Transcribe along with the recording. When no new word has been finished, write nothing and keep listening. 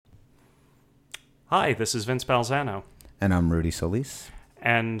Hi, this is Vince Balzano. And I'm Rudy Solis.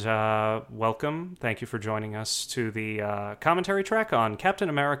 And welcome. Thank you for joining us to the commentary track on Captain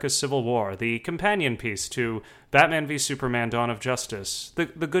America Civil War, the companion piece to Batman v Superman Dawn of Justice, the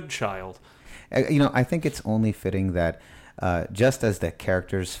good child. I think it's only fitting that just as the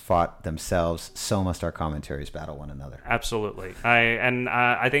characters fought themselves, so must our commentaries battle one another. Absolutely.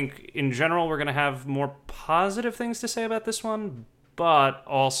 I think in general we're going to have more positive things to say about this one, but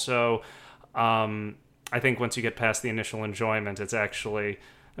also I think once you get past the initial enjoyment, it's actually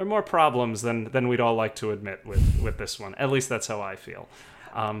there are more problems than we'd all like to admit with this one. At least that's how I feel.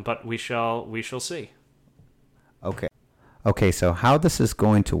 But we shall see. Okay, so how this is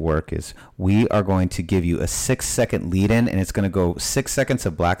going to work is we are going to give you a 6-second lead-in, and it's going to go 6 seconds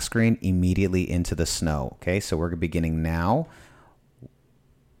of black screen immediately into the snow. Okay, so we're beginning now.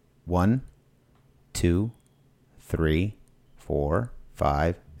 1, 2, 3, 4,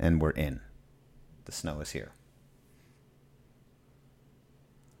 5, and we're in. The snow is here.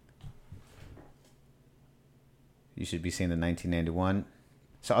 You should be seeing the 1991.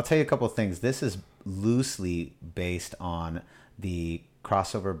 So I'll tell you a couple of things. This is loosely based on the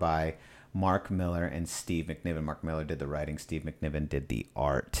crossover by Mark Miller and Steve McNiven. Mark Miller did the writing. Steve McNiven did the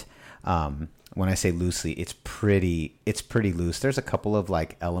art. When I say loosely, it's pretty loose. There's a couple of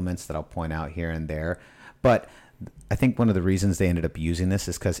elements that I'll point out here and there, but I think one of the reasons they ended up using this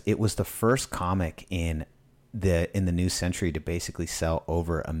is because it was the first comic in the new century to basically sell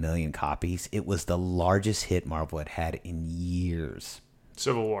over 1 million copies. It was the largest hit Marvel had in years.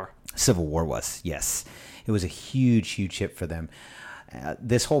 Civil War was, yes. It was a huge hit for them.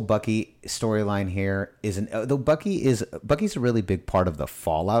 This whole Bucky storyline here though Bucky's a really big part of the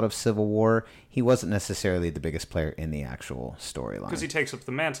fallout of Civil War. He wasn't necessarily the biggest player in the actual storyline because he takes up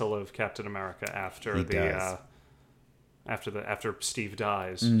the mantle of Captain America after after Steve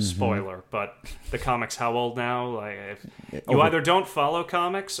dies. Mm-hmm. Spoiler, but the comic's how old now? You either don't follow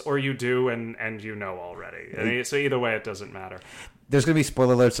comics or you do and you know already. So either way, it doesn't matter. There's going to be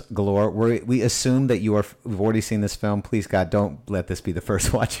spoiler alerts galore. We assume that you've already seen this film. Please, God, don't let this be the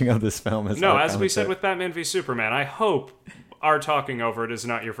first watching of this film. As we said with Batman v Superman, I hope our talking over it is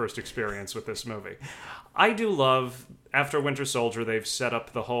not your first experience with this movie. I do love, after Winter Soldier, they've set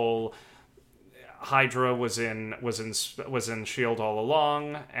up the whole Hydra was in S.H.I.E.L.D. all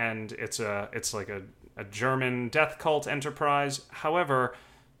along, and it's like a German death cult enterprise. However,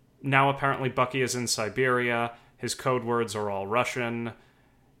 now apparently Bucky is in Siberia. His code words are all Russian.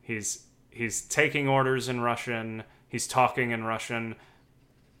 He's taking orders in Russian. He's talking in Russian.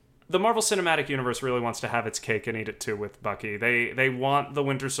 The Marvel Cinematic Universe really wants to have its cake and eat it too with Bucky. They want the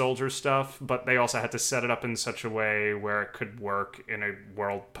Winter Soldier stuff, but they also had to set it up in such a way where it could work in a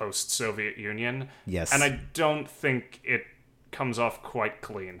world post-Soviet Union. Yes. And I don't think it comes off quite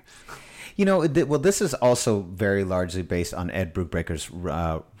clean. This is also very largely based on Ed Brubaker's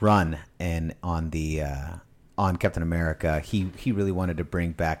run and on Captain America. He really wanted to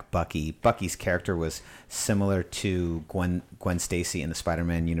bring back Bucky. Bucky's character was similar to Gwen Stacy in the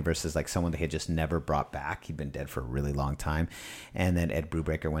Spider-Man universe, as someone they had just never brought back. He'd been dead for a really long time. And then Ed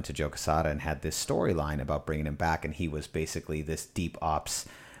Brubaker went to Joe Quesada and had this storyline about bringing him back, and he was basically this deep ops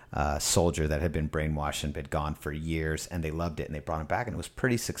soldier that had been brainwashed and been gone for years, and they loved it, and they brought him back, and it was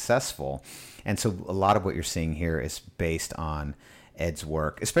pretty successful. And so a lot of what you're seeing here is based on Ed's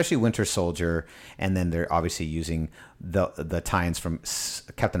work, especially Winter Soldier, and then they're obviously using the tie-ins from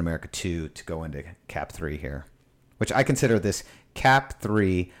Captain America 2 to go into Cap 3 here, which I consider this Cap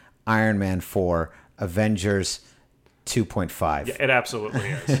 3, Iron Man 4, Avengers 2.5. Yeah, it absolutely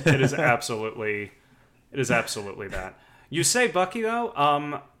is. It is absolutely that. You say Bucky,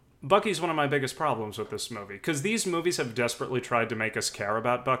 though? Bucky's one of my biggest problems with this movie, because these movies have desperately tried to make us care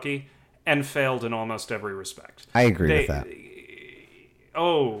about Bucky and failed in almost every respect. I agree with that.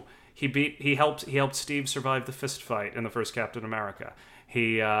 He helped Steve survive the fist fight in the first Captain America.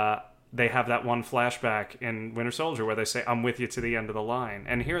 They have that one flashback in Winter Soldier where they say, "I'm with you to the end of the line."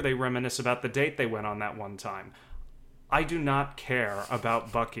 And here they reminisce about the date they went on that one time. I do not care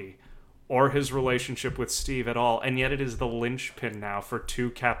about Bucky or his relationship with Steve at all, and yet it is the linchpin now for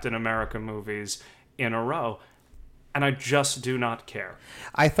 2 Captain America movies in a row. And I just do not care.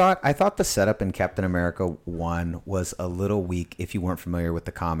 I thought the setup in Captain America 1 was a little weak if you weren't familiar with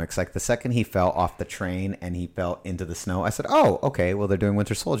the comics. The second he fell off the train and he fell into the snow, I said, "Oh, okay, well, they're doing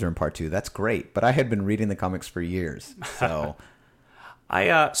Winter Soldier in part 2. That's great." But I had been reading the comics for years, so...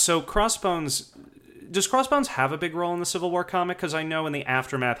 So Crossbones... Does Crossbones have a big role in the Civil War comic? Because I know in the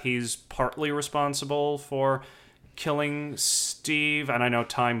aftermath he's partly responsible for killing Steve, and I know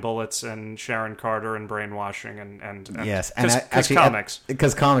time bullets and Sharon Carter and brainwashing and yes, because comics.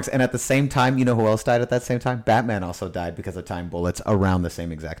 Because comics, and at the same time, you know who else died at that same time? Batman also died because of time bullets around the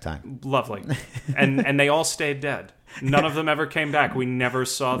same exact time. Lovely, and they all stayed dead. None of them ever came back. We never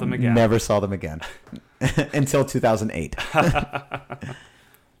saw them again. Never saw them again until 2008.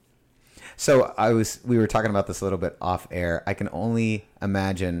 So we were talking about this a little bit off air. I can only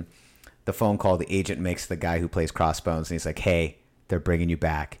imagine the phone call the agent makes to the guy who plays Crossbones, and he's like, "Hey, they're bringing you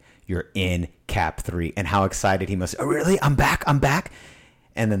back. You're in Cap 3." And how excited he must. "Oh, really? I'm back.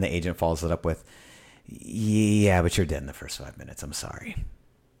 And then the agent follows it up with, "Yeah, but you're dead in the first 5 minutes. I'm sorry."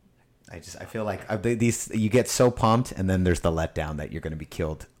 I feel like you get so pumped, and then there's the letdown that you're going to be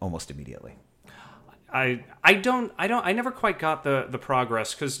killed almost immediately. I never quite got the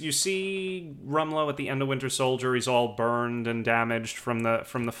progress, because you see Rumlow at the end of Winter Soldier. He's all burned and damaged from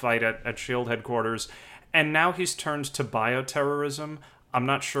the fight at S.H.I.E.L.D. headquarters, and now he's turned to bioterrorism. I'm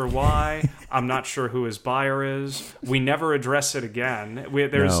not sure why. I'm not sure who his buyer is. We never address it again.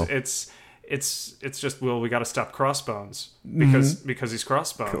 It's just, well, we got to stop Crossbones because he's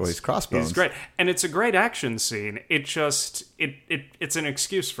Crossbones. Cool, he's Crossbones. He's great, and it's a great action scene. It's an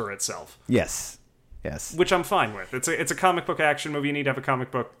excuse for itself. Yes. Which I'm fine with. It's a comic book action movie. You need to have a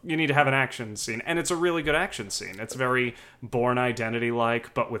comic book. You need to have an action scene, and it's a really good action scene. It's very Bourne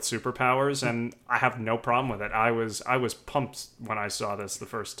Identity-like, but with superpowers, and I have no problem with it. I was pumped when I saw this the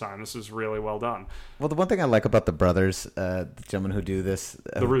first time. This is really well done. Well, the one thing I like about the brothers, the gentlemen who do this,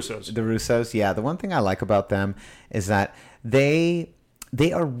 the Russos, yeah. The one thing I like about them is that they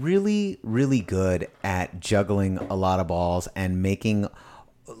are really, really good at juggling a lot of balls and making,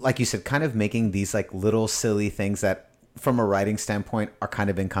 like you said, kind of making these like little silly things that from a writing standpoint are kind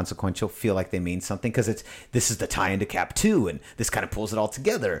of inconsequential feel like they mean something, because this is the tie into Cap 2 and this kind of pulls it all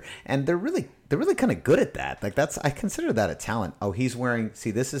together, and they're really kind of good at that. Like I consider that a talent. Oh, he's wearing,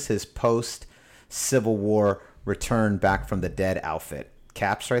 see, this is his post Civil War return back from the dead outfit.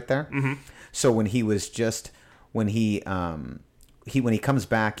 Cap's right there. Mm-hmm. So when he comes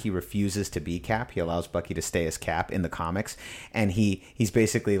back, he refuses to be Cap. He allows Bucky to stay as Cap in the comics, and he's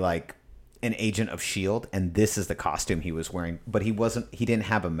basically like an agent of S.H.I.E.L.D., and this is the costume he was wearing, but he didn't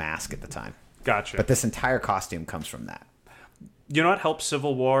have a mask at the time. Gotcha. But this entire costume comes from that. You know what helped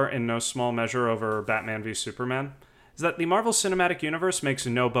Civil War in no small measure over Batman v Superman? Is that the Marvel Cinematic Universe makes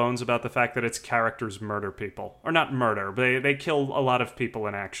no bones about the fact that its characters murder people. Or not murder, but they kill a lot of people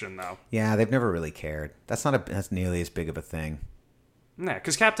in action, though. Yeah, they've never really cared. That's nearly as big of a thing. Yeah,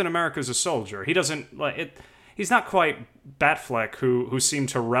 because Captain America's a soldier. He doesn't like it. He's not quite Batfleck, who seemed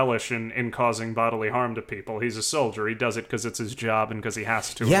to relish in causing bodily harm to people. He's a soldier. He does it because it's his job and because he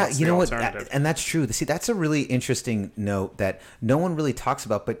has to. Yeah, you know what? And that's true. See, that's a really interesting note that no one really talks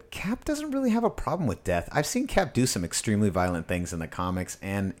about, but Cap doesn't really have a problem with death. I've seen Cap do some extremely violent things in the comics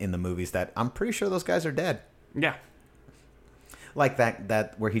and in the movies that I'm pretty sure those guys are dead. Yeah. Like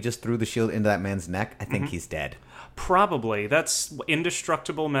that where he just threw the shield into that man's neck. I think he's dead. Probably. That's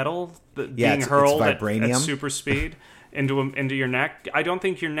indestructible metal being hurled at super speed into your neck. I don't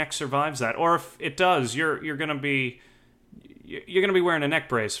think your neck survives that. Or if it does, you're gonna be wearing a neck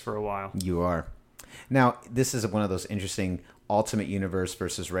brace for a while. You are. Now, this is one of those interesting Ultimate Universe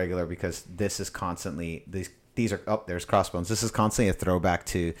versus regular, because this is constantly these are there's Crossbones. This is constantly a throwback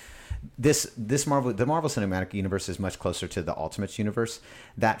to the Marvel Cinematic Universe is much closer to the Ultimate Universe.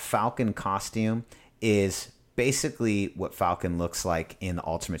 That Falcon costume is basically what Falcon looks like in the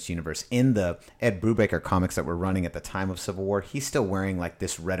Ultimates universe. In the Ed Brubaker comics that were running at the time of Civil War, he's still wearing like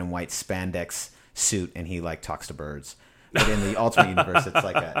this red and white spandex suit, and he like talks to birds. But in the Ultimate universe, it's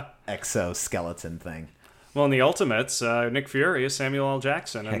like a exoskeleton thing. Well, in the Ultimates, Nick Fury is Samuel L.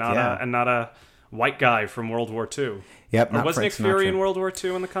 Jackson, and not a white guy from World War II. Yep. Or was Nick Fury in World War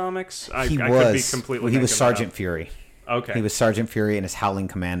II in the comics? He was Sergeant Fury. Okay. He was Sergeant Fury in his Howling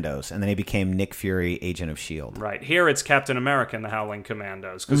Commandos, and then he became Nick Fury, Agent of S.H.I.E.L.D. Right. Here it's Captain America and the Howling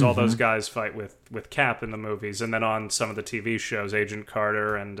Commandos, because all those guys fight with Cap in the movies, and then on some of the TV shows, Agent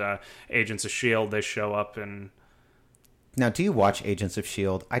Carter and Agents of S.H.I.E.L.D., they show up in... Now, do you watch Agents of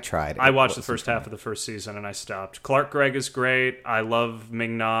S.H.I.E.L.D.? I tried. I watched the first half of the first season, and I stopped. Clark Gregg is great. I love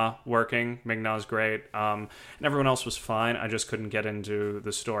Ming-Na working. Ming-Na's great. And everyone else was fine. I just couldn't get into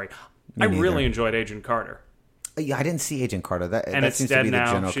the story. I really enjoyed Agent Carter. Yeah, I didn't see Agent Carter. That it's seems dead to be now.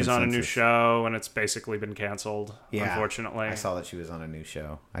 The general She's consensus. on a new show, and it's basically been canceled, unfortunately. I saw that she was on a new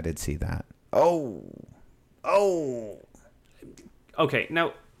show. I did see that. Oh. Okay,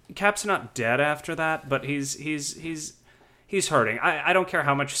 now, Cap's not dead after that, but he's hurting. I don't care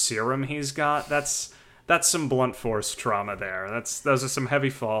how much serum he's got. That's some blunt force trauma there. Those are some heavy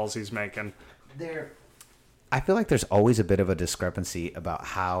falls he's making. I feel like there's always a bit of a discrepancy about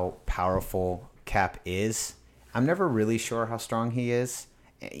how powerful Cap is. I'm never really sure how strong he is.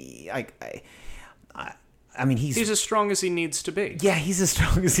 I mean, he's as strong as he needs to be. Yeah, he's as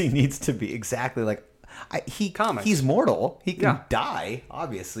strong as he needs to be. Exactly. Like he's mortal. He can die,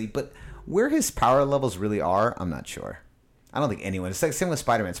 obviously, but where his power levels really are, I'm not sure. I don't think anyone. It's like same with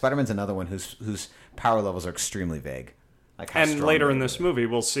Spider-Man. Spider-Man's another one whose power levels are extremely vague. Like and later in this movie,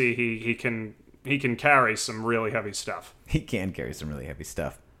 we'll see he can carry some really heavy stuff. He can carry some really heavy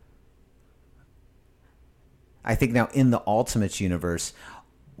stuff. I think now in the Ultimates universe,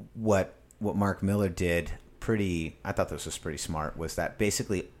 what Mark Miller did I thought this was pretty smart, was that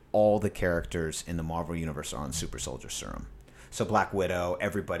basically all the characters in the Marvel universe are on Super Soldier Serum. So Black Widow,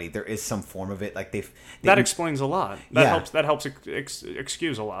 everybody, there is some form of it. Like that explains a lot. That helps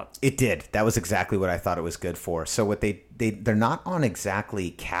excuse a lot. It did. That was exactly what I thought it was good for. So what they're not on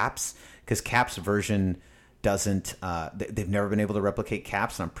exactly Cap's, because Cap's version doesn't. They've never been able to replicate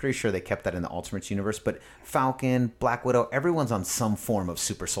Caps, and I'm pretty sure they kept that in the Ultimates universe. But Falcon, Black Widow, everyone's on some form of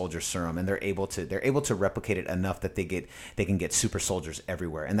Super Soldier Serum, and they're able to replicate it enough that they can get super soldiers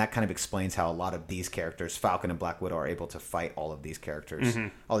everywhere, and that kind of explains how a lot of these characters, Falcon and Black Widow, are able to fight all of these characters,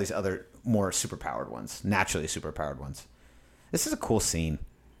 all these other more superpowered ones, naturally superpowered ones. This is a cool scene.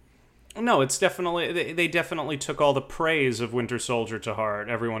 No, it's definitely they definitely took all the praise of Winter Soldier to heart.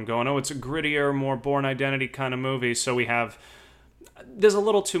 Everyone going, "Oh, it's a grittier, more Bourne Identity kind of movie." So there's a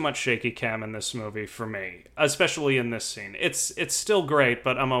little too much shaky cam in this movie for me, especially in this scene. It's still great,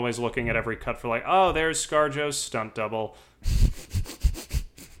 but I'm always looking at every cut for like, "Oh, there's ScarJo's stunt double."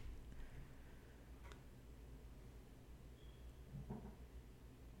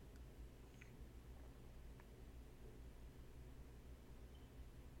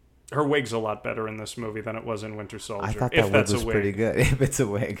 Her wig's a lot better in this movie than it was in Winter Soldier. I thought that wig was pretty good. If it's a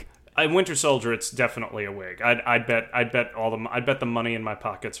wig, in Winter Soldier, it's definitely a wig. I'd bet the money in my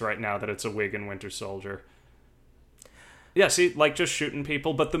pockets right now that it's a wig in Winter Soldier. Yeah, see, like just shooting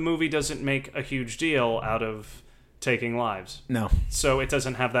people, but the movie doesn't make a huge deal out of taking lives. No, so it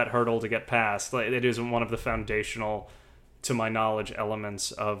doesn't have that hurdle to get past. Like, it isn't one of the foundational, to my knowledge,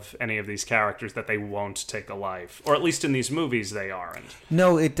 elements of any of these characters that they won't take a life, or at least in these movies they aren't.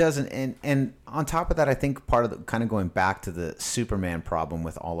 No, it doesn't. And on top of that, I think part of the kind of going back to the Superman problem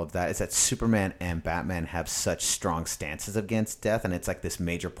with all of that is that Superman and Batman have such strong stances against death, and it's like this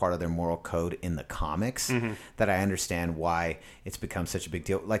major part of their moral code in the comics that I understand why it's become such a big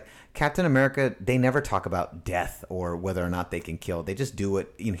deal. Like Captain America, they never talk about death or whether or not they can kill. They just do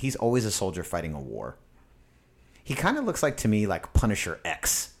it. You know, he's always a soldier fighting a war. He kind of looks like, to me, like Punisher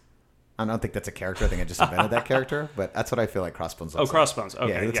X. I don't think that's a character. I think I just invented that character, but that's what I feel like Crossbones looks like. Crossbones. Okay,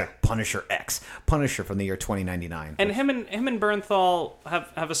 yeah, he looks like Punisher X. Punisher from the year 2099. And him and Bernthal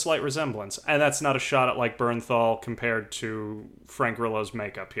have a slight resemblance, and that's not a shot at like Bernthal compared to Frank Grillo's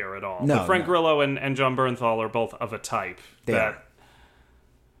makeup here at all. No, but Frank Grillo and John Bernthal are both of a type.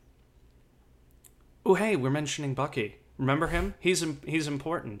 Oh, hey, we're mentioning Bucky. Remember him? He's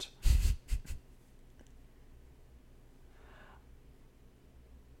important.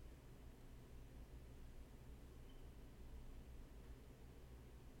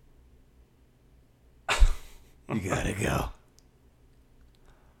 You gotta go.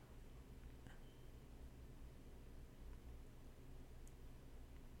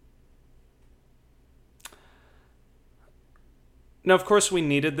 Now, of course, we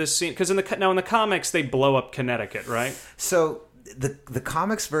needed this scene because in the comics they blow up Connecticut, right? So the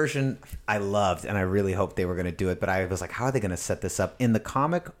comics version I loved, and I really hoped they were going to do it, but I was like, how are they going to set this up? In the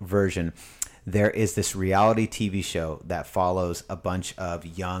comic version, there is this reality TV show that follows a bunch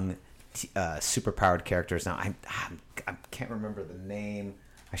of young superpowered characters. Now I can't remember the name.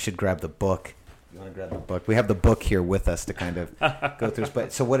 I should grab the book. You want to grab the book? We have the book here with us to kind of go through.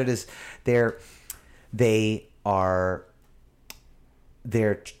 But so what it is, they're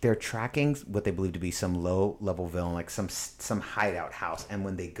tracking what they believe to be some low level villain, like some hideout house. And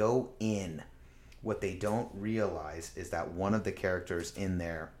when they go in, what they don't realize is that one of the characters in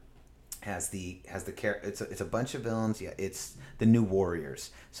there has the it's a bunch of villains. Yeah, it's the New Warriors.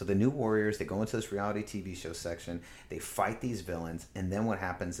 So the New Warriors, they go into this reality TV show section, they fight these villains, and then what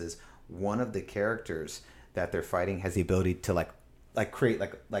happens is one of the characters that they're fighting has the ability to like create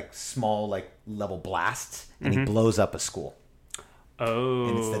like small like level blasts, and he blows up a school. Oh.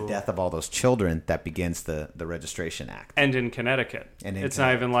 And it's the death of all those children that begins the Registration Act. And in Connecticut. It's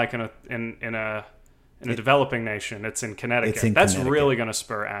not even like in In a developing nation, it's in Connecticut. It's in That's Connecticut. really going to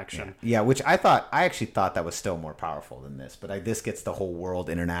spur action. Yeah, which I actually thought that was still more powerful than this, but this gets the whole world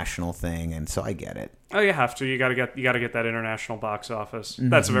international thing, and so I get it. Oh, you have to. You got to get that international box office.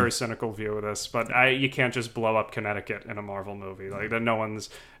 That's a very cynical view of this, but you can't just blow up Connecticut in a Marvel movie. Like everyone's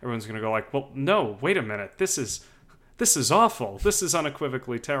going to go like, well, no, wait a minute, this is awful. This is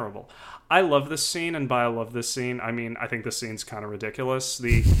unequivocally terrible. I love this scene, and by I love this scene, I mean I think this scene's kind of ridiculous.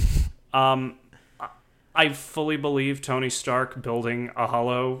 I fully believe Tony Stark building a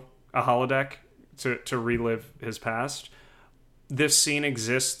holodeck to relive his past. This scene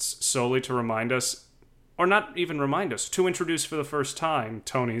exists solely to remind us, or not even remind us, to introduce for the first time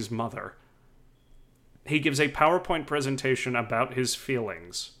Tony's mother. He gives a PowerPoint presentation about his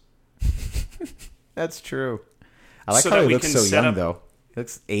feelings. That's true. I like So how that he we looks can so set young, up- though.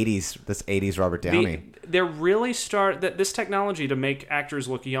 That's 80s Robert Downey. They're really this technology to make actors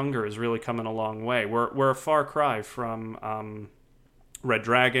look younger is really coming a long way. We're a far cry from Red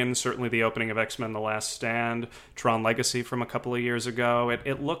Dragon, certainly the opening of X-Men: The Last Stand, Tron Legacy from a couple of years ago.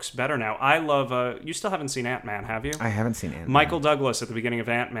 It looks better now. I love. You still haven't seen Ant-Man, have you? I haven't seen Ant-Man. Michael Douglas at the beginning of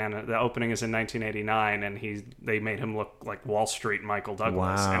Ant-Man. The opening is in 1989, and they made him look like Wall Street Michael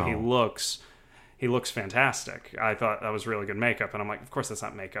Douglas, Wow. and he looks fantastic. I thought that was really good makeup, and I'm like, of course that's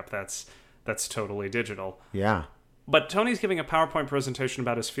not makeup. That's totally digital. Yeah. But Tony's giving a PowerPoint presentation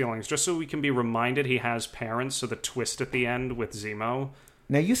about his feelings, just so we can be reminded he has parents. So the twist at the end with Zemo,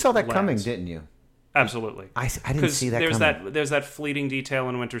 Now, you saw that coming, Lands. didn't you? absolutely. I didn't see that there's coming. there's that fleeting detail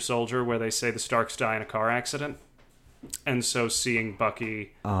in Winter Soldier where they say the Starks die in a car accident, and so seeing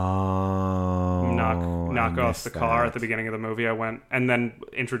Bucky Oh. knock I off missed the car that. at the beginning of the movie, I went, and then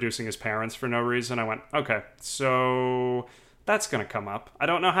introducing his parents for no reason, I went, okay, so that's going to come up. I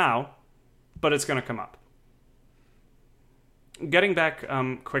don't know how, but it's going to come up. Getting back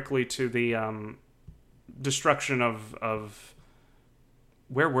quickly to the destruction of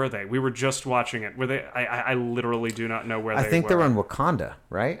where were they? We were just watching it. Were they? I literally do not know where they were. I think they're on Wakanda,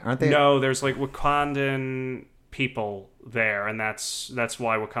 right? Aren't they? No, there's like Wakandan people there, and that's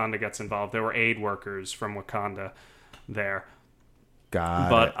why Wakanda gets involved. There were aid workers from Wakanda there.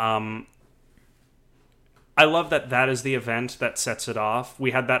 Got it. I love that is the event that sets it off.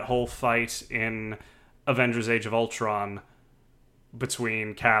 We had that whole fight in Avengers Age of Ultron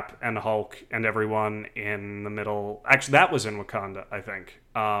between Cap and Hulk and everyone in the middle. Actually, that was in Wakanda, I think.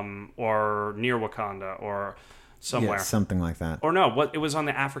 Or near Wakanda or somewhere. Yeah, something like that. Or no, it was on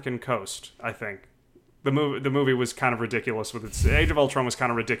the African coast, I think. The movie was kind of ridiculous with its... Age of Ultron was kind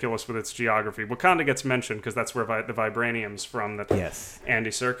of ridiculous with its geography. Wakanda gets mentioned because that's where the vibranium's from that Yes.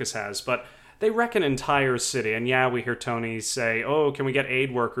 Andy Serkis has. But they wreck an entire city. And yeah, we hear Tony say, oh, can we get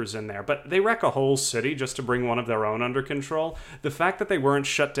aid workers in there? But they wreck a whole city just to bring one of their own under control. The fact that they weren't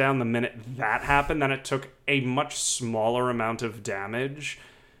shut down the minute that happened, then it took a much smaller amount of damage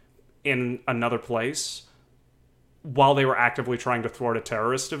in another place while they were actively trying to thwart a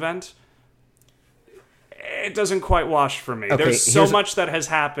terrorist event, it doesn't quite wash for me. Okay, There's so much that has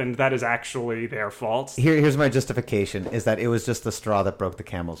happened that is actually their fault. Here's my justification: is that it was just the straw that broke the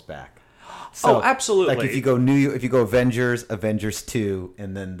camel's back. So, Oh, absolutely. Like if you go Avengers 2,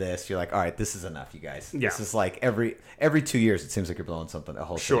 and then this, you're like, all right, this is enough, you guys. Yeah. This is like every 2 years, it seems like you're blowing a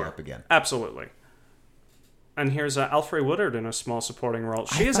whole thing up again. Absolutely. And here's Alfre Woodard in a small supporting role.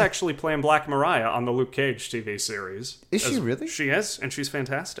 She is actually playing Black Mariah on the Luke Cage TV series. Is she really? She is, and she's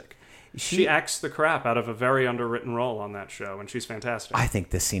fantastic. She acts the crap out of a very underwritten role on that show, and she's fantastic. I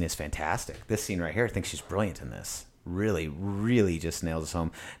think this scene is fantastic. This scene right here, I think she's brilliant in this. Really, really just nails us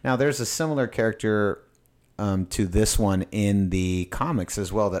home. Now, there's a similar character to this one in the comics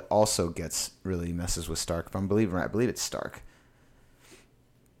as well that also gets really messes with Stark. If I'm believing right, I believe it's Stark.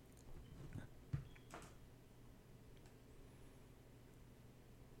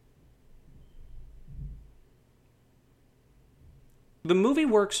 The movie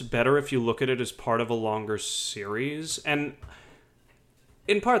works better if you look at it as part of a longer series, and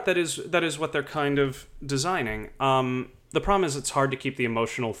in part that is what they're kind of designing. The problem is it's hard to keep the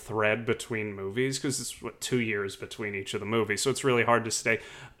emotional thread between movies because it's 2 years between each of the movies, so it's really hard to stay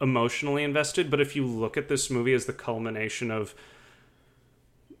emotionally invested. But if you look at this movie as the culmination of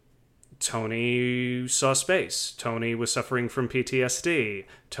Tony saw space, Tony was suffering from PTSD,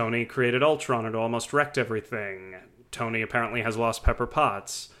 Tony created Ultron and almost wrecked everything, Tony apparently has lost Pepper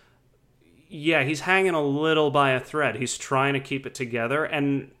Potts. Yeah, he's hanging a little by a thread. He's trying to keep it together,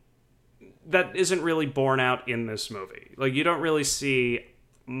 and that isn't really borne out in this movie. Like, you don't really see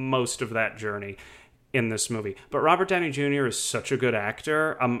most of that journey in this movie. But Robert Downey Jr. is such a good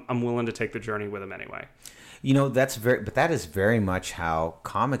actor, I'm willing to take the journey with him anyway. but that is very much how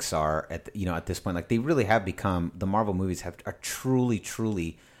comics are at this point. Like they really have become, the Marvel movies are truly,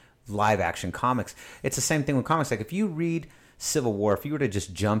 truly live action comics. It's the same thing with comics. Like if you read Civil War, if you were to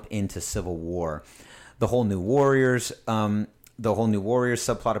just jump into Civil War, the whole New Warriors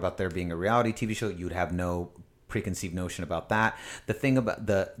subplot about there being a reality TV show, you'd have no preconceived notion about that. The thing about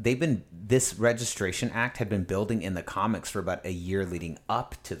this Registration Act had been building in the comics for about a year leading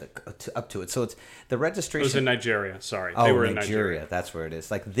up to it. So it's the registration. It was in Nigeria. Sorry, they were in Nigeria. That's where it is.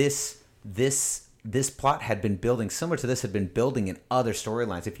 Like this plot had been building, similar to this, had been building in other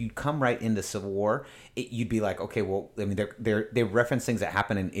storylines. If you come right into Civil War, you'd be like, okay, well, I mean, they reference things that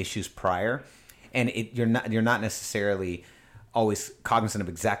happened in issues prior, and you're not necessarily always cognizant of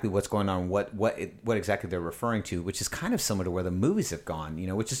exactly what's going on, what exactly they're referring to, which is kind of similar to where the movies have gone,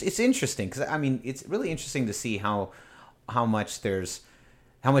 which is, it's interesting because I mean it's really interesting to see how much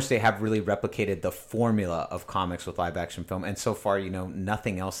they have really replicated the formula of comics with live action film, and so far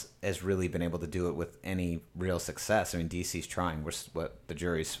nothing else has really been able to do it with any real success. I mean, DC's trying, the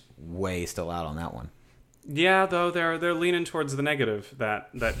jury's way still out on that one. Yeah, though they're leaning towards the negative,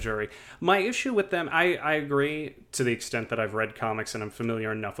 that jury. My issue with them, I agree to the extent that I've read comics and I'm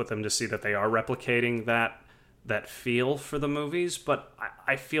familiar enough with them to see that they are replicating that feel for the movies, but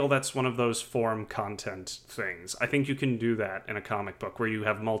I feel that's one of those form content things. I think you can do that in a comic book where you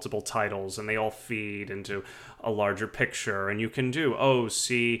have multiple titles and they all feed into a larger picture, and you can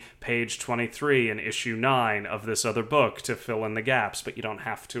see page 23 in issue 9 of this other book to fill in the gaps, but you don't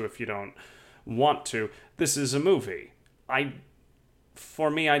have to if you don't want to. This is a movie.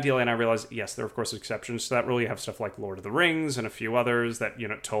 For me, ideally, and I realize, yes, there are of course exceptions to that rule. You have stuff like Lord of the Rings and a few others that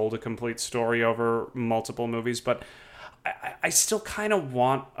told a complete story over multiple movies, but I still kind of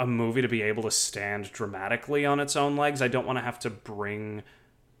want a movie to be able to stand dramatically on its own legs. I don't want to have to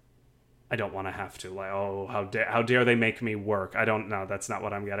how dare they make me work. I don't know. That's not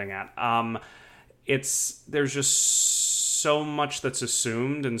what I'm getting at. There's just so much that's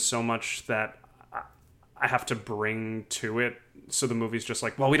assumed and so much that I have to bring to it. So the movie's just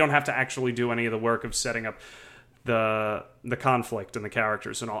like, well, we don't have to actually do any of the work of setting up the conflict and the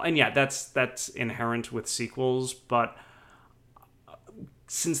characters and all. And yeah, that's inherent with sequels, but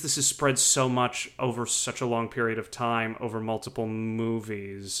since this is spread so much over such a long period of time, over multiple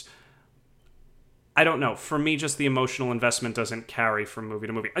movies, I don't know. For me, just the emotional investment doesn't carry from movie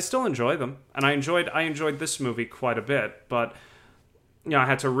to movie. I still enjoy them, and I enjoyed this movie quite a bit, but I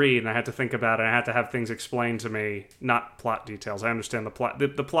had to read and I had to think about it. I had to have things explained to me, not plot details. I understand the plot. The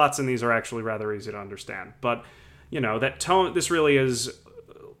plots in these are actually rather easy to understand, but that tone. This really is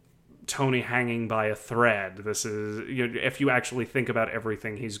Tony hanging by a thread. This is if you actually think about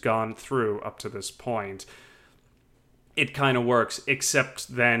everything he's gone through up to this point, it kind of works, except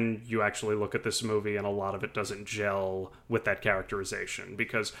then you actually look at this movie and a lot of it doesn't gel with that characterization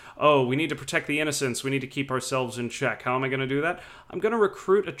because, we need to protect the innocents, we need to keep ourselves in check. How am I going to do that? I'm going to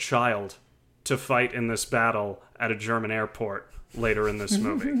recruit a child to fight in this battle at a German airport later in this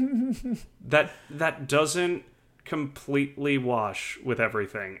movie. That doesn't completely wash with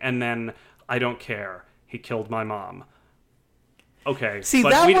everything. And then, I don't care, he killed my mom. Okay. See,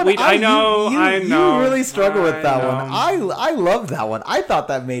 that one, I know. You really struggle with that one. I love that one. I thought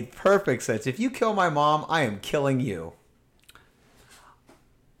that made perfect sense. If you kill my mom, I am killing you.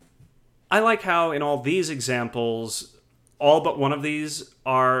 I like how in all these examples, all but one of these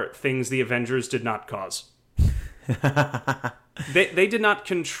are things the Avengers did not cause. They did not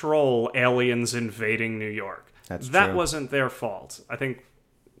control aliens invading New York. That wasn't their fault. I think,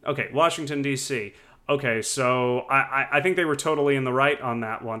 Washington, D.C., okay, so I think they were totally in the right on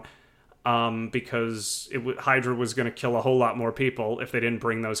that one because Hydra was going to kill a whole lot more people if they didn't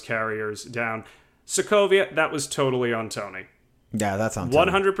bring those carriers down. Sokovia, that was totally on Tony. Yeah, that's on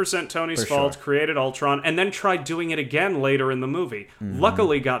Tony. 100% Tony's fault, sure. Created Ultron, and then tried doing it again later in the movie. Mm-hmm.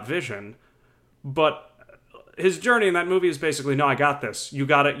 Luckily got Vision, but his journey in that movie is basically, no, I got this. You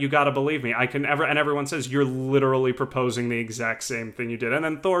got to believe me. And everyone says, you're literally proposing the exact same thing you did. And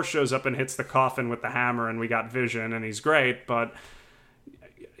then Thor shows up and hits the coffin with the hammer and we got Vision and he's great, but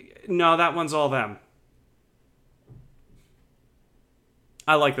no, that one's all them.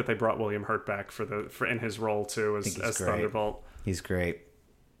 I like that they brought William Hurt back for in his role too as Thunderbolt. He's great.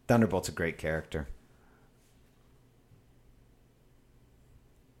 Thunderbolt's a great character.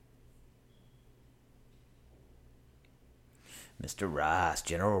 Mr. Ross,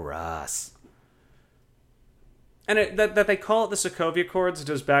 General Ross. And that they call it the Sokovia Accords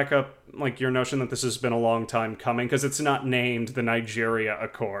does back up like your notion that this has been a long time coming, because it's not named the Nigeria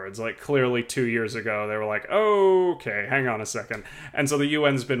Accords. Like, clearly 2 years ago they were like, oh, okay, hang on a second. And so the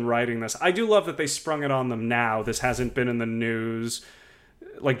UN's been writing this. I do love that they sprung it on them now. This hasn't been in the news.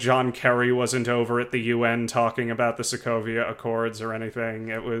 Like, John Kerry wasn't over at the UN talking about the Sokovia Accords or anything.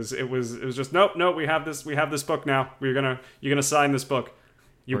 It was just nope, we have this book now. You're gonna sign this book.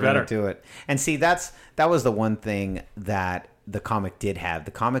 We're better do it. And see, that was the one thing that the comic did have.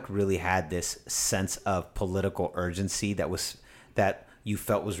 The comic really had this sense of political urgency that you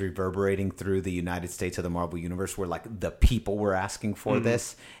felt was reverberating through the United States of the Marvel Universe, where like the people were asking for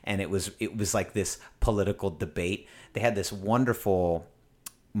this, and it was like this political debate. They had this wonderful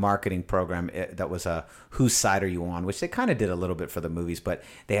marketing program that was Whose Side Are You On, which they kind of did a little bit for the movies, but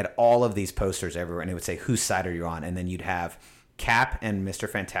they had all of these posters everywhere, and it would say Whose Side Are You On, and then you'd have Cap and Mr.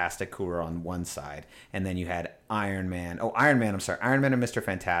 Fantastic, who were on one side, and then you had Iron Man and Mr.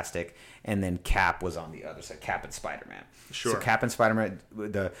 Fantastic, and then Cap was on the other side, Cap and Spider-Man. Sure. So Cap and Spider-Man,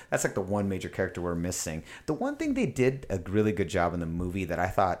 that's like the one major character we're missing. The one thing they did a really good job in the movie that I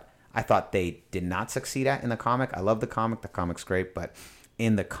thought they did not succeed at in the comic. I love the comic's great, but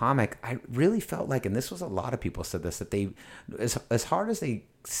in the comic, I really felt like, and this was a lot of people said this, that they, as hard as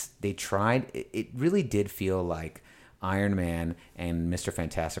they tried, it really did feel like Iron Man and Mr.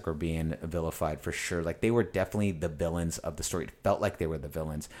 Fantastic were being vilified for sure. Like, they were definitely the villains of the story. It felt like they were the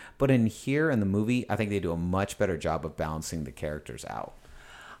villains. But in the movie, I think they do a much better job of balancing the characters out.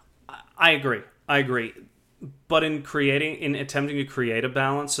 I agree. But in attempting to create a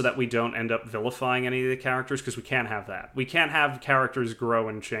balance so that we don't end up vilifying any of the characters, because we can't have that. We can't have characters grow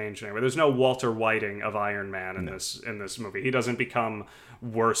and change anyway. There's no Walter Whiting of Iron Man in this movie. He doesn't become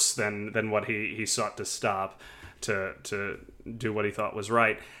worse than what he sought to stop to do what he thought was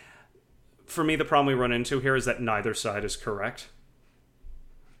right. For me, the problem we run into here is that neither side is correct.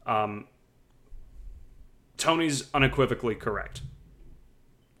 Tony's unequivocally correct.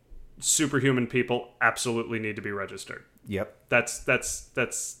 Superhuman people absolutely need to be registered. Yep.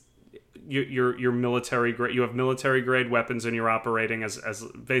 That's your military grade. You have military grade weapons, and you're operating as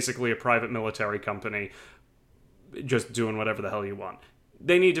basically a private military company, just doing whatever the hell you want.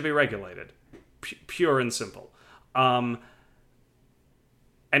 They need to be regulated, pure and simple. And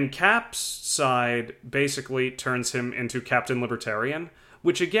Cap's side basically turns him into Captain Libertarian,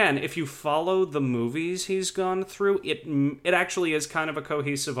 which, again, if you follow the movies he's gone through, it actually is kind of a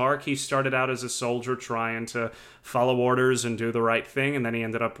cohesive arc. He started out as a soldier trying to follow orders and do the right thing, and then he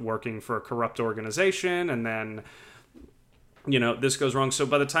ended up working for a corrupt organization, and then, this goes wrong. So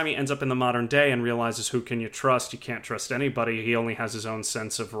by the time he ends up in the modern day and realizes who can you trust, you can't trust anybody, he only has his own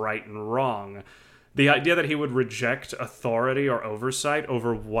sense of right and wrong. The idea that he would reject authority or oversight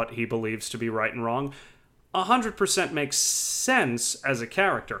over what he believes to be right and wrong 100% makes sense as a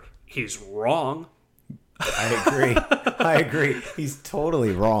character. He's wrong. I agree. He's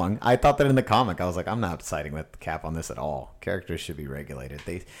totally wrong. I thought that in the comic. I was like, I'm not siding with Cap on this at all. Characters should be regulated.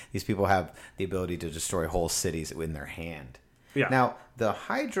 These people have the ability to destroy whole cities in their hand. Yeah. Now, the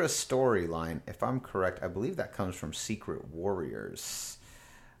Hydra storyline, if I'm correct, I believe that comes from Secret Warriors.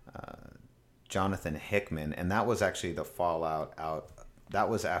 Jonathan Hickman, and that was actually the fallout out. That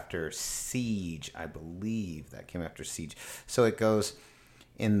was after Siege, I believe. That came after Siege. So it goes,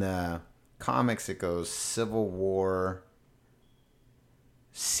 in the comics, it goes Civil War,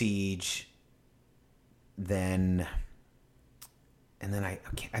 Siege, then right?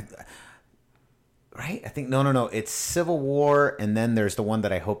 I think, no. It's Civil War, and then there's the one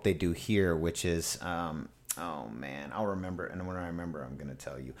that I hope they do here, which is, oh man, I'll remember. And when I remember, I'm going to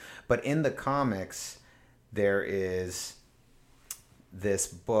tell you. But in the comics, there is this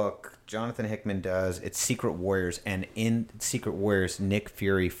book Jonathan Hickman does. It's Secret Warriors, and in Secret Warriors, Nick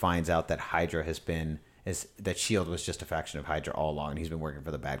Fury finds out that Hydra that S.H.I.E.L.D. was just a faction of Hydra all along, and he's been working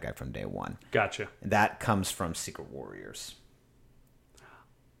for the bad guy from day one. Gotcha. And that comes from Secret Warriors.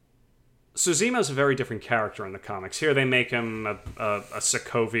 So Zemo's a very different character in the comics. Here they make him a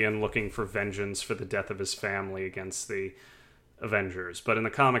Sokovian looking for vengeance for the death of his family against the Avengers. But in the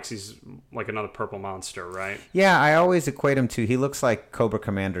comics, he's like another purple monster, right? Yeah, I always equate him to, he looks like Cobra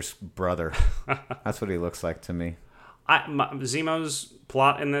Commander's brother. That's what he looks like to me. Zemo's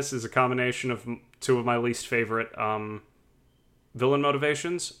plot in this is a combination of two of my least favorite villain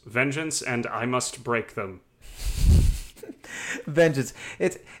motivations: vengeance and I must break them. Vengeance.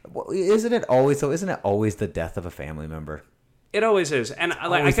 Isn't it always the death of a family member? It always is, and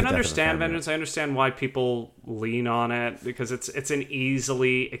I can understand vengeance. I understand why people lean on it, because it's an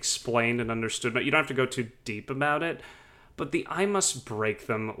easily explained and understood, but you don't have to go too deep about it. but the I must break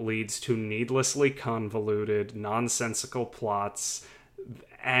them leads to needlessly convoluted, nonsensical plots,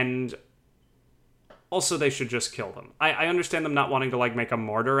 and also they should just kill them. I understand them not wanting to like make a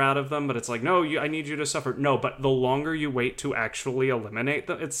martyr out of them, but it's like, no, I need you to suffer. No, but the longer you wait to actually eliminate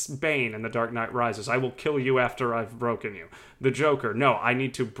them, it's Bane in The Dark Knight Rises. I will kill you after I've broken you. The Joker, no, I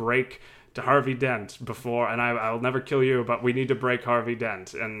need to break to Harvey Dent before, and I'll never kill you, but we need to break Harvey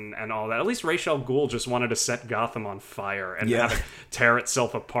Dent and all that. At least Ra's al Ghul just wanted to set Gotham on fire and have it tear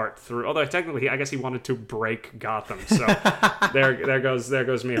itself apart through. Although technically, I guess he wanted to break Gotham. So there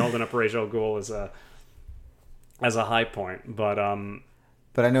goes me holding up Ra's al Ghul as a high point. But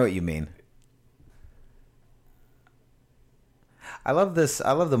I know what you mean. I love this.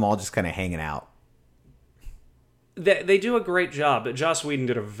 I love them all just kind of hanging out. They do a great job. Joss Whedon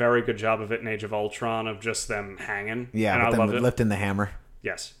did a very good job of it in Age of Ultron, of just them hanging. Yeah, and I love it. Lifting the hammer.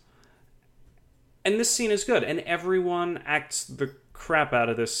 Yes. And this scene is good, and everyone acts the crap out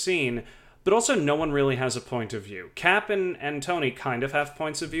of this scene, but also no one really has a point of view. Cap and Tony kind of have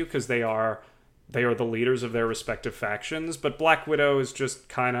points of view because they are the leaders of their respective factions, but Black Widow is just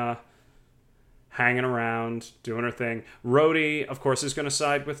kind of hanging around, doing her thing. Rhodey, of course, is going to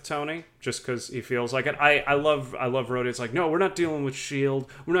side with Tony just because he feels like it. I love Rhodey. It's like, no, we're not dealing with S.H.I.E.L.D.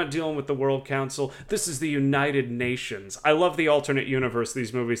 We're not dealing with the World Council. This is the United Nations. I love the alternate universe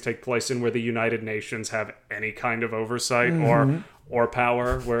these movies take place in where the United Nations have any kind of oversight or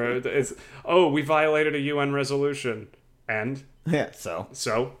power, where it's, oh, we violated a UN resolution. And? Yeah,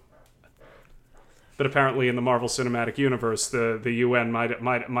 so? But apparently, in the Marvel Cinematic Universe, the UN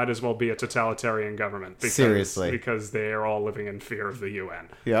might as well be a totalitarian government. Seriously, because they are all living in fear of the UN.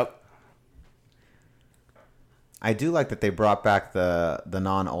 Yep. I do like that they brought back the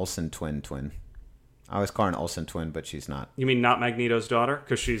non-Olsen twin. I always call her an Olsen twin, but she's not. You mean not Magneto's daughter?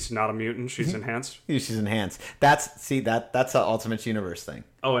 Because she's not a mutant. She's enhanced. Yeah, she's enhanced. That's an Ultimate Universe thing.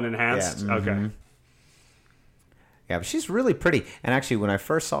 Oh, an enhanced. Yeah, okay. Yeah, but she's really pretty. And actually, when I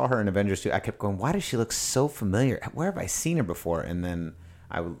first saw her in Avengers 2, I kept going, why does she look so familiar? Where have I seen her before? And then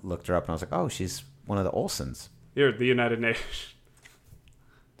I looked her up and I was like, oh, she's one of the Olsens. You're the United Nations.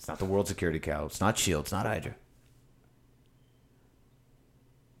 It's not the World Security Council. It's not S.H.I.E.L.D. It's not Hydra.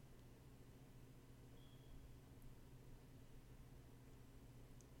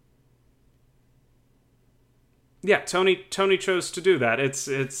 Yeah, Tony chose to do that.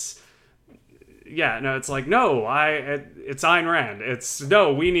 Yeah, no, it's like, no, it's Ayn Rand. It's,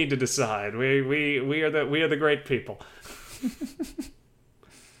 no, we need to decide. We are the great people.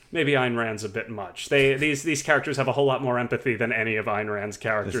 Maybe Ayn Rand's a bit much. These characters have a whole lot more empathy than any of Ayn Rand's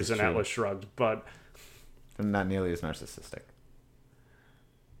characters in Atlas Shrugged, but not nearly as narcissistic.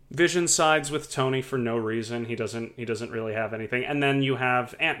 Vision sides with Tony for no reason. He doesn't really have anything. And then you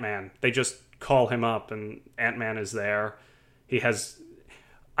have Ant-Man. They just call him up and Ant-Man is there. He has,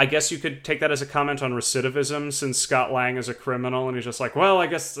 I guess you could take that as a comment on recidivism, since Scott Lang is a criminal, and he's just like, well, I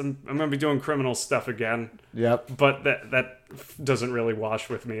guess I'm going to be doing criminal stuff again. Yep. But that doesn't really wash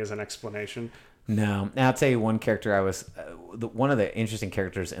with me as an explanation. No. Now, I'll tell you one character one of the interesting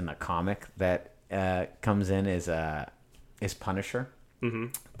characters in the comic that comes in is Punisher. Mm-hmm.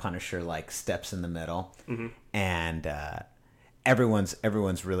 Punisher, like, steps in the middle, mm-hmm. and everyone's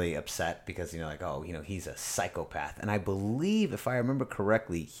really upset because, he's a psychopath. And I believe, if I remember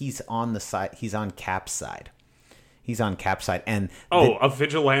correctly, he's on Cap's side. He's on Cap's side. And a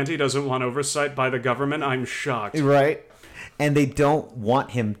vigilante doesn't want oversight by the government? I'm shocked. Right. And they don't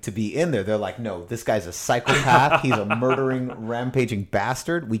want him to be in there. They're like, no, this guy's a psychopath. He's a murdering, rampaging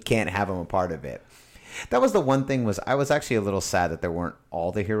bastard. We can't have him a part of it. That was the one thing, was I was actually a little sad that there weren't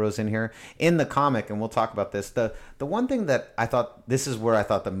all the heroes in here. In the comic, and we'll talk about this, the one thing that I thought, this is where I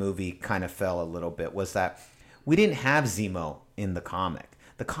thought the movie kind of fell a little bit, was that we didn't have Zemo in the comic.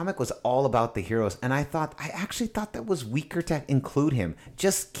 The comic was all about the heroes, and I actually thought that was weaker to include him.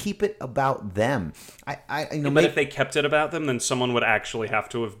 Just keep it about them. But if they kept it about them, then someone would actually have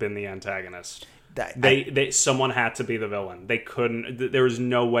to have been the antagonist. Someone had to be the villain. They couldn't. There was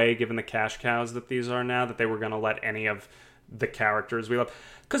no way, given the cash cows that these are now, that they were going to let any of the characters we love,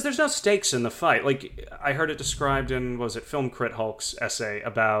 because there's no stakes in the fight. Like, I heard it described in, Film Crit Hulk's essay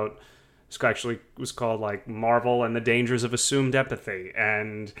about, this actually was called like Marvel and the Dangers of Assumed Empathy,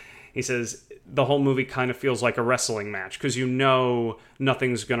 and he says the whole movie kind of feels like a wrestling match, because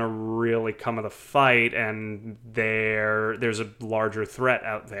nothing's going to really come of the fight, and there's a larger threat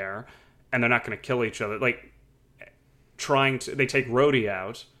out there. And they're not going to kill each other. Like, they take Rhodey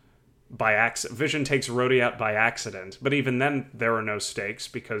out by accident. Vision takes Rhodey out by accident. But even then, there are no stakes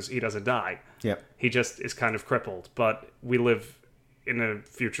because he doesn't die. Yep. He just is kind of crippled. But we live in a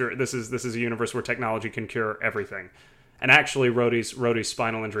future. This is a universe where technology can cure everything. And actually, Rhodey's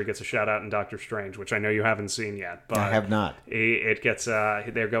spinal injury gets a shout out in Doctor Strange, which I know you haven't seen yet. But I have not. It gets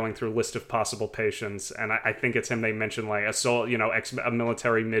they're going through a list of possible patients, and I think it's him. They mention like a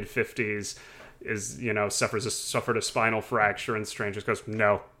military mid-50s is suffered a spinal fracture, and Strange just goes,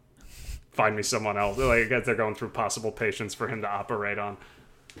 no, find me someone else. Like they're going through possible patients for him to operate on.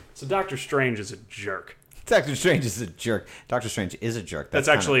 So Doctor Strange is a jerk. Doctor Strange is a jerk. Doctor Strange is a jerk. That's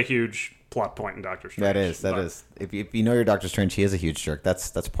actually a huge plot point in Doctor Strange. That is. If you know your Doctor Strange, he is a huge jerk.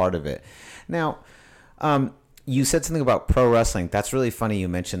 That's part of it. Now, you said something about pro wrestling. That's really funny you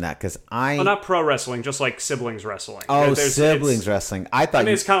mentioned that because Well, not pro wrestling, just like siblings wrestling. Oh, siblings wrestling.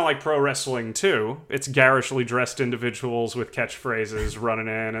 It's kind of like pro wrestling too. It's garishly dressed individuals with catchphrases running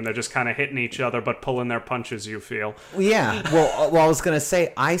in, and they're just kind of hitting each other but pulling their punches, you feel. Yeah. Well, I was going to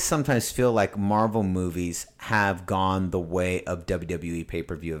say, I sometimes feel like Marvel movies have gone the way of WWE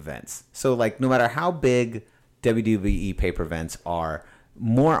pay-per-view events. So, like, no matter how big WWE pay-per events are,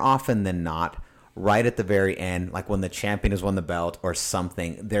 more often than not, right at the very end, like when the champion has won the belt or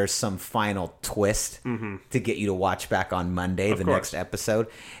something, there's some final twist to get you to watch back on Monday, next episode.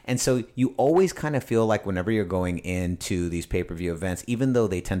 And so you always kind of feel like whenever you're going into these pay-per-view events, even though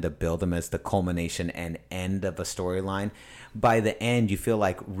they tend to build them as the culmination and end of a storyline, by the end you feel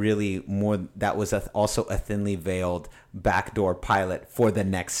like really more that was also a thinly veiled backdoor pilot for the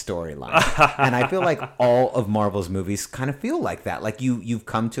next storyline. And I feel like all of Marvel's movies kind of feel like that. Like you've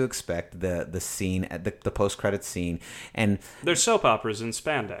come to expect the scene at the post-credits scene, and they're soap operas in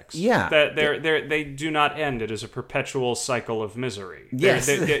spandex. Yeah, they do not end. It is a perpetual cycle of misery. Yes,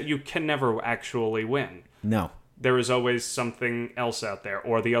 you can never actually win. No. There is always something else out there,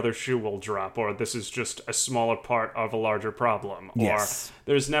 or the other shoe will drop, or this is just a smaller part of a larger problem. Yes. Or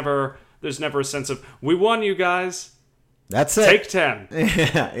there's never a sense of, we won, you guys. That's it. Take 10.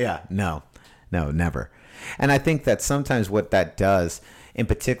 Yeah. No, never. And I think that sometimes what that does, in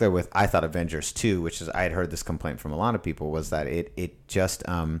particular with, I thought Avengers 2, which is, I had heard this complaint from a lot of people, was that it just,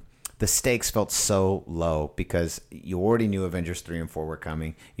 the stakes felt so low because you already knew Avengers 3 and 4 were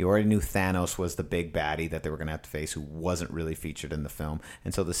coming. You already knew Thanos was the big baddie that they were going to have to face, who wasn't really featured in the film.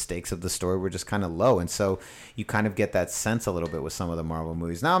 And so the stakes of the story were just kind of low. And so you kind of get that sense a little bit with some of the Marvel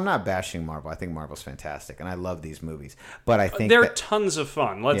movies. Now, I'm not bashing Marvel. I think Marvel's fantastic, and I love these movies. But I think they're tons of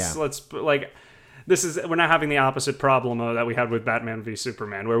fun. Let's like... we're not having the opposite problem that we had with Batman v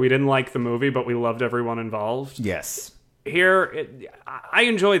Superman, where we didn't like the movie, but we loved everyone involved. Yes. Here, I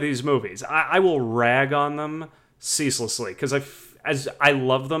enjoy these movies. I will rag on them ceaselessly because I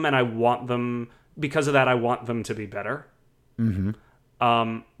love them and I want them. Because of that, I want them to be better. Mm-hmm.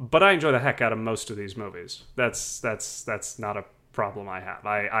 But I enjoy the heck out of most of these movies. That's not a problem I have.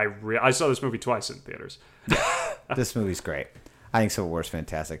 I saw this movie twice in theaters. This movie's great. I think Civil War is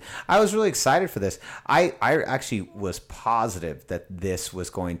fantastic. I was really excited for this. I actually was positive that this was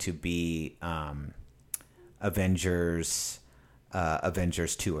going to be Avengers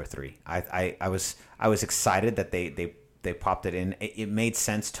 2 or 3. I was excited that they popped it in. It made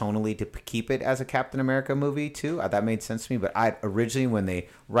sense tonally to keep it as a Captain America movie too. That made sense to me. But I originally, when they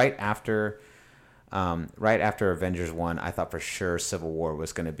right after Avengers 1, I thought for sure Civil War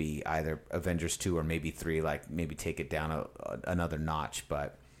was going to be either Avengers 2 or maybe 3, like maybe take it down another notch.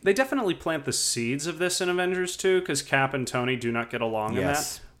 But they definitely plant the seeds of this in Avengers 2 because Cap and Tony do not get along in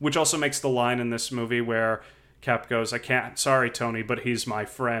that. Which also makes the line in this movie where Cap goes, sorry, Tony, but he's my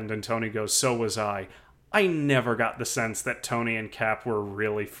friend. And Tony goes, so was I. I never got the sense that Tony and Cap were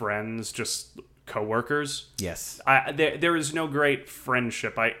really friends, just co-workers. Yes. There is no great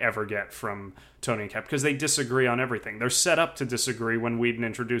friendship I ever get from Tony and Cap because they disagree on everything. They're set up to disagree when Whedon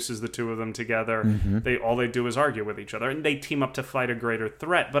introduces the two of them together. Mm-hmm. All they do is argue with each other, and they team up to fight a greater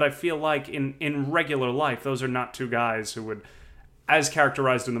threat. But I feel like in regular life, those are not two guys who would... as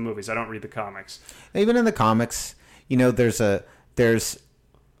characterized in the movies. I don't read the comics. Even in the comics, there's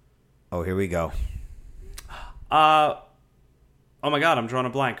oh, here we go. Oh my god, I'm drawing a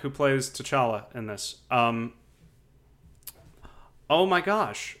blank. Who plays T'Challa in this? Oh my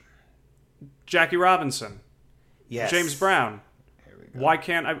gosh. Jackie Robinson. Yes. James Brown. Here we go. Why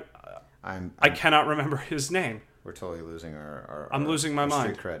can't I... I cannot remember his name. We're totally losing our I'm losing my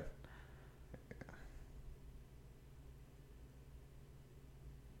mind. Street cred.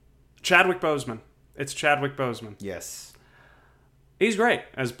 Chadwick Boseman. It's Chadwick Boseman. Yes. He's great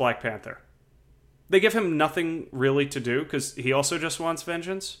as Black Panther. They give him nothing really to do because he also just wants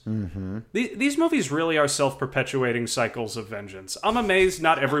vengeance. Mm-hmm. These movies really are self-perpetuating cycles of vengeance. I'm amazed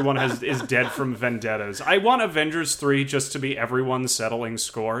not everyone is dead from vendettas. I want Avengers 3 just to be everyone settling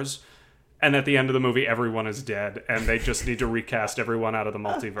scores, and at the end of the movie, everyone is dead, and they just need to recast everyone out of the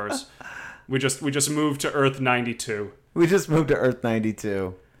multiverse. We just move to Earth 92. We just moved to Earth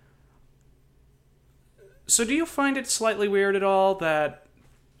 92. So do you find it slightly weird at all that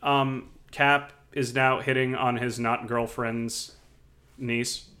Cap is now hitting on his not girlfriend's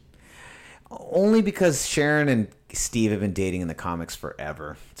niece? Only because Sharon and Steve have been dating in the comics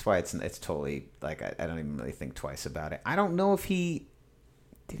forever. That's why it's totally like I don't even really think twice about it. I don't know if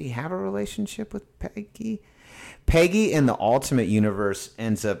did he have a relationship with Peggy? Peggy in the Ultimate Universe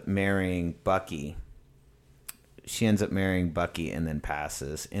ends up marrying Bucky. She ends up marrying Bucky and then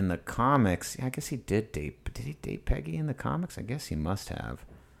passes. In the comics, I guess he did date. But did he date Peggy in the comics? I guess he must have.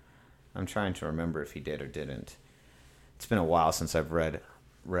 I'm trying to remember if he did or didn't. It's been a while since I've read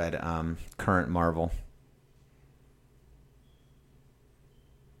current Marvel.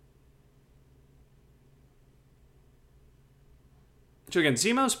 So again,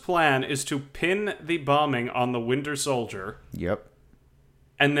 Zemo's plan is to pin the bombing on the Winter Soldier. Yep.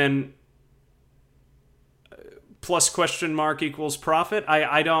 And then plus question mark equals profit.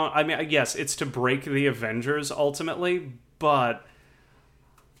 I mean, yes, it's to break the Avengers ultimately, but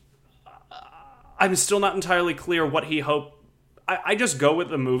I'm still not entirely clear what he hoped. I just go with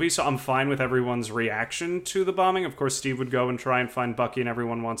the movie, so I'm fine with everyone's reaction to the bombing. Of course, Steve would go and try and find Bucky, and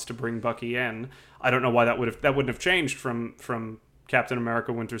everyone wants to bring Bucky in. I don't know why that wouldn't have changed from Captain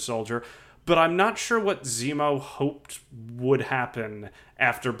America: Winter Soldier, but I'm not sure what Zemo hoped would happen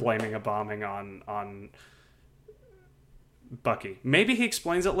after blaming a bombing on Bucky. Maybe he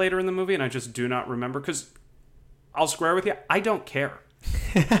explains it later in the movie, and I just do not remember. Because I'll square with you, I don't care.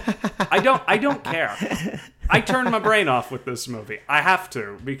 I don't care. I turn my brain off with this movie. I have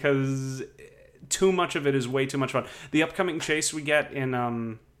to, because too much of it is way too much fun. The upcoming chase we get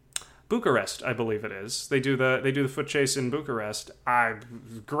in Bucharest, I believe it is. They do the foot chase in Bucharest.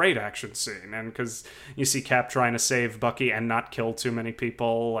 Great action scene, and because you see Cap trying to save Bucky and not kill too many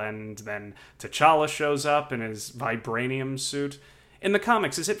people, and then T'Challa shows up in his vibranium suit. In the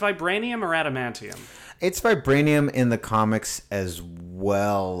comics, is it vibranium or adamantium? It's vibranium in the comics as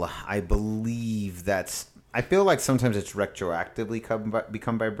well. I believe I feel like sometimes it's retroactively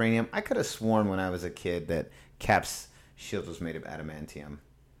become vibranium. I could have sworn when I was a kid that Cap's shield was made of adamantium.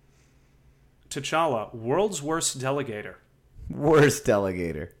 T'Challa, world's worst delegator. Worst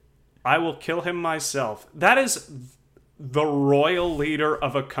delegator. I will kill him myself. That is the royal leader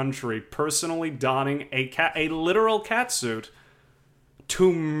of a country personally donning a literal catsuit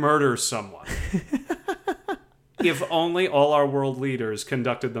to murder someone. If only all our world leaders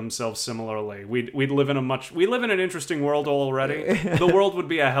conducted themselves similarly, we'd live in we live in an interesting world already. The world would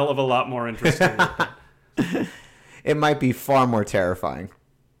be a hell of a lot more interesting. It might be far more terrifying.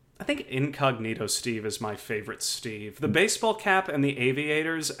 I think Incognito Steve is my favorite Steve. The baseball cap and the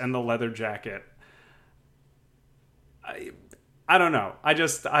aviators and the leather jacket. I don't know.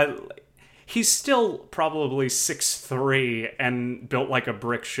 He's still probably 6'3" and built like a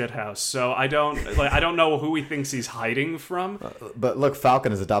brick shithouse. So I don't know who he thinks he's hiding from. But look,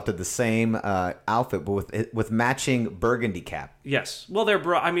 Falcon has adopted the same outfit, but with matching burgundy cap. Yes. Well, they're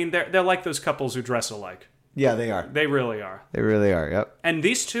like those couples who dress alike. Yeah, they are. They really are. They really are. Yep. And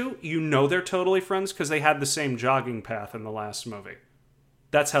these two, they're totally friends because they had the same jogging path in the last movie.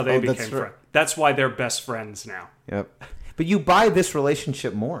 That's how they became friends. That's why they're best friends now. Yep. But you buy this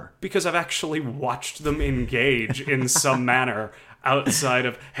relationship more. Because I've actually watched them engage in some manner outside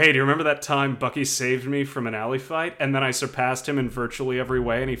of, hey, do you remember that time Bucky saved me from an alley fight? And then I surpassed him in virtually every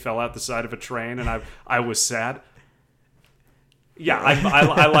way and he fell out the side of a train and I was sad? Yeah,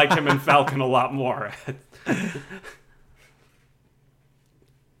 I like him and Falcon a lot more.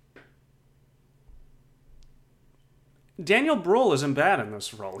 Daniel Bruhl isn't bad in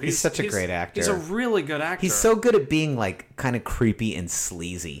this role. He's such a great actor. He's a really good actor. He's so good at being like kind of creepy and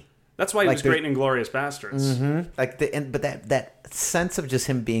sleazy. That's why he was great in Inglourious Bastards. Mm-hmm. But that sense of just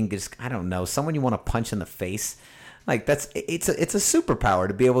him being just, I don't know, someone you want to punch in the face. Like it's a superpower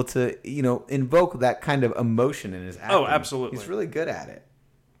to be able to, invoke that kind of emotion in his acting. Oh, absolutely. He's really good at it.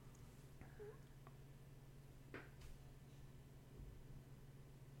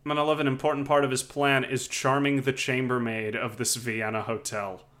 And I love an important part of his plan is charming the chambermaid of this Vienna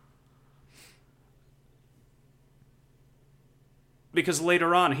hotel. Because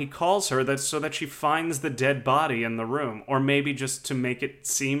later on, he calls her so that she finds the dead body in the room. Or maybe just to make it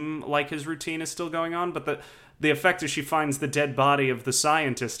seem like his routine is still going on. But the effect is she finds the dead body of the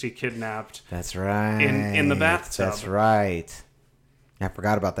scientist he kidnapped. That's right. In the bathtub. That's right. I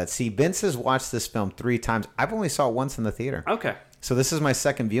forgot about that. See, Vince has watched this film 3 times. I've only saw it once in the theater. Okay. So this is my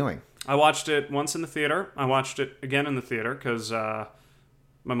second viewing. I watched it once in the theater. I watched it again in the theater because my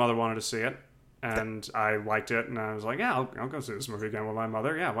mother wanted to see it. And I liked it. And I was like, yeah, I'll go see this movie again with my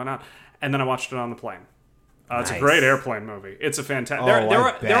mother. Yeah, why not? And then I watched it on the plane. It's a Nice. great airplane movie. It's a fantastic.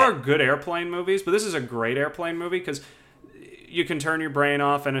 Oh, There are good airplane movies, but this is a great airplane movie because you can turn your brain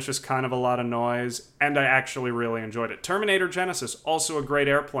off and it's just kind of a lot of noise. And I actually really enjoyed it. Terminator Genesis, also a great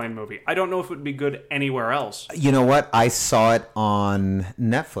airplane movie. I don't know if it would be good anywhere else. You know what? I saw it on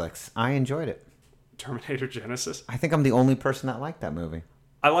Netflix. I enjoyed it. Terminator Genesis. I think I'm the only person that liked that movie.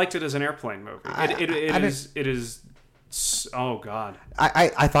 I liked it as an airplane movie. It is. Oh God.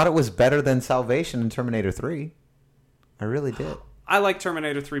 I thought it was better than Salvation and Terminator 3. I really did. I like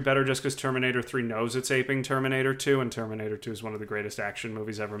Terminator 3 better just because Terminator 3 knows it's aping Terminator 2, and Terminator 2 is one of the greatest action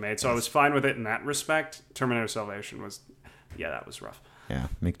movies ever made. So I was fine with it in that respect. Terminator Salvation was, yeah, that was rough. Yeah,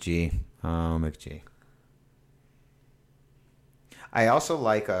 McG. Oh, McG. I also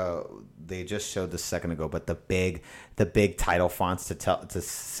like they just showed this a second ago, but the big title fonts to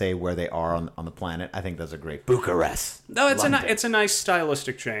say where they are on the planet. I think those are great. Bucharest. No, London. it's a nice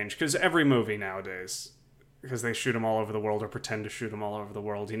stylistic change because every movie nowadays, because they shoot them all over the world or pretend to shoot them all over the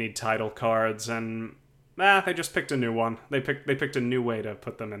world, you need title cards, and they just picked a new one. They picked a new way to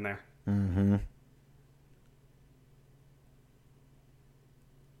put them in there. Mm-hmm.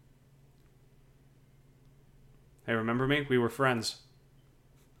 Hey, remember me? We were friends.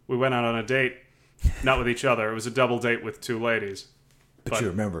 We went out on a date, not with each other. It was a double date with two ladies. But you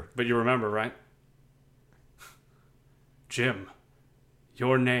remember. But you remember, right? Jim,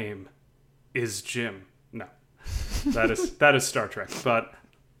 your name is Jim. No, that is Star Trek. But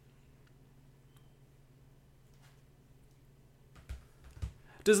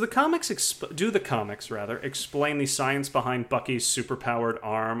do the comics explain the science behind Bucky's superpowered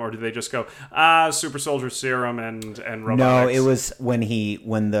arm, or do they just go super soldier serum and robotics? No, it was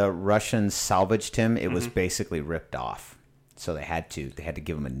when the Russians salvaged him. It was basically ripped off, so they had to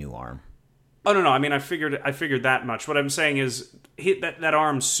give him a new arm. Oh no! I mean, I figured that much. What I'm saying is, that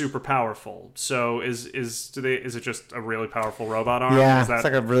arm's super powerful. So is it just a really powerful robot arm? Yeah, it's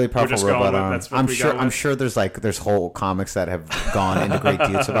like a really powerful robot arm. I'm sure there's whole comics that have gone into great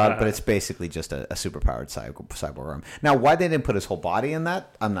details about it, but it's basically just a superpowered cyborg arm. Now, why they didn't put his whole body in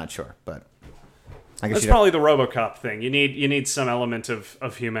that, I'm not sure, but I guess that's probably the RoboCop thing. You need some element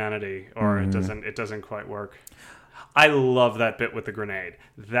of humanity, or it doesn't quite work. I love that bit with the grenade.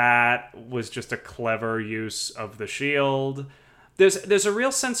 That was just a clever use of the shield. There's a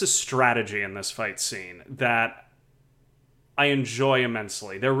real sense of strategy in this fight scene that I enjoy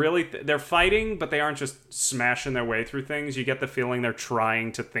immensely. They're fighting, but they aren't just smashing their way through things. You get the feeling they're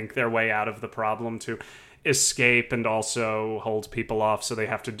trying to think their way out of the problem to escape and also hold people off, so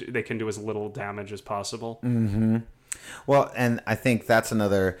they can do as little damage as possible. Mm-hmm. Well, and I think that's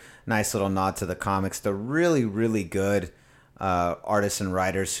another nice little nod to the comics. The really, really good artists and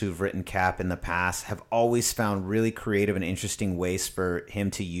writers who've written Cap in the past have always found really creative and interesting ways for him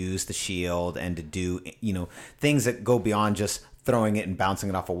to use the shield and to do, things that go beyond just throwing it and bouncing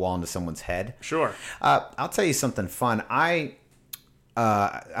it off a wall into someone's head. Sure. I'll tell you something fun. I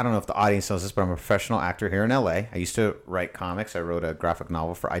don't know if the audience knows this, but I'm a professional actor here in LA. I used to write comics. I wrote a graphic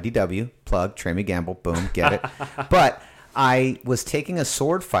novel for IDW. Plug, Trey Me Gamble. Boom, get it. But I was taking a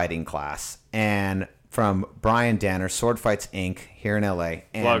sword fighting class and from Brian Danner, Sword Fights Inc. here in LA.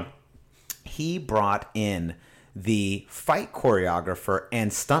 And Plug. He brought in the fight choreographer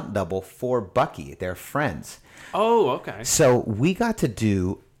and stunt double for Bucky. They're friends. Oh, okay. So we got to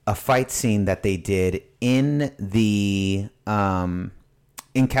do a fight scene that they did in the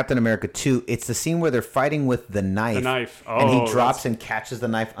in Captain America 2. It's the scene where they're fighting with the knife. The knife. Oh, and he drops and catches the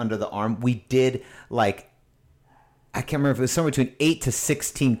knife under the arm. We did I can't remember if it was somewhere between 8 to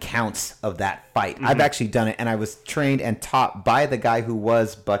 16 counts of that fight. I've actually done it, and I was trained and taught by the guy who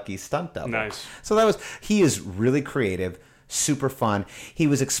was Bucky's stunt double. Nice. So he is really creative, super fun. He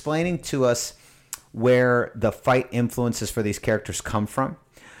was explaining to us where the fight influences for these characters come from.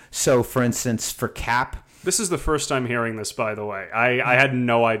 So, for instance, for Cap... This is the first time hearing this, by the way. I had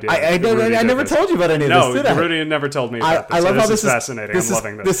no idea. I never told you about any of this, did I? No, Rudy never told me about this. I love how this is fascinating. I'm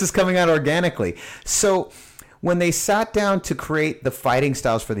loving this. This is coming out organically. So... when they sat down to create the fighting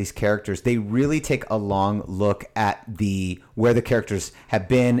styles for these characters, they really take a long look at where the characters have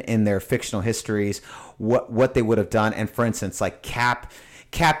been in their fictional histories, what they would have done. And for instance, like Cap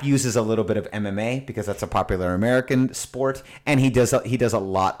uses a little bit of MMA because that's a popular American sport, and he does a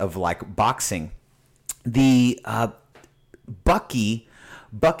lot of like boxing. The Bucky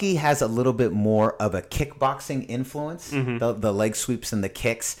has a little bit more of a kickboxing influence, the leg sweeps and the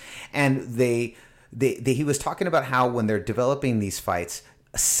kicks, and he was talking about how when they're developing these fights,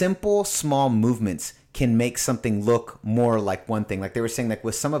 simple, small movements can make something look more like one thing. Like they were saying, like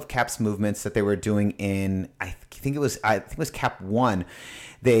with some of Cap's movements that they were doing in, I think it was Cap 1,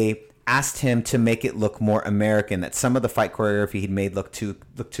 they asked him to make it look more American. That some of the fight choreography he'd made look too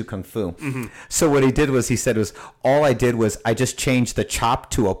kung fu. Mm-hmm. So what he did was he said was all I did was I just changed the chop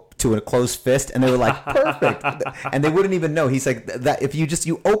to a closed fist, and they were like perfect, and they wouldn't even know. He's like that if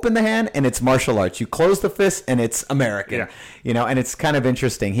you open the hand and it's martial arts, you close the fist and it's American. Yeah. And it's kind of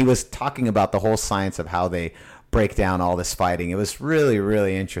interesting. He was talking about the whole science of how they break down all this fighting. It was really,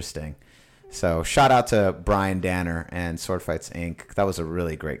 really interesting. So shout out to Brian Danner and Sword Fights Inc. That was a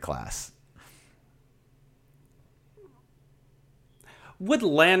really great class. Would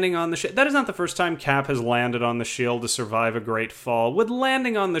landing on the shield... That is not the first time Cap has landed on the shield to survive a great fall. Would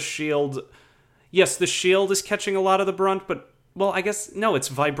landing on the shield... Yes, the shield is catching a lot of the brunt, but... Well, I guess... No, it's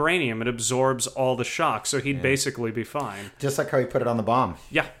vibranium. It absorbs all the shock, so he'd basically be fine. Just like how he put it on the bomb.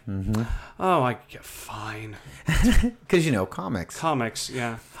 Yeah. Mm-hmm. Oh, I get fine. Because, comics. Comics,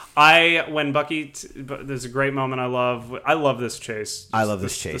 yeah. When Bucky... There's a great moment I love. I love this chase. I love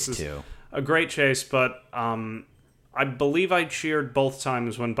this chase, is too. A great chase, but I believe I cheered both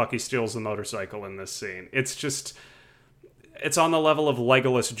times when Bucky steals the motorcycle in this scene. It's just... It's on the level of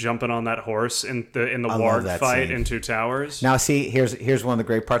Legolas jumping on that horse in the Warg fight in Two Towers. Now, see, here's one of the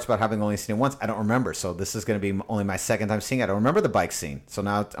great parts about having only seen it once. I don't remember, so this is going to be only my second time seeing it. I don't remember the bike scene, so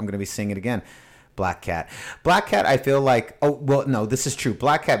now I'm going to be seeing it again. Black Cat, I feel like... Oh, well, no, this is true.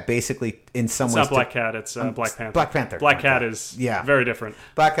 Black Cat basically, in some ways... It's not Black Cat, it's Black Panther. Black Panther. Black Cat is very different.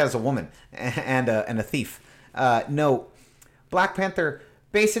 Black Cat is a woman and a thief. No, Black Panther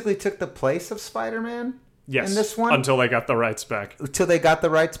basically took the place of Spider-Man. Yes, in this one, until they got the rights back.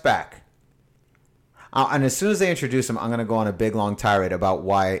 And as soon as they introduce him, I'm going to go on a big, long tirade about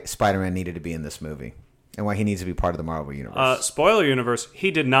why Spider-Man needed to be in this movie and why he needs to be part of the Marvel Universe. Spoiler universe,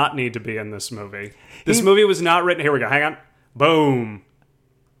 he did not need to be in this movie. This movie was not written... Here we go, hang on. Boom.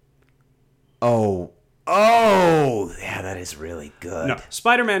 Oh, yeah, that is really good. No,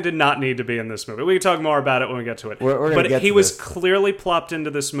 Spider-Man did not need to be in this movie. We can talk more about it when we get to it. But he was clearly plopped into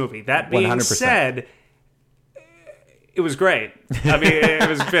this movie. That being 100%. Said... It was great. I mean, it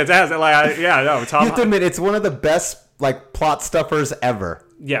was fantastic. You have to admit, it's one of the best plot stuffers ever.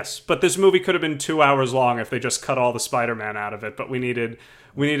 Yes, but this movie could have been 2 hours long if they just cut all the Spider-Man out of it. But we needed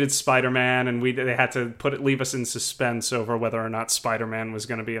Spider-Man, and they had to leave us in suspense over whether or not Spider-Man was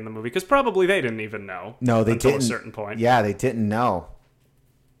going to be in the movie, because probably they didn't even know. No, they until didn't. A certain point. Yeah, they didn't know.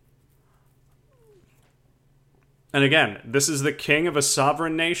 And again, this is the king of a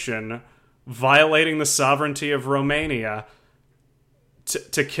sovereign nation violating the sovereignty of Romania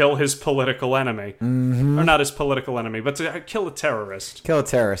to kill his political enemy. Mm-hmm. Or not his political enemy, but to kill a terrorist.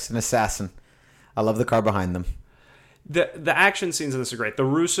 An assassin. I love the car behind them. The action scenes in this are great. The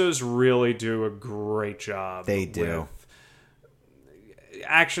Russos really do a great job. They do.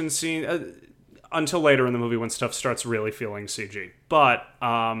 Action scene... until later in the movie when stuff starts really feeling CG. But,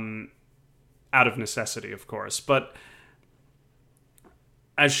 out of necessity, of course. But...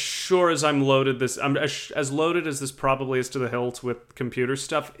 As sure as I'm as loaded as this probably is to the hilt with computer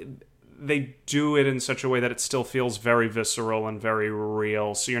stuff, they do it in such a way that it still feels very visceral and very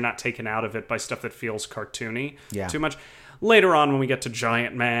real, so you're not taken out of it by stuff that feels cartoony too much. Later on, when we get to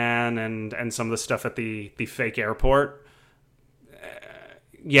Giant Man and some of the stuff at the fake airport,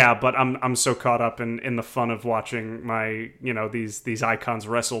 but I'm so caught up in the fun of watching these icons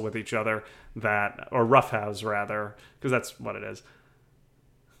wrestle with each other or roughhouse rather, because that's what it is.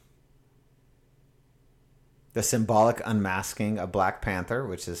 The symbolic unmasking of Black Panther,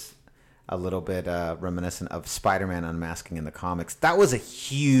 which is a little bit reminiscent of Spider-Man unmasking in the comics. That was a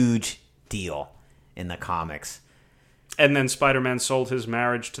huge deal in the comics. And then Spider-Man sold his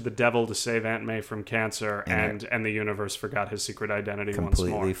marriage to the devil to save Aunt May from cancer, and the universe forgot his secret identity once more.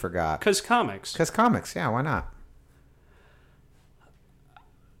 Completely forgot. Because comics. Yeah, why not?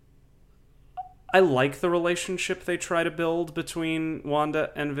 I like the relationship they try to build between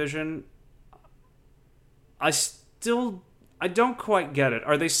Wanda and Vision. I don't quite get it.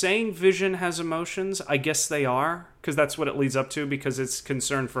 Are they saying Vision has emotions? I guess they are, because that's what it leads up to, because it's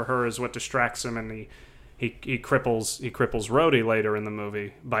concern for her is what distracts him, and he cripples Rhodey later in the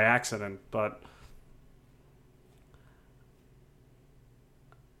movie by accident, but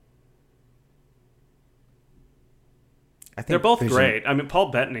I think they're both great. I mean, Paul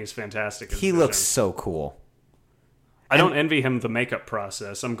Bettany's fantastic as He Vision. looks so cool. I don't envy him the makeup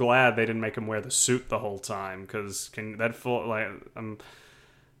process. I'm glad they didn't make him wear the suit the whole time, because I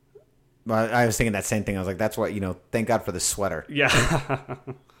was thinking that same thing. I was like, that's what, thank God for the sweater. Yeah.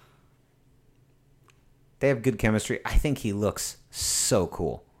 They have good chemistry. I think he looks so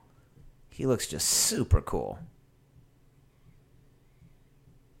cool. He looks just super cool.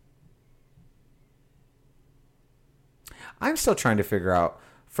 I'm still trying to figure out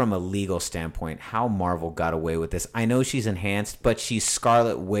from a legal standpoint, how Marvel got away with this. I know she's enhanced, but she's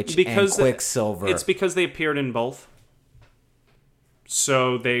Scarlet Witch and Quicksilver. It's because they appeared in both.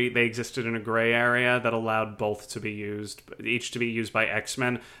 So they existed in a gray area that allowed both to be used, each to be used by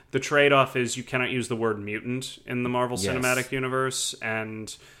X-Men. The trade-off is you cannot use the word mutant in the Marvel Cinematic Universe,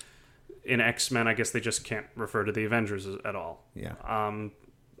 and in X-Men, I guess they just can't refer to the Avengers at all. Yeah.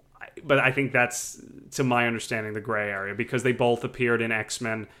 But I think that's, to my understanding, the gray area. Because they both appeared in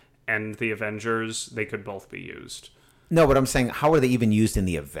X-Men and the Avengers, they could both be used. No, but I'm saying, how are they even used in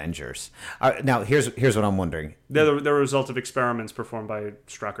the Avengers? Now, here's what I'm wondering. They're the result of experiments performed by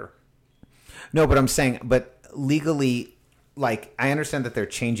Strucker. No, but I'm saying, but legally, like, I understand that they're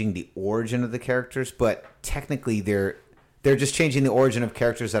changing the origin of the characters, but technically they're just changing the origin of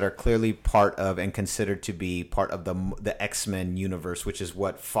characters that are clearly part of and considered to be part of the X-Men universe, which is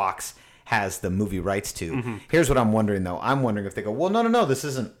what Fox has the movie rights to. Mm-hmm. Here's what I'm wondering, though. I'm wondering if they go, well, no, this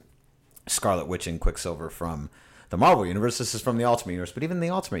isn't Scarlet Witch and Quicksilver from the Marvel universe. This is from the Ultimate Universe. But even in the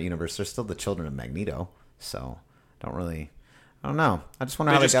Ultimate Universe, they're still the children of Magneto. So, I don't know. I just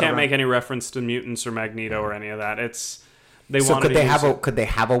wonder how they just can't make any reference to mutants or Magneto or any of that. Could they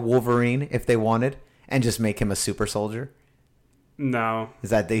have a Wolverine if they wanted and just make him a super soldier? No.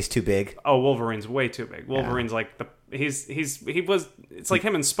 Is that he's too big? Oh, Wolverine's way too big. Wolverine's like it's like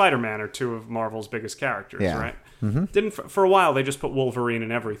him and Spider-Man are two of Marvel's biggest characters, right? Mm-hmm. For a while they just put Wolverine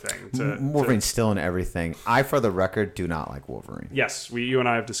in everything. Wolverine's still in everything. I, for the record, do not like Wolverine. Yes, you and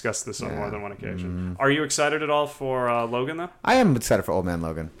I have discussed this on more than one occasion. Are you excited at all for Logan, though? I am excited for Old Man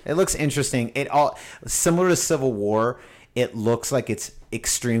Logan. It looks interesting. Similar to Civil War. It looks like it's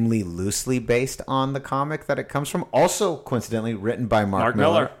extremely loosely based on the comic that it comes from. Also, coincidentally, written by Mark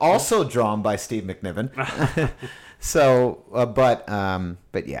Miller. Also drawn by Steve McNiven. So, but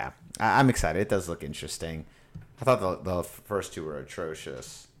yeah, I'm excited. It does look interesting. I thought the first two were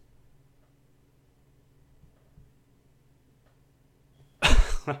atrocious.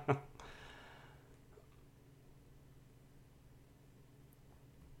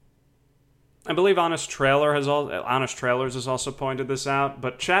 I believe Honest Trailers has also pointed this out,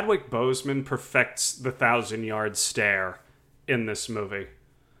 but Chadwick Boseman perfects the 1,000-yard stare in this movie.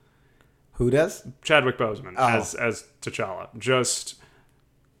 Who does? Chadwick Boseman as T'Challa. Just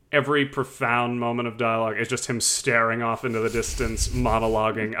every profound moment of dialogue is just him staring off into the distance,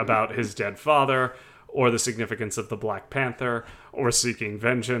 monologuing about his dead father, or the significance of the Black Panther, or seeking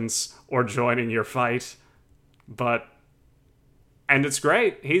vengeance, or joining your fight. And it's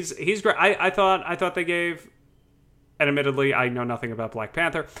great. He's great. I thought they gave, and admittedly, I know nothing about Black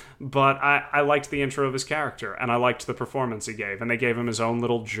Panther, but I liked the intro of his character, and I liked the performance he gave. And they gave him his own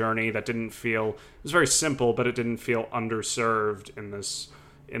little journey that didn't feel, it was very simple, but it didn't feel underserved in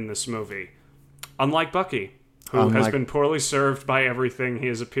this movie. Unlike Bucky, who has been poorly served by everything he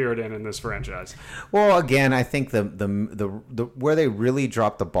has appeared in this franchise. Well, again, I think the where they really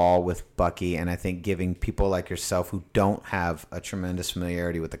dropped the ball with Bucky, and I think giving people like yourself who don't have a tremendous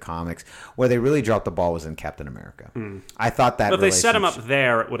familiarity with the comics, where they really dropped the ball was in Captain America. I thought that. But if they set him up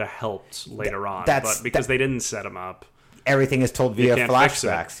there, it would have helped later on. But because they didn't set him up, everything is told via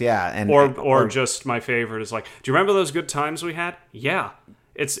flashbacks. Yeah, and or just my favorite is like, do you remember those good times we had? Yeah.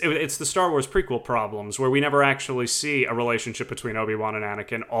 It's the Star Wars prequel problems where we never actually see a relationship between Obi-Wan and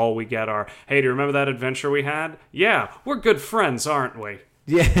Anakin. All we get are, hey, do you remember that adventure we had? Yeah, we're good friends, aren't we?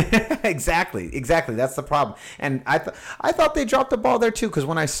 Yeah, exactly. That's the problem. And I thought they dropped the ball there too, because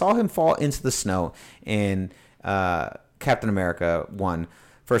when I saw him fall into the snow in Captain America 1,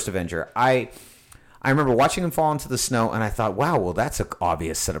 First Avenger, I remember watching him fall into the snow, and I thought, wow, well, that's an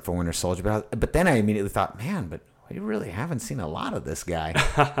obvious setup for Winter Soldier. But then I immediately thought, man, but we really haven't seen a lot of this guy.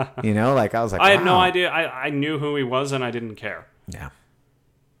 Like I was like, I had no idea. I knew who he was, and I didn't care. Yeah.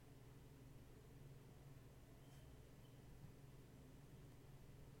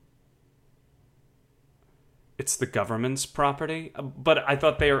 It's the government's property, but I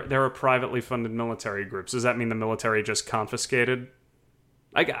thought they're a privately funded military group. Does that mean the military just confiscated?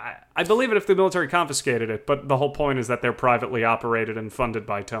 I believe it if the military confiscated it, but the whole point is that they're privately operated and funded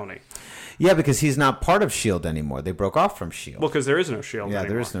by Tony. Yeah, because he's not part of S.H.I.E.L.D. anymore. They broke off from S.H.I.E.L.D. Well, because there is no S.H.I.E.L.D. anymore. Yeah,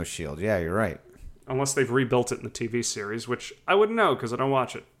 there is no S.H.I.E.L.D. Yeah, you're right. Unless they've rebuilt it in the TV series, which I wouldn't know because I don't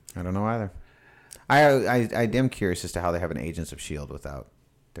watch it. I don't know either. I am curious as to how they have an Agents of S.H.I.E.L.D. without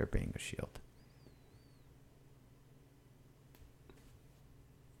there being a S.H.I.E.L.D.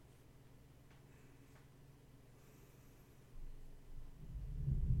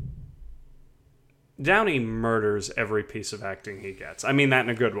 Downey murders every piece of acting he gets. I mean that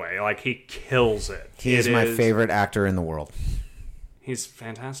in a good way. Like, he kills it. He is my favorite actor in the world. He's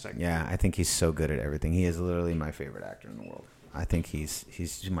fantastic. Yeah, I think he's so good at everything. He is literally my favorite actor in the world. I think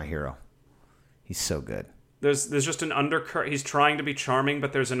he's my hero. He's so good. There's just an undercurrent. He's trying to be charming,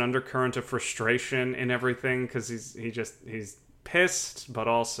 but there's an undercurrent of frustration in everything because he's pissed, but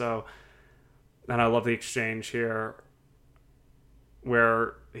also, and I love the exchange here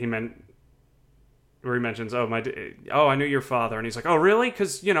where he mentions, I knew your father, and he's like, oh really?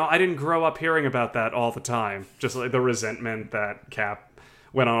 Because I didn't grow up hearing about that all the time. Just like the resentment that Cap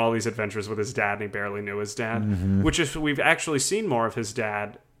went on all these adventures with his dad, and he barely knew his dad. Mm-hmm. Which if we've actually seen more of his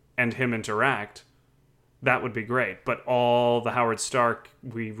dad and him interact, that would be great. But all the Howard Stark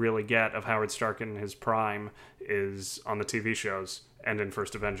we really get of Howard Stark in his prime is on the TV shows and in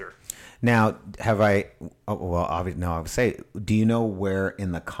First Avenger. Now, obviously, no, I would say, do you know where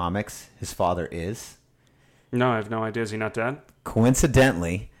in the comics his father is? No, I have no idea. Is he not dead?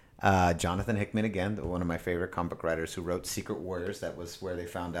 Coincidentally, Jonathan Hickman, again, one of my favorite comic book writers who wrote Secret Warriors, that was where they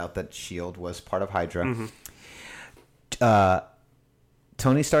found out that S.H.I.E.L.D. was part of Hydra. Mm-hmm.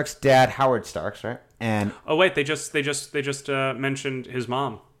 Tony Stark's dad, Howard Stark's, right? And they just mentioned his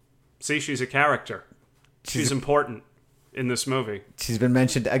mom. See, she's a character. She's important in this movie. She's been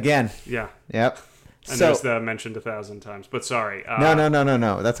mentioned again. Yeah. Yep. And there's the mentioned 1,000 times. But sorry.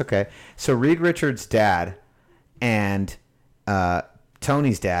 No. That's okay. So Reed Richards' dad and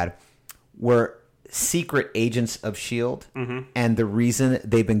Tony's dad were secret agents of S.H.I.E.L.D. Mm-hmm. And the reason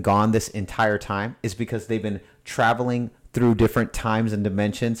they've been gone this entire time is because they've been traveling through different times and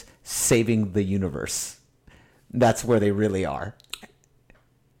dimensions, saving the universe. That's where they really are.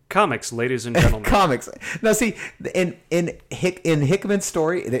 Comics, ladies and gentlemen. Comics. Now, see, in Hickman's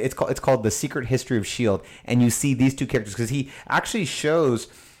story, it's called The Secret History of S.H.I.E.L.D., and you see these two characters because he actually shows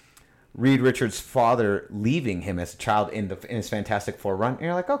Reed Richards' father leaving him as a child in his Fantastic Four run, and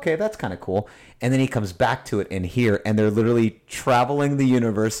you're like, okay, that's kind of cool. And then he comes back to it in here, and they're literally traveling the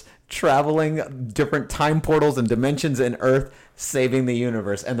universe, traveling different time portals and dimensions in Earth, saving the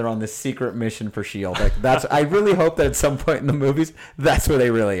universe, and they're on this secret mission for S.H.I.E.L.D. Like, I really hope that at some point in the movies, that's where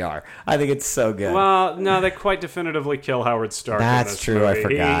they really are. I think it's so good. Well, no, they quite definitively kill Howard Stark. That's true. Movie. I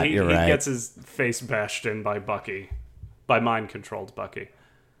forgot. You're right. He gets his face bashed in by mind-controlled Bucky.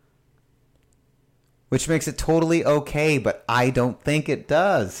 Which makes it totally okay, but I don't think it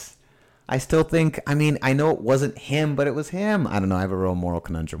does. I still think, I know it wasn't him, but it was him. I don't know. I have a real moral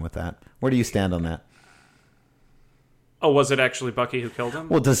conundrum with that. Where do you stand on that? Oh, was it actually Bucky who killed him?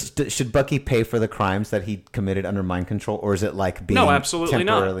 Well, should Bucky pay for the crimes that he committed under mind control, or is it like being absolutely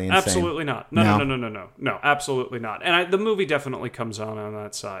temporarily not. insane? Absolutely not. No, absolutely not. And the movie definitely comes on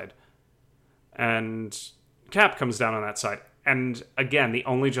that side. And Cap comes down on that side. And again, the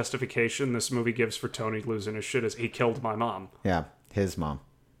only justification this movie gives for Tony losing his shit is he killed my mom. Yeah, his mom.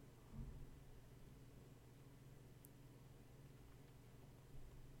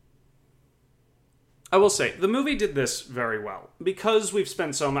 I will say the movie did this very well because we've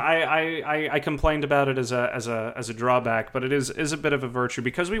spent so much. I complained about it as a drawback, but it is a bit of a virtue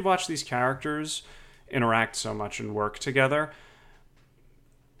because we watch these characters interact so much and work together.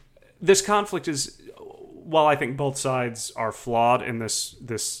 This conflict is, while I think both sides are flawed in this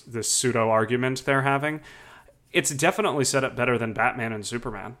pseudo argument they're having, it's definitely set up better than Batman and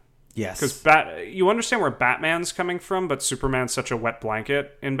Superman. Yes. Because you understand where Batman's coming from, but Superman's such a wet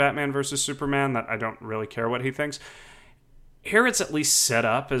blanket in Batman versus Superman that I don't really care what he thinks. Here it's at least set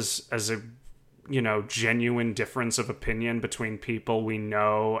up as a genuine difference of opinion between people we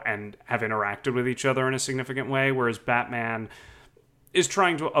know and have interacted with each other in a significant way, whereas Batman is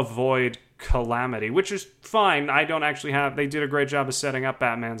trying to avoid calamity, which is fine. They did a great job of setting up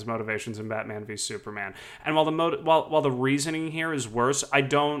Batman's motivations in Batman v Superman. And while the reasoning here is worse, I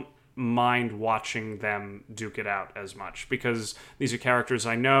don't mind watching them duke it out as much because these are characters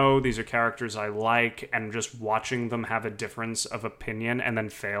I know, these are characters I like, and just watching them have a difference of opinion and then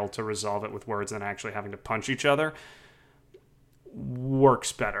fail to resolve it with words and actually having to punch each other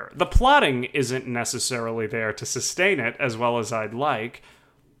works better. The plotting isn't necessarily there to sustain it as well as I'd like,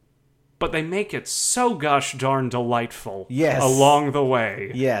 but they make it so gosh darn delightful along the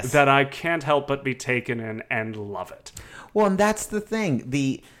way that I can't help but be taken in and love it. Well, and that's the thing.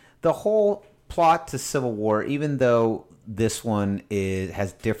 The whole plot to Civil War, even though this one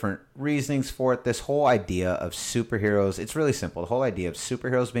has different reasonings for it, this whole idea of superheroes, it's really simple. The whole idea of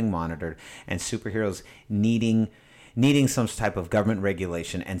superheroes being monitored and superheroes needing some type of government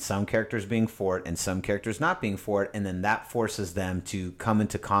regulation, and some characters being for it and some characters not being for it, and then that forces them to come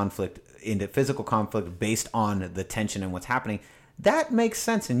into physical conflict based on the tension and what's happening. That makes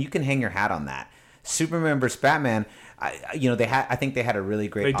sense, and you can hang your hat on that. Superman versus Batman, I think they had a really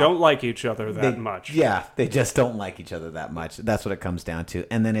great... They don't like each other that much. Yeah, they just don't like each other that much. That's what it comes down to.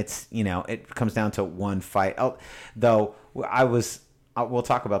 And then it comes down to one fight. Though We'll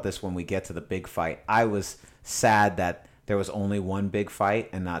talk about this when we get to the big fight. I was sad that there was only one big fight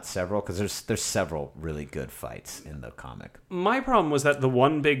and not several, because there's several really good fights in the comic. My problem was that the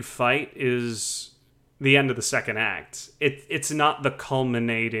one big fight is the end of the second act. It's not the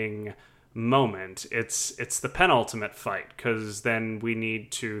culminating moment. It's the penultimate fight, because then we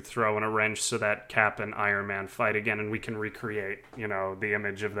need to throw in a wrench so that Cap and Iron Man fight again, and we can recreate, the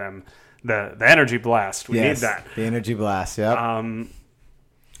image of them, the energy blast. We need that. The energy blast. Yep.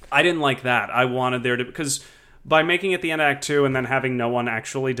 I didn't like that. I wanted there to, because by making it the end of Act 2 and then having no one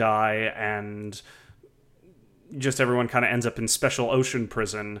actually die and just everyone kind of ends up in special ocean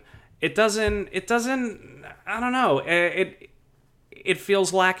prison, it doesn't, I don't know, it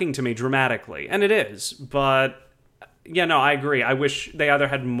feels lacking to me dramatically, and it is, but yeah, no, I agree. I wish they either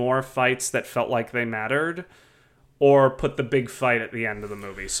had more fights that felt like they mattered, or put the big fight at the end of the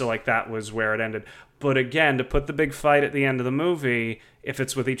movie, so like that was where it ended. But again, to put the big fight at the end of the movie, if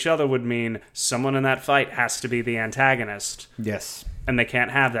it's with each other, would mean someone in that fight has to be the antagonist. Yes. And they can't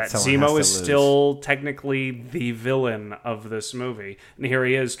have that. Zemo is still technically the villain of this movie. And here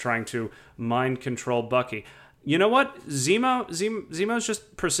he is trying to mind control Bucky. You know what? Zemo's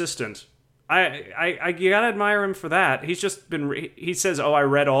just persistent. You gotta admire him for that. He's just been. He says, "Oh, I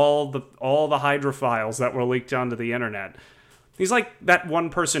read all the Hydra files that were leaked onto the internet." He's like that one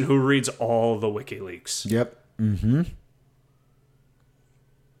person who reads all the WikiLeaks. Yep. Mm-hmm.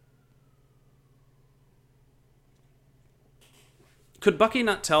 Could Bucky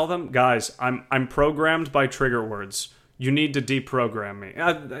not tell them, guys? I'm programmed by trigger words. You need to deprogram me.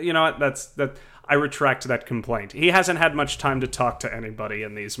 You know what? I retract that complaint. He hasn't had much time to talk to anybody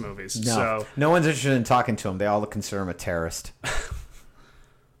in these movies. No, so. No one's interested in talking to him. They all consider him a terrorist.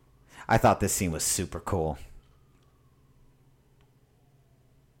 I thought this scene was super cool.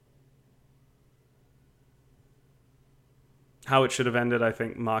 How it should have ended, I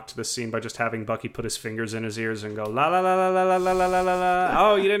think, mocked the scene by just having Bucky put his fingers in his ears and go, la la la la la la la la la la.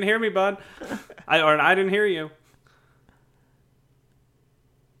 Oh, you didn't hear me, bud. I didn't hear you.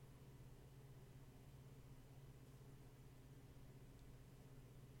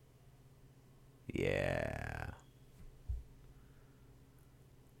 Yeah.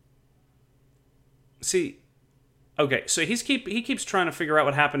 See, okay, so he keeps trying to figure out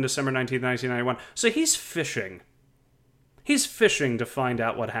what happened December 19th, 1991. So he's fishing. He's fishing to find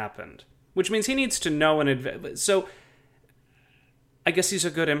out what happened, which means he needs to know in advance. So I guess he's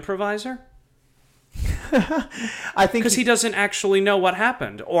a good improviser? I think because he doesn't actually know what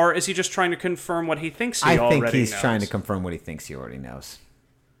happened, or is he just trying to confirm what he thinks he already knows? I think he's trying to confirm what he thinks he already knows.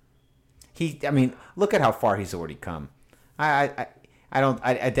 I mean, look at how far he's already come. I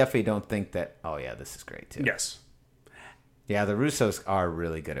definitely don't think that. Oh yeah, this is great too. Yes. Yeah, the Russos are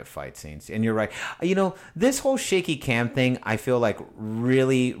really good at fight scenes, and you're right. This whole shaky cam thing, I feel like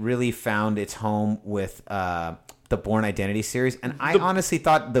really, really found its home with the Bourne Identity series, and I honestly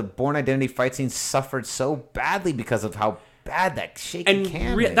thought the Bourne Identity fight scene suffered so badly because of how bad that shaky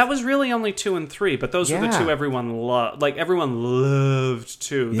cam is. That was really only 2 and 3, but those were the two everyone loved. Like everyone loved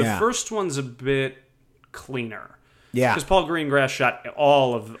too. The first one's a bit cleaner. Yeah, because Paul Greengrass shot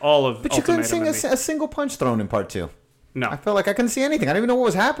all of. But you couldn't see a single punch thrown in part 2. No, I felt like I couldn't see anything. I didn't even know what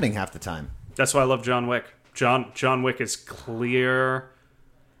was happening half the time. That's why I love John Wick. John Wick is clear.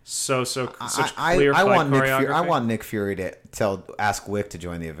 Such clear fight choreography. I want Nick Fury to ask Wick to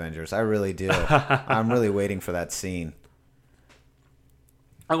join the Avengers. I really do. I'm really waiting for that scene.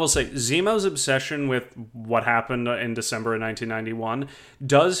 I will say, Zemo's obsession with what happened in December of 1991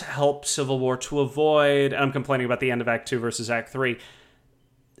 does help Civil War to avoid, and I'm complaining about the end of Act 2 versus Act 3,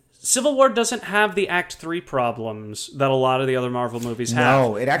 Civil War doesn't have the Act 3 problems that a lot of the other Marvel movies have.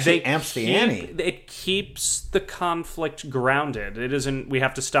 No, it actually amps the ante. It keeps the conflict grounded. It isn't, we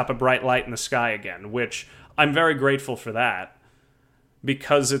have to stop a bright light in the sky again, which I'm very grateful for that.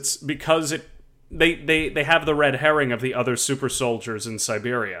 Because they have the red herring of the other super soldiers in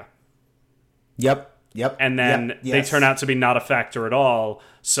Siberia. Yep. And then they turn out to be not a factor at all,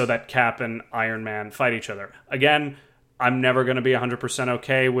 so that Cap and Iron Man fight each other. Again, I'm never going to be 100%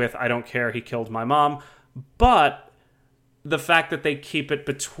 okay with, I don't care, he killed my mom. But the fact that they keep it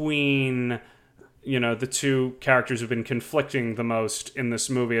between, the two characters who've been conflicting the most in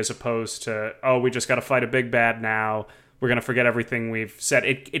this movie, as opposed to, oh, we just got to fight a big bad now, we're going to forget everything we've said.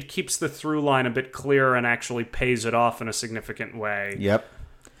 It keeps the through line a bit clearer and actually pays it off in a significant way. Yep.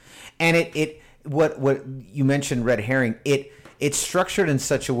 And what you mentioned, red herring, it it's structured in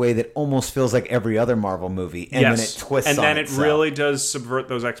such a way that almost feels like every other Marvel movie, and then it twists and on then itself. it really does subvert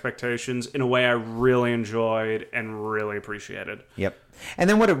those expectations in a way I really enjoyed and really appreciated. Yep. And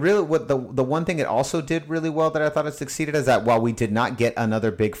then what the one thing it also did really well that I thought it succeeded is that while we did not get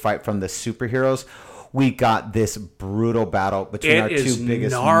another big fight from the superheroes, we got this brutal battle between our two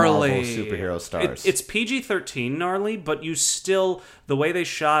biggest gnarly. Marvel superhero stars. It's PG-13 gnarly, but you still, the way they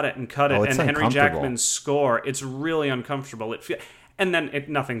shot it and cut it, and Henry Jackman's score, it's really uncomfortable. And then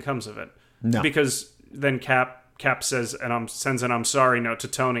nothing comes of it. No. Because then Cap says, sends an I'm sorry note to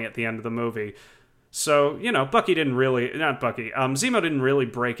Tony at the end of the movie. So, Zemo didn't really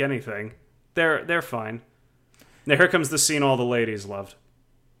break anything. They're fine. Now here comes the scene all the ladies loved.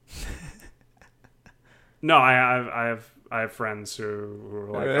 No, I have friends who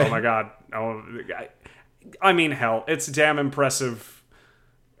are like, oh my god, I mean, hell, it's damn impressive.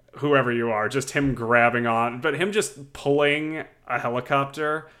 Whoever you are, just him grabbing on, but him just pulling a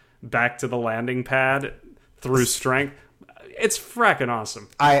helicopter back to the landing pad through strength. It's fracking awesome.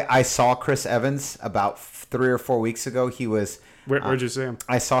 I saw Chris Evans about 3 or 4 weeks ago. He was where'd you see him?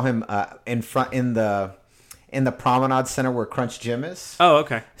 I saw him in the Promenade Center where Crunch Gym is. Oh,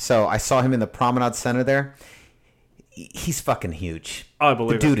 okay. So I saw him in the Promenade Center there. He's fucking huge. Oh, I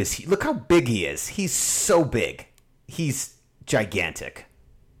believe the dude is. Look how big he is. He's so big. He's gigantic.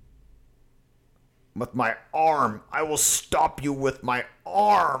 With my arm, I will stop you with my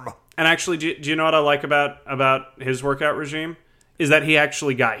arm. And actually, do you know what I like about his workout regime? Is that he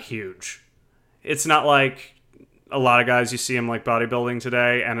actually got huge. It's not like a lot of guys you see him like bodybuilding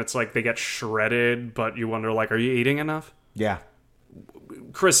today, and it's like they get shredded, but you wonder, like, are you eating enough? Yeah.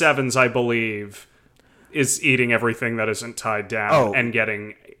 Chris Evans, I believe, is eating everything that isn't tied down and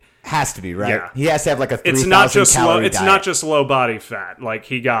getting... Has to be, right? Yeah. He has to have like a 3,000 it's not just calorie It's diet. not just low body fat. Like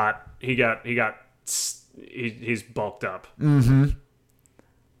he's bulked up. Mm-hmm.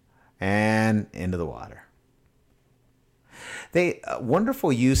 And into the water. They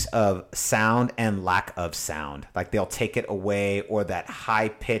wonderful use of sound and lack of sound. Like they'll take it away, or that high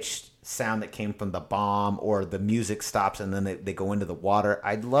pitched sound that came from the bomb, or the music stops and then they go into the water.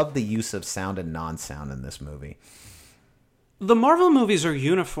 I love the use of sound and non-sound in this movie. The Marvel movies are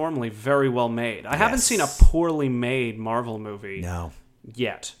uniformly very well made. I haven't seen a poorly made Marvel movie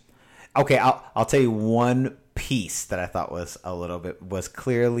yet. Okay, I'll tell you one piece that I thought was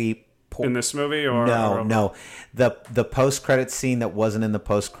clearly in this movie, or no, the post credits scene that wasn't in the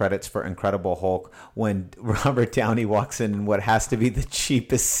post credits for Incredible Hulk, when Robert Downey walks in what has to be the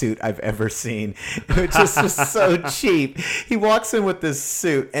cheapest suit I've ever seen. It just was so cheap. He walks in with this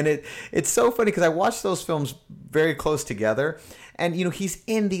suit, and it's so funny because I watched those films very close together, and he's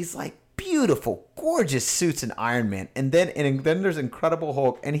in these like beautiful, gorgeous suits in Iron Man, and then there's Incredible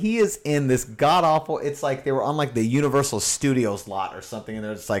Hulk, and he is in this god awful. It's like they were on like the Universal Studios lot or something, and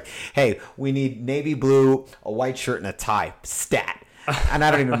they're just like, "Hey, we need navy blue, a white shirt, and a tie." Stat. And I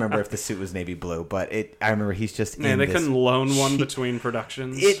don't even remember if the suit was navy blue, but I remember he's just in they this couldn't loan one between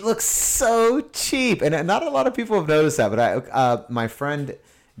productions. It looks so cheap, and not a lot of people have noticed that. But my friend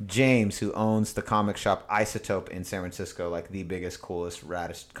James, who owns the comic shop Isotope in San Francisco, like the biggest, coolest,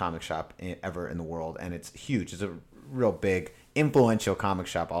 raddest comic shop ever in the world, and it's huge. It's a real big, influential comic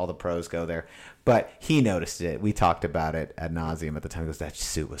shop. All the pros go there. But he noticed it. We talked about it ad nauseum at the time. He goes, "That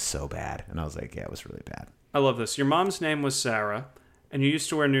suit was so bad," and I was like, "Yeah, it was really bad." I love this. Your mom's name was Sarah, and you used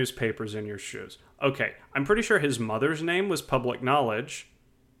to wear newspapers in your shoes. Okay, I'm pretty sure his mother's name was public knowledge.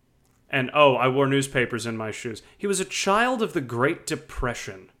 And, I wore newspapers in my shoes. He was a child of the Great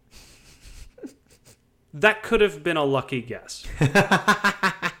Depression. That could have been a lucky guess.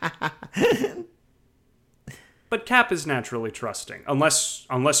 But Cap is naturally trusting. Unless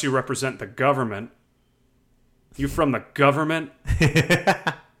you represent the government. You from the government? You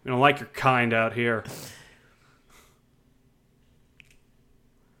don't like your kind out here.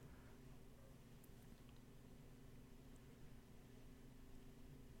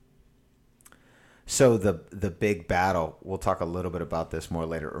 So the big battle, we'll talk a little bit about this more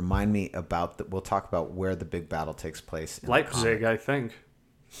later. Remind me we'll talk about where the big battle takes place. In Leipzig, I think.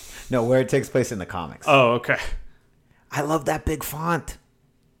 No, where it takes place in the comics. Oh, okay. I love that big font.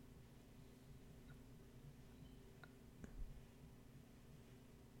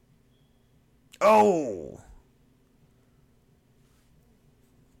 Oh.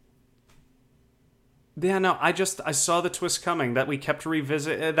 Yeah, no, I saw the twist coming, that we kept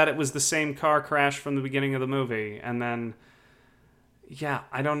that it was the same car crash from the beginning of the movie, and then, yeah,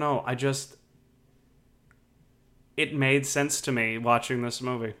 I don't know, it made sense to me watching this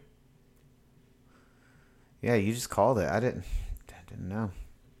movie. Yeah, you just called it. I didn't know.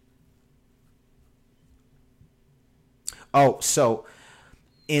 Oh, so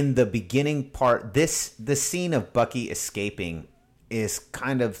in the beginning part, the scene of Bucky escaping is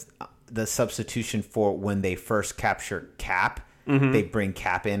kind of the substitution for when they first capture Cap. Mm-hmm. They bring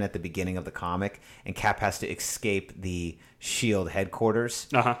Cap in at the beginning of the comic, and Cap has to escape the SHIELD headquarters.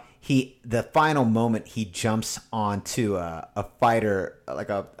 Uh-huh. The final moment, he jumps onto a fighter, like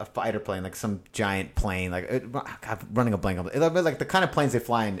a fighter plane, like some giant plane, like God, running a blank on it, like the kind of planes they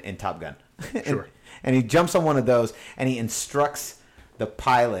fly in Top Gun. Sure. And he jumps on one of those, and he instructs the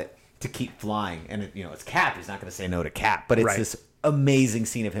pilot to keep flying. And it's Cap. He's not going to say no to Cap, but it's this amazing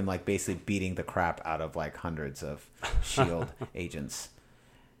scene of him like basically beating the crap out of like hundreds of SHIELD agents.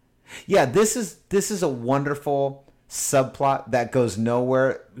 Yeah, this is a wonderful subplot that goes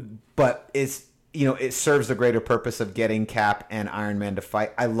nowhere, but it serves the greater purpose of getting Cap and Iron Man to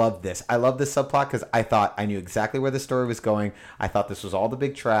fight. I love this subplot because I knew exactly where the story was going. I thought this was all the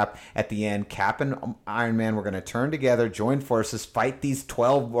big trap. At the end, Cap and Iron Man were going to turn together, join forces, fight these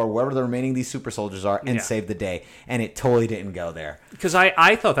 12 or whatever the remaining these super soldiers are, and save the day. And it totally didn't go there. Because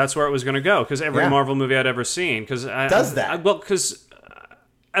I thought that's where it was going to go. Because every Marvel movie I'd ever seen does that. Because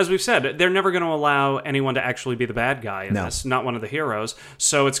as we've said, they're never going to allow anyone to actually be the bad guy in this, not one of the heroes.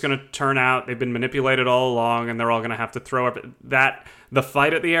 So it's going to turn out they've been manipulated all along, and they're all going to have to throw up that. The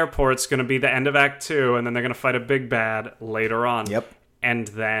fight at the airport's going to be the end of Act 2, and then they're going to fight a big bad later on. Yep. And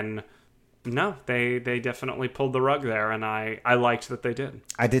then, no, they definitely pulled the rug there, and I liked that they did.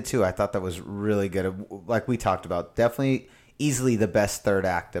 I did too. I thought that was really good. Like we talked about, definitely easily the best third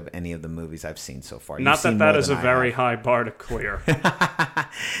act of any of the movies I've seen so far. Not that is a very high bar to clear.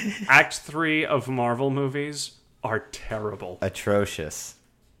 Act 3 of Marvel movies are terrible. Atrocious.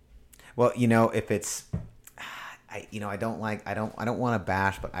 Well, if it's I don't want to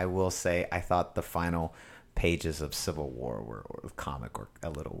bash, but I will say I thought the final pages of Civil War were a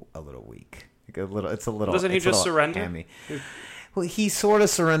little weak. It's a little. Doesn't he just surrender? Hammy. Well, he sort of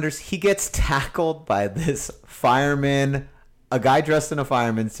surrenders. He gets tackled by this fireman, a guy dressed in a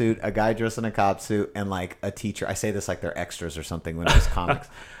fireman suit, a guy dressed in a cop suit, and like a teacher. I say this like they're extras or something when it was comics.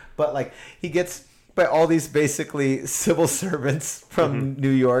 But like he gets by all these basically civil servants from New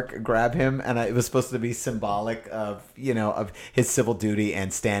York grab him, and it was supposed to be symbolic of of his civil duty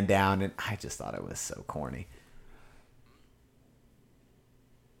and stand down, and I just thought it was so corny.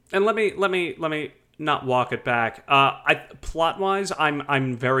 And let me not walk it back. Plot wise,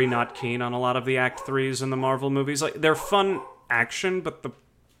 I'm very not keen on a lot of the Act 3s in the Marvel movies. Like they're fun action, but the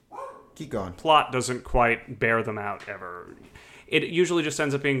keep going plot doesn't quite bear them out ever. It usually just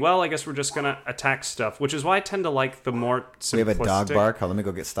ends up being, well, I guess we're just gonna attack stuff, which is why I tend to like the more simplistic. We have a dog bark. Let me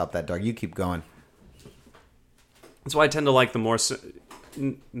go stop that dog. You keep going. That's why I tend to like the more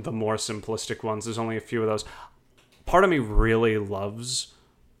simplistic ones. There's only a few of those. Part of me really loves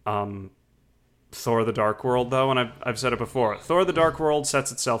Thor: The Dark World, though, and I've said it before. Thor: The Dark World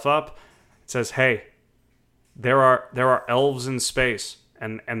sets itself up. It says, hey, there are elves in space,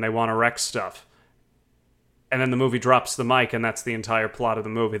 and they want to wreck stuff. And then the movie drops the mic, and that's the entire plot of the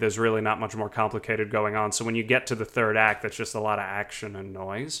movie. There's really not much more complicated going on. So when you get to the third act, that's just a lot of action and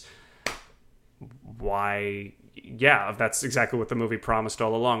noise. Why? Yeah, that's exactly what the movie promised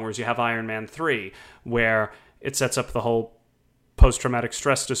all along. Whereas you have Iron Man 3, where it sets up the whole post-traumatic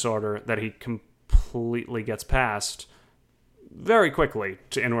stress disorder that he completely gets past very quickly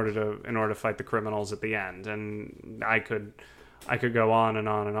in order to fight the criminals at the end. And I could go on and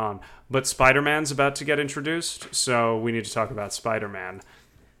on and on. But Spider-Man's about to get introduced, so we need to talk about Spider-Man.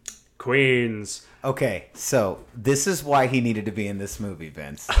 Queens. Okay, so this is why he needed to be in this movie,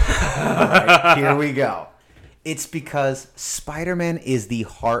 Vince. All right, here we go. It's because Spider-Man is the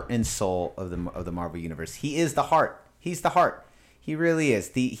heart and soul of the Marvel Universe. He is the heart. He's the heart. He really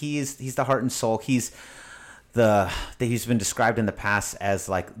is. He's the heart and soul. He's been described in the past as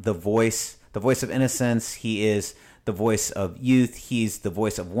like the voice of innocence. He is the voice of youth. He's the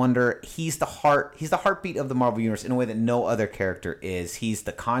voice of wonder. He's the heart. He's the heartbeat of the Marvel Universe in a way that no other character is. He's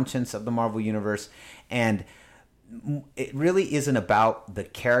the conscience of the Marvel Universe, and it really isn't about the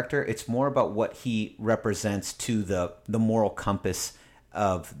character. It's more about what he represents to the moral compass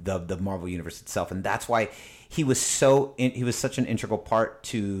of the Marvel Universe itself, and that's why he was such an integral part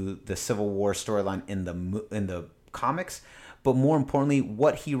to the Civil War storyline in the comics. But more importantly,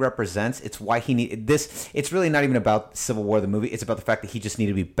 what he represents, it's why he needed this. It's really not even about Civil War, the movie. It's about the fact that he just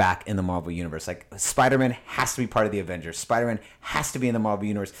needed to be back in the Marvel Universe. Like, Spider-Man has to be part of the Avengers. Spider-Man has to be in the Marvel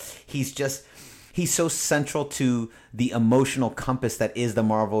Universe. He's so central to the emotional compass that is the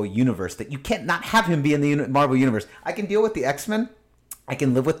Marvel Universe that you can't not have him be in the Marvel Universe. I can deal with the X-Men. I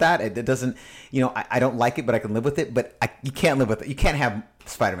can live with that. It doesn't, I don't like it, but I can live with it. But you can't live with it. You can't have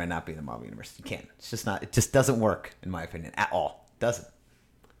Spider-Man not be in the Marvel Universe. You can't. It's just not. It just doesn't work, in my opinion, at all. Doesn't.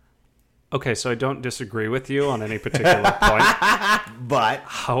 Okay, so I don't disagree with you on any particular point. But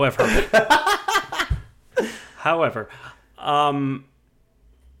However,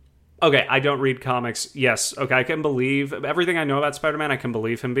 okay, I don't read comics. Yes, okay, I can believe everything I know about Spider-Man. I can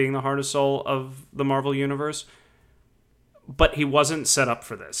believe him being the heart and soul of the Marvel Universe. But he wasn't set up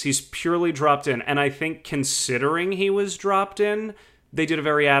for this. He's purely dropped in. And I think considering he was dropped in, they did a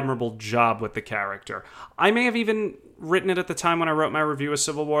very admirable job with the character. I may have even written it at the time when I wrote my review of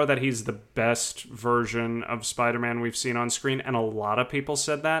Civil War that he's the best version of Spider-Man we've seen on screen. And a lot of people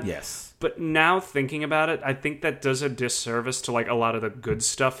said that. yes. But now thinking about it, I think that does a disservice to like a lot of the good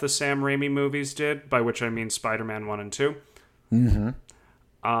stuff the Sam Raimi movies did, by which I mean Spider-Man 1 and 2.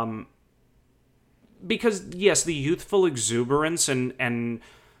 Because yes, the youthful exuberance and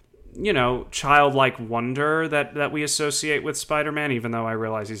you know, childlike wonder that we associate with Spider-Man, even though I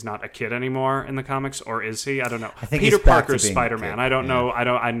realize he's not a kid anymore in the comics, or is he? I don't know. I think Peter he's back to Parker's being a Spider-Man. kid. I don't Yeah. know. I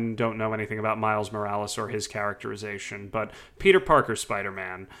don't know anything about Miles Morales or his characterization, but Peter Parker's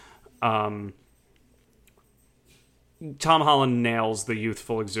Spider-Man. Tom Holland nails the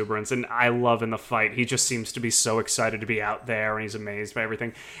youthful exuberance, and I love in the fight. He just seems to be so excited to be out there, and he's amazed by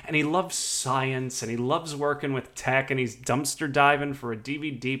everything. And he loves science, and he loves working with tech, and he's dumpster diving for a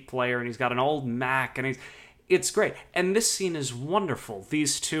DVD player, and he's got an old Mac, and it's great. And this scene is wonderful.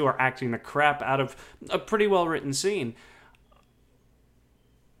 These two are acting the crap out of a pretty well-written scene.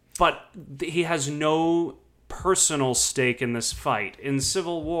 But he has no personal stake in this fight. In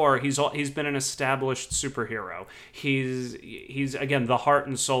Civil War, he's been an established superhero. He's again the heart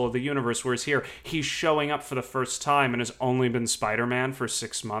and soul of the universe. Whereas here, he's showing up for the first time and has only been Spider-Man for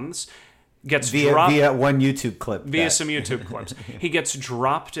 6 months. Gets dropped Via one YouTube clip. via some YouTube clips. He gets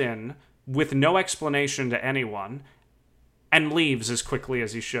dropped in with no explanation to anyone and leaves as quickly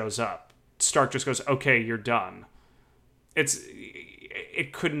as he shows up. Stark just goes, "Okay, you're done."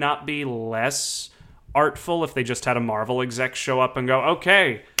 It could not be less artful if they just had a Marvel exec show up and go,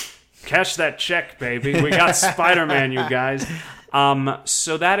 "Okay, cash that check, baby. We got Spider-Man, you guys."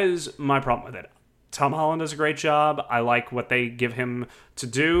 So that is my problem with it. Tom Holland does a great job. I like what they give him to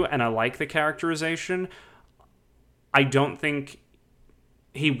do, and I like the characterization. I don't think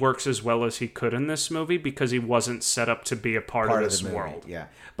he works as well as he could in this movie because he wasn't set up to be a part of this the movie, world. Yeah.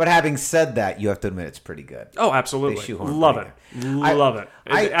 But having said that, you have to admit it's pretty good. Oh, absolutely. They shoehorn Love it. pretty Love it.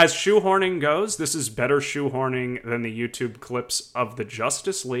 I- As shoehorning goes, this is better shoehorning than the YouTube clips of the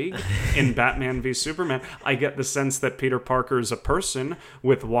Justice League in Batman v Superman. I get the sense that Peter Parker is a person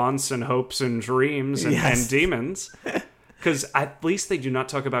with wants and hopes and dreams and, Yes. and demons. Because at least they do not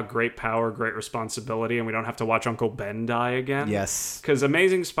talk about great power, great responsibility, and we don't have to watch Uncle Ben die again. Yes. Because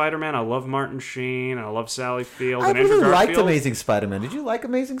Amazing Spider-Man, I love Martin Sheen, and I love Sally Field, I and Andrew really liked Garfield. Amazing Spider-Man. Did you like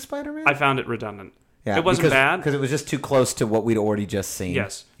Amazing Spider-Man? I found it redundant. Yeah, it wasn't bad. because it was just too close to what we'd already just seen.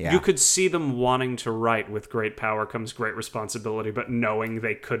 Yes. Yeah. You could see them wanting to write with great power comes great responsibility, but knowing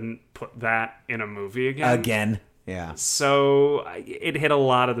they couldn't put that in a movie Again. Yeah. So it hit a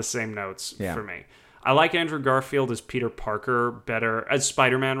lot of the same notes Yeah. for me. I like Andrew Garfield as Peter Parker better, as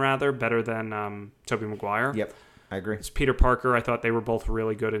Spider-Man rather, better than Tobey Maguire. Yep. I agree. As Peter Parker, I thought they were both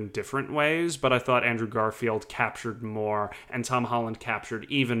really good in different ways, but I thought Andrew Garfield captured more, and Tom Holland captured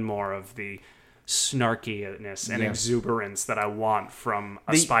even more of the snarkiness and Yeah. exuberance that I want from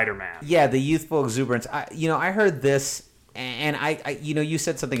a Spider-Man. Yeah, the youthful exuberance. I heard this, and I you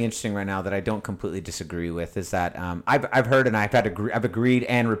said something interesting right now that I don't completely disagree with. Is that I've heard and I've agreed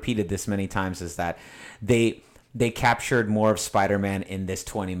and repeated this many times is that they captured more of Spider-Man in this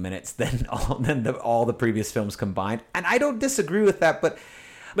 20 minutes than all the previous films combined, and I don't disagree with that, but.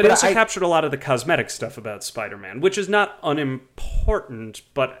 But it also captured a lot of the cosmetic stuff about Spider-Man, which is not unimportant,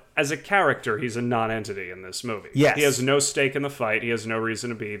 but as a character, he's a non-entity in this movie. Yes. He has no stake in the fight, he has no reason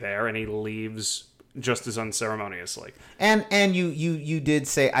to be there, and he leaves just as unceremoniously. And you did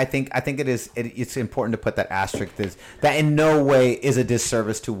say I think it's important to put that asterisk that in no way is a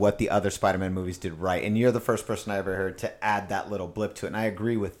disservice to what the other Spider-Man movies did right, and you're the first person I ever heard to add that little blip to it, and I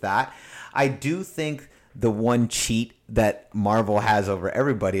agree with that. I do think the one cheat that Marvel has over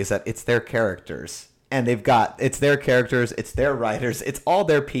everybody is that it's their characters. And it's their characters, it's their writers, it's all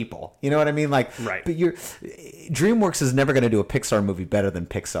their people. You know what I mean? Like, right. But DreamWorks is never going to do a Pixar movie better than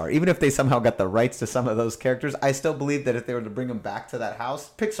Pixar. Even if they somehow got the rights to some of those characters, I still believe that if they were to bring them back to that house,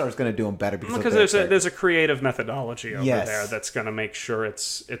 Pixar is going to do them better because there's a creative methodology over Yes. there that's going to make sure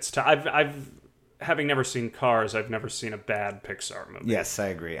it's. I've having never seen Cars, I've never seen a bad Pixar movie. Yes, I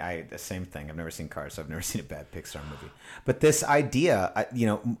agree. The same thing. I've never seen Cars, so I've never seen a bad Pixar movie. But this idea,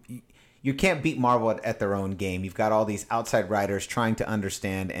 you can't beat Marvel at their own game. You've got all these outside writers trying to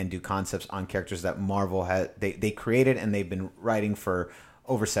understand and do concepts on characters that Marvel has they created and they've been writing for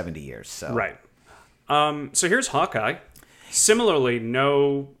over 70 years. So Right. So here's Hawkeye. Similarly,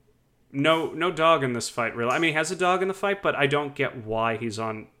 no dog in this fight, really. I mean, he has a dog in the fight, but I don't get why he's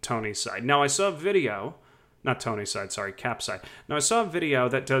on Tony's side. Now, I saw a video, not Tony's side, sorry, Cap's side. Now, I saw a video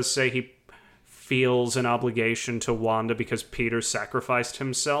that does say he feels an obligation to Wanda because Peter sacrificed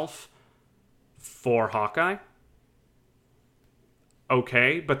himself for Hawkeye.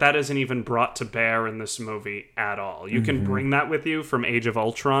 Okay, but that isn't even brought to bear in this movie at all. You can bring that with you from Age of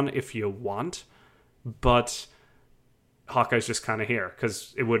Ultron if you want, but Hawkeye's just kind of here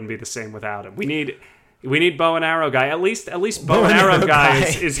because it wouldn't be the same without him. We need bow and arrow guy. At least bow and arrow guy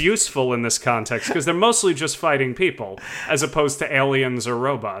is useful in this context because they're mostly just fighting people as opposed to aliens or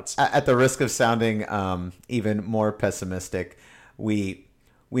robots. At the risk of sounding even more pessimistic, we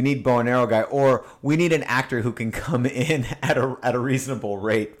need bow and arrow guy, or we need an actor who can come in at a reasonable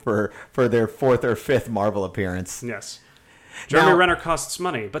rate for their 4th or 5th Marvel appearance. Yes. Jeremy Renner costs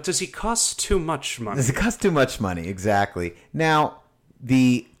money, but does he cost too much money? Does it cost too much money? Exactly. Now,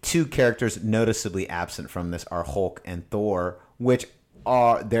 the two characters noticeably absent from this are Hulk and Thor, which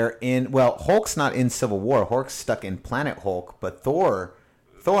they're in. Well, Hulk's not in Civil War. Hulk's stuck in Planet Hulk, but Thor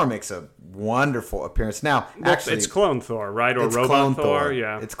makes a wonderful appearance. Now, actually, it's Clone Thor, right? Or it's Robot Clone Thor?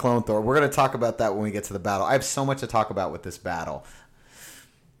 Yeah. It's Clone Thor. We're going to talk about that when we get to the battle. I have so much to talk about with this battle,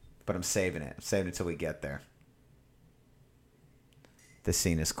 but I'm saving it. I'm saving it till we get there. This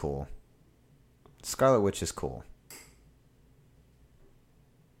scene is cool. Scarlet Witch is cool.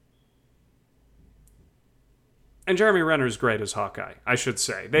 And Jeremy Renner's great as Hawkeye, I should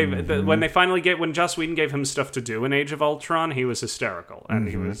say. When Joss Whedon gave him stuff to do in Age of Ultron, he was hysterical, and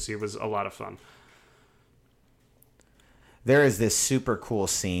he was a lot of fun. There is this super cool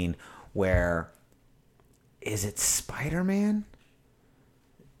scene where, is it Spider-Man?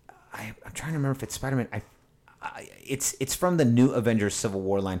 I'm trying to remember if it's Spider-Man. It's from the New Avengers Civil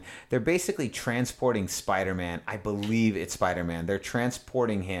War line. They're basically transporting Spider-Man. I believe it's Spider-Man. They're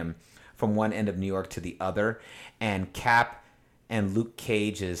transporting him from one end of New York to the other, and Cap and Luke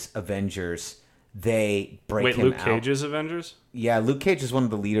Cage's Avengers, they break him out. Wait, Luke Cage's Avengers? Yeah, Luke Cage is one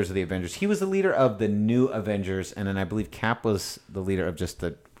of the leaders of the Avengers. He was the leader of the New Avengers, and then I believe Cap was the leader of just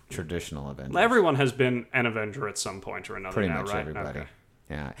the traditional Avengers. Everyone has been an Avenger at some point or another. Pretty now, much right? everybody. Okay.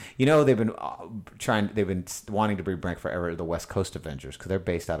 Yeah, they've been wanting to bring back forever the West Coast Avengers because they're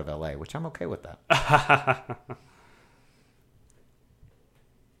based out of LA, which I'm okay with that.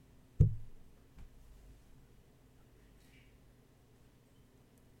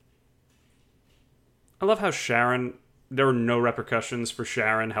 I love how there were no repercussions for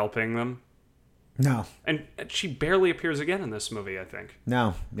Sharon helping them. No. And she barely appears again in this movie, I think.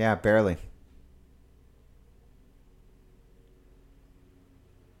 No, yeah, barely.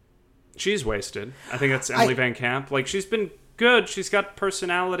 She's wasted. I think that's Emily Van Camp. Like, she's been good. She's got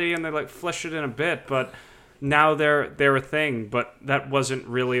personality, and they like flesh it in a bit, but now they're a thing. But that wasn't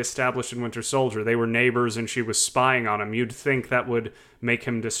really established in Winter Soldier. They were neighbors, and she was spying on him. You'd think that would make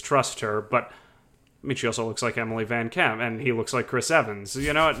him distrust her, but I mean, she also looks like Emily Van Camp, and he looks like Chris Evans.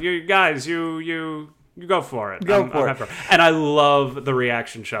 You know what, you guys, you go for it. Go for it. And I love the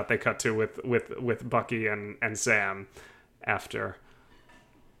reaction shot they cut to with Bucky and Sam after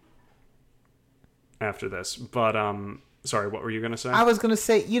this. But sorry, what were you gonna say? I was gonna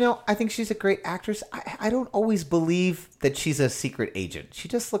say, I think she's a great actress. I don't always believe that she's a secret agent. She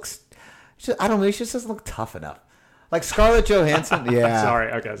just looks, I don't know, she just doesn't look tough enough. Like Scarlett Johansson, yeah.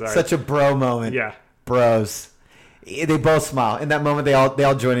 Sorry. Such a bro moment. Yeah. Bros. They both smile. In that moment, they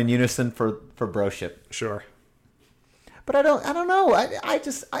all join in unison for broship. Sure. But I don't know. I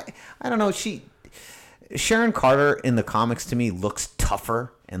don't know. Sharon Carter in the comics to me looks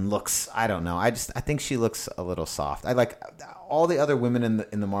tougher and looks, I don't know. I think she looks a little soft. I like all the other women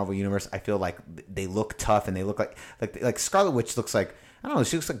in the Marvel universe. I feel like they look tough and they look like Scarlet Witch looks like, I don't know,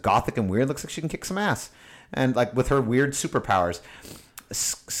 she looks like gothic and weird. Looks like she can kick some ass. And like with her weird superpowers,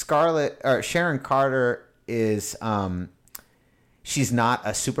 Sharon Carter is she's not a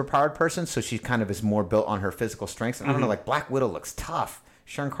superpowered person, so she kind of is more built on her physical strengths. And I don't know, like Black Widow looks tough.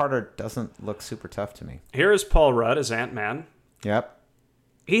 Sharon Carter doesn't look super tough to me. Here is Paul Rudd as Ant-Man. Yep.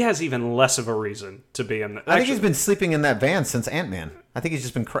 He has even less of a reason to be in the... I think he's been sleeping in that van since Ant-Man. I think he's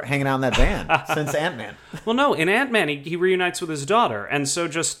just been hanging out in that van since Ant-Man. Well, no, in Ant-Man, he reunites with his daughter, and so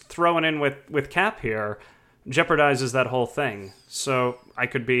just throwing in with Cap here jeopardizes that whole thing. So I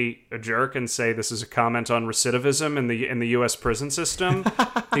could be a jerk and say this is a comment on recidivism in the U.S. prison system.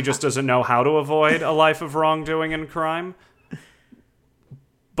 He just doesn't know how to avoid a life of wrongdoing and crime.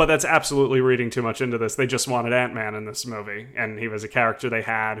 But that's absolutely reading too much into this. They just wanted Ant-Man in this movie, and he was a character they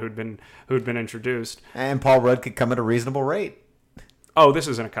had who'd been introduced. And Paul Rudd could come at a reasonable rate. Oh, this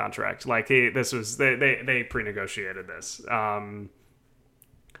isn't a contract. Like they pre-negotiated this. I'm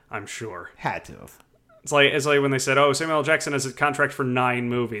sure. Had to have. It's like when they said, "Oh, Samuel L. Jackson has a contract for 9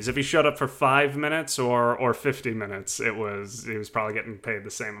 movies. If he showed up for 5 minutes or 50 minutes, he was probably getting paid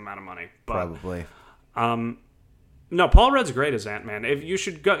the same amount of money." But, Probably. No, Paul Rudd's great as Ant-Man. If you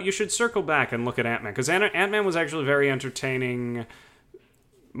should circle back and look at Ant-Man, because Ant-Man was actually a very entertaining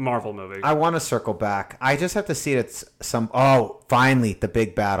Marvel movie. I want to circle back. I just have to see it finally the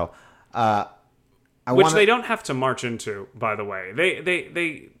big battle. Which they don't have to march into, by the way.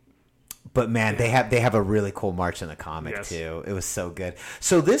 They But man, they have a really cool march in the comic too. It was so good.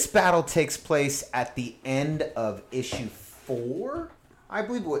 So this battle takes place at the end of issue 4. I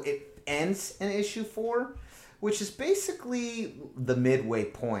believe it ends in issue 4, which is basically the midway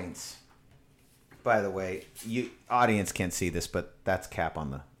points. By the way, you audience can't see this, but that's Cap on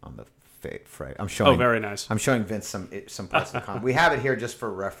the fray. I'm showing. Oh, very nice. I'm showing Vince some parts of the comic. We have it here just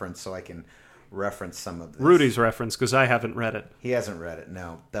for reference, so I can reference some of this. Rudy's reference, because I haven't read it. He hasn't read it.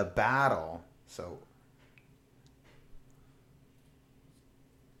 No, the battle. So.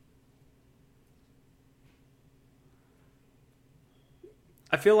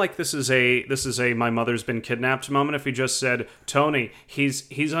 I feel like this is a my mother's been kidnapped moment. If he just said, "Tony,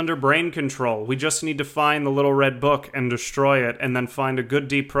 he's under brain control. We just need to find the little red book and destroy it, and then find a good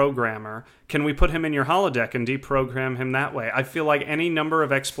deprogrammer. Can we put him in your holodeck and deprogram him that way?" I feel like any number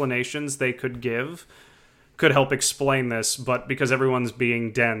of explanations they could give could help explain this, but because everyone's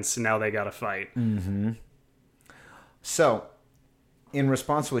being dense, now they got to fight. Mm-hmm. So, in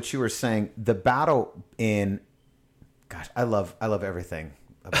response to what you were saying, the battle in, gosh, I love everything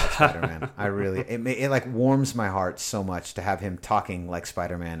about Spider-Man. I really, it like warms my heart so much to have him talking like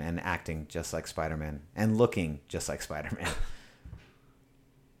Spider-Man and acting just like Spider-Man and looking just like Spider-Man.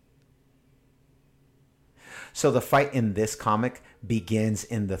 So the fight in this comic begins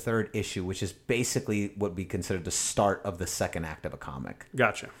in the 3rd issue, which is basically what we consider the start of the 2nd act of a comic.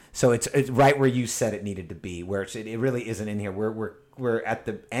 Gotcha. So it's right where you said it needed to be, where it really isn't in here. We're at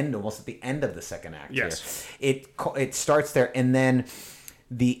the end, almost at the end of the 2nd act. Yes. Here. It starts there, and then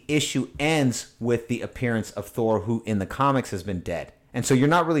the issue ends with the appearance of Thor, who in the comics has been dead, and so you're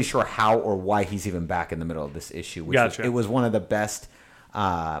not really sure how or why he's even back in the middle of this issue. Gotcha. It was one of the best.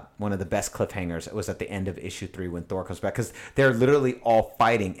 One of the best cliffhangers. It was at the end of issue 3 when Thor comes back, because they're literally all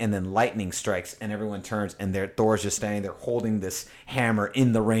fighting, and then lightning strikes, and everyone turns, and Thor's just standing there holding this hammer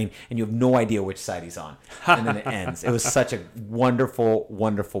in the rain, and you have no idea which side he's on. And then it ends. It was such a wonderful,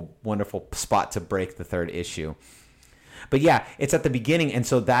 wonderful, wonderful spot to break the 3rd issue. But yeah, it's at the beginning, and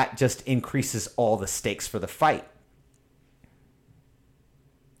so that just increases all the stakes for the fight.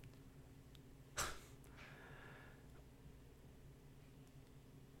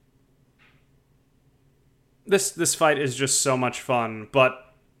 This fight is just so much fun,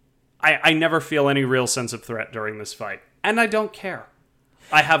 but I never feel any real sense of threat during this fight. And I don't care.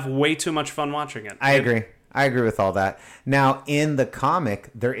 I have way too much fun watching it. I agree. I agree with all that. Now, in the comic,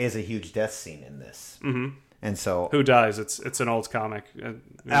 there is a huge death scene in this. Mm-hmm. And so, who dies? It's an old comic.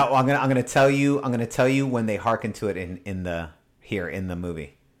 I'm gonna tell you when they hearken to it in the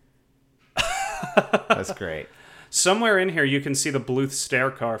movie. That's great. Somewhere in here, you can see the Bluth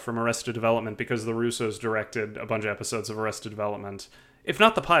stair car from Arrested Development, because the Russos directed a bunch of episodes of Arrested Development, if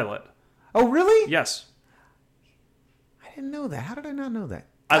not the pilot. Oh, really? Yes. I didn't know that. How did I not know that?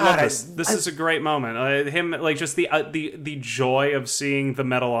 I love this. This is a great moment. Him, like, just the joy of seeing the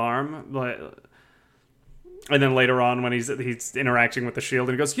metal arm, and then later on when he's interacting with the shield,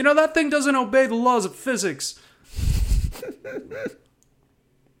 and he goes, that thing doesn't obey the laws of physics.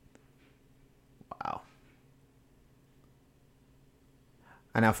 Wow.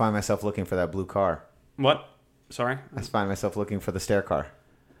 I now find myself looking for that blue car. What? Sorry? I find myself looking for the stair car.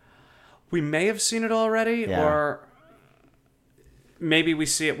 We may have seen it already, or maybe we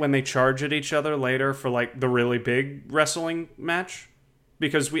see it when they charge at each other later for like the really big wrestling match,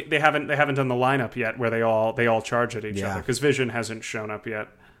 because they haven't done the lineup yet where they all charge at each other, because Vision hasn't shown up yet.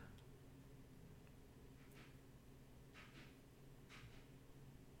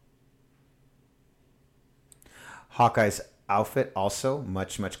 Hawkeye's outfit also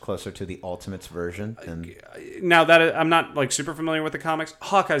much closer to the Ultimates version than... Now that I'm not like super familiar with the comics,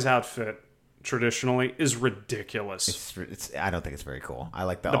 Hawkeye's outfit traditionally is ridiculous. I don't think it's very cool. I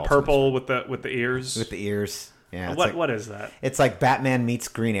like the purple with the ears. With the ears. Yeah. What is that? It's like Batman meets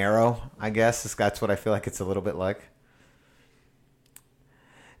Green Arrow, I guess. That's what I feel like it's a little bit like.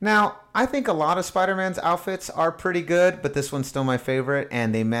 Now, I think a lot of Spider-Man's outfits are pretty good, but this one's still my favorite,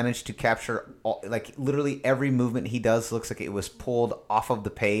 and they managed to capture, literally every movement he does looks like it was pulled off of the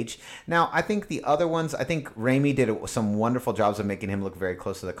page. Now, I think the other ones, I think Raimi did some wonderful jobs of making him look very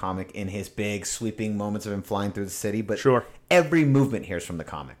close to the comic in his big, sweeping moments of him flying through the city, but Sure. every movement here is from the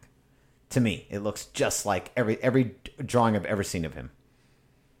comic. To me, it looks just like every drawing I've ever seen of him.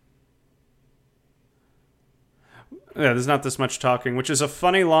 Yeah, there's not this much talking, which is a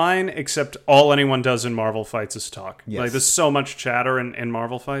funny line, except all anyone does in Marvel fights is talk. Yes. Like, there's so much chatter in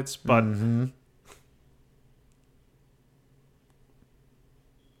Marvel fights, but... Mm-hmm.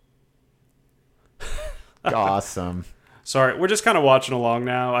 Awesome. Sorry, we're just kind of watching along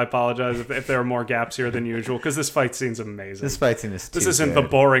now. I apologize if there are more gaps here than usual, because this fight scene's amazing. This fight scene is too This isn't good. the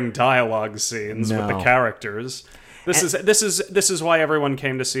boring dialogue scenes with the No. characters. This is why everyone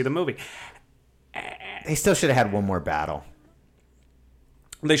came to see the movie. They still should have had one more battle.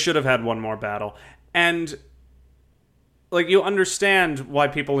 They should have had one more battle. And like, you understand why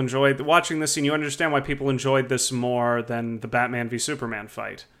people enjoyed watching this scene. You understand why people enjoyed this more than the Batman v Superman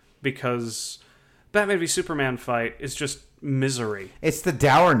fight, because Batman v Superman fight is just misery. It's the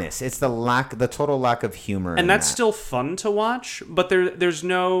dourness. It's the total lack of humor. And that's still fun to watch, but there's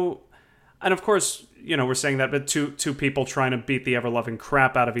no... And of course, you know, we're saying that, but two people trying to beat the ever-loving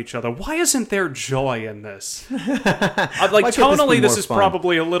crap out of each other. Why isn't there joy in this? Tonally, this is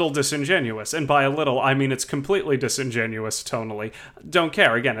probably a little disingenuous. And by a little, I mean it's completely disingenuous tonally. Don't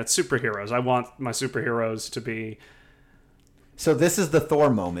care. Again, it's superheroes. I want my superheroes to be... So this is the Thor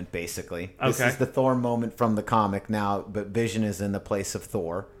moment, basically. This Okay. is the Thor moment from the comic now, but Vision is in the place of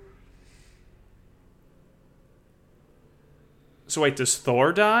Thor. So wait, does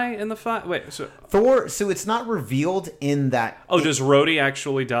Thor die in the fight? Wait, so... Thor, so it's not revealed in that... Oh, does Rhodey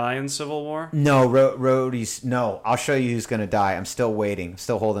actually die in Civil War? No, Rhodey's... No, I'll show you who's going to die. I'm still waiting. I'm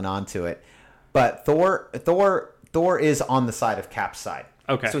still holding on to it. But Thor is on the side of Cap's side.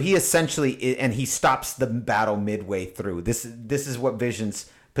 Okay. So he essentially... And he stops the battle midway through. This is what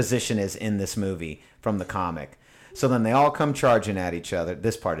Vision's position is in this movie from the comic. So then they all come charging at each other.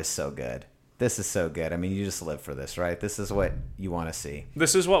 This part is so good. This is so good. I mean, you just live for this, right? This is what you want to see.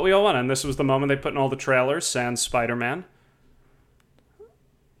 This is what we all want, and this was the moment they put in all the trailers, sans Spider-Man.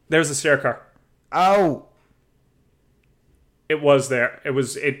 There's the stair car. Oh, It was there. It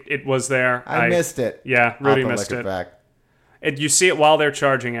was there. I missed it. Yeah, I'll have Rudy to missed look it. back. You see it while they're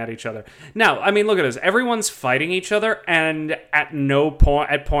charging at each other. Now, I mean, look at this. Everyone's fighting each other, and at no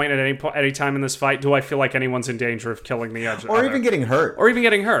point, at any time in this fight, do I feel like anyone's in danger of killing the other. Or even getting hurt. Or even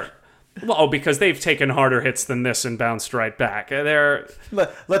getting hurt. Well, because they've taken harder hits than this and bounced right back. They're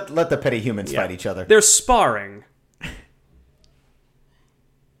Let the petty humans fight each other. They're sparring.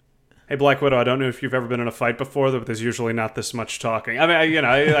 Hey, Black Widow, I don't know if you've ever been in a fight before, but there's usually not this much talking. I mean,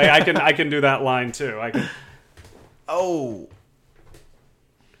 I can do that line too. I can. Oh.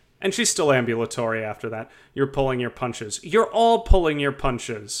 And she's still ambulatory after that. You're pulling your punches. You're all pulling your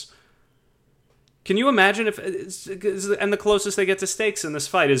punches. Can you imagine if... And the closest they get to stakes in this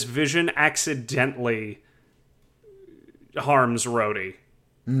fight is Vision accidentally harms Rhodey.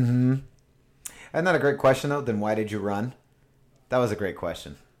 Mm-hmm. Isn't that a great question, though? Then why did you run? That was a great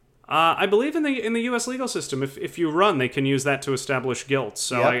question. I believe in the U.S. legal system, if you run, they can use that to establish guilt.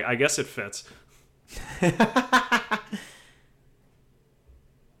 So Yep. I guess it fits.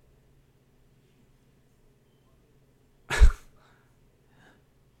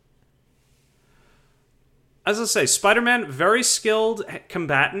 As I say, Spider-Man, very skilled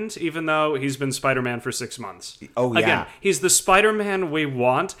combatant, even though he's been Spider-Man for 6 months. Oh, yeah. Again, he's the Spider-Man we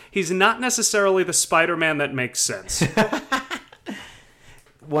want. He's not necessarily the Spider-Man that makes sense.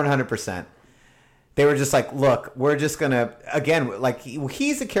 100%. They were just like, look, we're just going to... Again, like,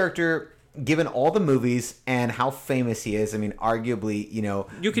 he's a character... Given all the movies and how famous he is, I mean, arguably, you know...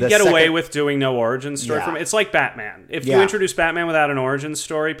 You could get away with doing no origin story Yeah. from it. It's like Batman. If you Yeah. introduce Batman without an origin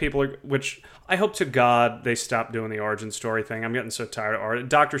story, people are... Which I hope to God they stop doing the origin story thing. I'm getting so tired of it.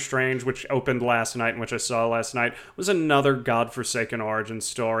 Doctor Strange, which opened last night and which I saw last night, was another godforsaken origin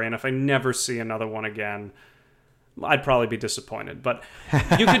story. And if I never see another one again... I'd probably be disappointed, but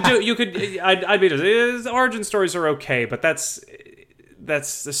I'd be... Origin stories are okay, but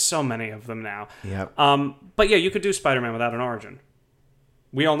there's so many of them now. Yep. But yeah, you could do Spider-Man without an origin.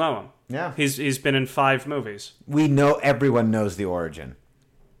 We all know him. Yeah. He's been in 5 movies. We know... Everyone knows the origin.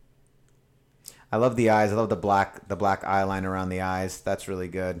 I love the eyes. I love the black eyeline around the eyes. That's really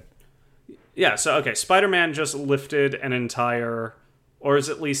good. Yeah, so okay, Spider-Man just lifted an entire... Or is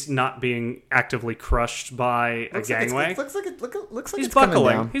at least not being actively crushed by a gangway. Looks like He's it's coming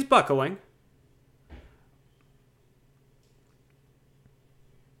buckling. down. He's buckling.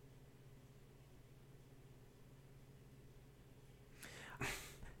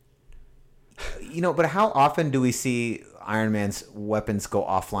 But how often do we see Iron Man's weapons go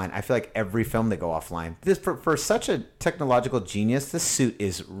offline? I feel like every film they go offline. This for such a technological genius, this suit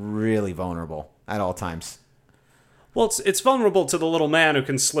is really vulnerable at all times. Well, it's vulnerable to the little man who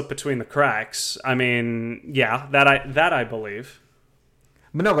can slip between the cracks. I mean, yeah, that I believe.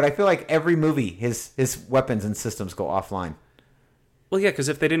 But I feel like every movie, his weapons and systems go offline. Well, yeah, because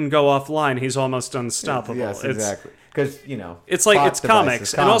if they didn't go offline, he's almost unstoppable. Yes, exactly. Because it's like it's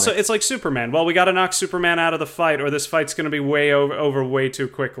comics, and also it's like Superman. Well, we got to knock Superman out of the fight, or this fight's going to be way over way too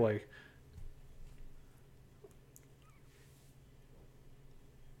quickly.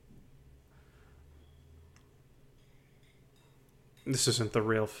 This isn't the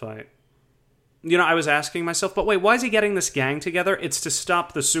real fight. I was asking myself, but wait, why is he getting this gang together? It's to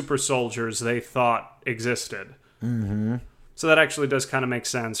stop the super soldiers they thought existed. Mm-hmm. So that actually does kind of make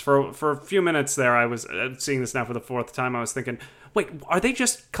sense. For a few minutes there, I was seeing this now for the fourth time. I was thinking, wait, are they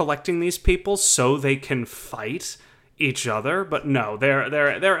just collecting these people so they can fight each other? But no,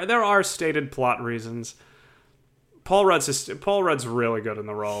 there are stated plot reasons. Paul Rudd's really good in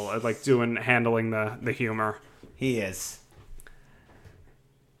the role, like handling the humor. He is.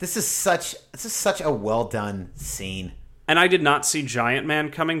 This is such a well done scene. And I did not see Giant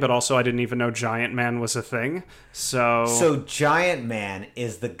Man coming, but also I didn't even know Giant Man was a thing. So Giant Man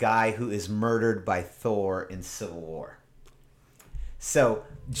is the guy who is murdered by Thor in Civil War. So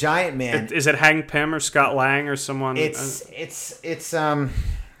Giant Man is it Hank Pym or Scott Lang or someone? It's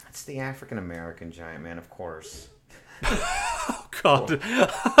the African American Giant Man, of course. Oh God!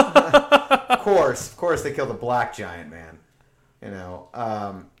 Of course, they killed the Black Giant Man.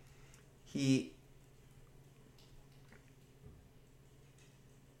 He.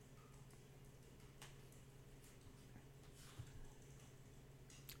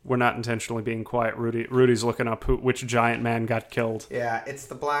 We're not intentionally being quiet, Rudy. Rudy's looking up which Giant Man got killed. Yeah, it's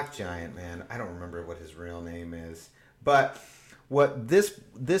the Black Giant Man. I don't remember what his real name is, but what this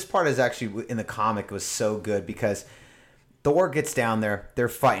part is actually in the comic was so good because Thor gets down there, they're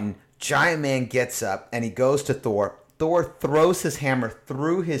fighting. Giant Man gets up and he goes to Thor. Thor throws his hammer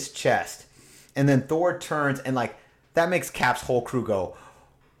through his chest, and then Thor turns and that makes Cap's whole crew go,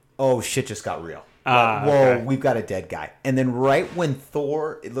 "Oh shit, just got real." Whoa, okay. We've got a dead guy. And then right when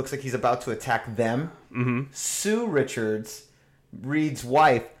Thor, it looks like he's about to attack them, Sue Richards, Reed's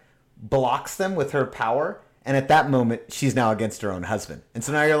wife, blocks them with her power. And at that moment, she's now against her own husband. And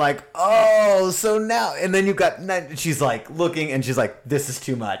so now you're like, oh, so now. And then she's looking and she's like, this is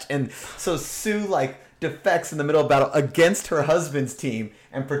too much. And so Sue defects in the middle of battle against her husband's team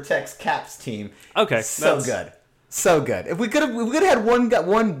and protects Cap's team. Okay. So good. So good. If we could have had one death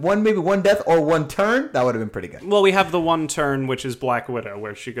or one turn, that would have been pretty good. Well, we have the one turn, which is Black Widow,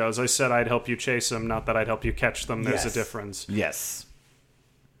 where she goes, I said I'd help you chase them, not that I'd help you catch them. There's a difference. Yes.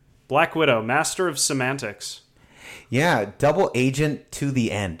 Black Widow, master of semantics. Yeah, double agent to the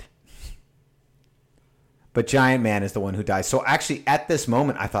end. But Giant Man is the one who dies. So actually, at this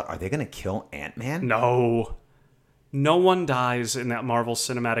moment, I thought, are they going to kill Ant-Man? No. No one dies in that Marvel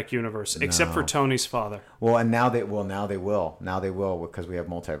Cinematic Universe, except for Tony's father. Well, and now they will. Now they will because we have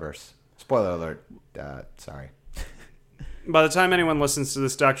multiverse. Spoiler alert. Sorry. By the time anyone listens to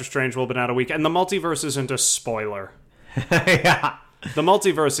this, Doctor Strange will have been out a week. And the multiverse isn't a spoiler. Yeah. The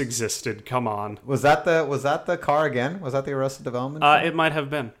multiverse existed. Come on. Was that the car again? Was that the Arrested Development? It might have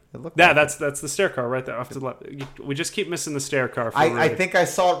been. That's the stair car right there. We just keep missing the stair car. I think I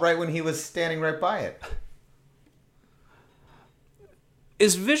saw it right when he was standing right by it.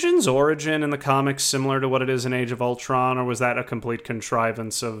 Is Vision's origin in the comics similar to what it is in Age of Ultron, or was that a complete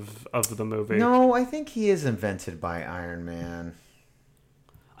contrivance of the movie? No, I think he is invented by Iron Man.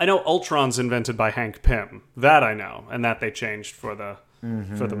 I know Ultron's invented by Hank Pym. That I know, and that they changed for the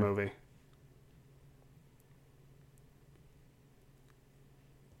movie.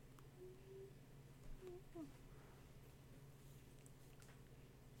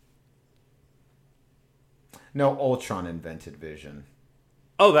 No, Ultron invented Vision.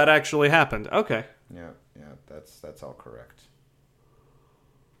 Oh, that actually happened. Okay. Yeah, that's all correct.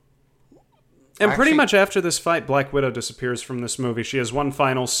 And pretty much after this fight, Black Widow disappears from this movie. She has one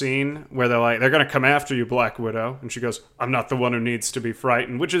final scene where they're going to come after you, Black Widow. And she goes, I'm not the one who needs to be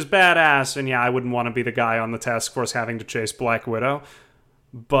frightened, which is badass. And yeah, I wouldn't want to be the guy on the task force having to chase Black Widow.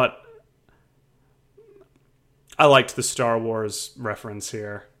 But I liked the Star Wars reference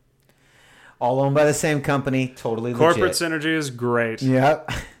here. All owned by the same company, totally legit. Corporate synergy is great.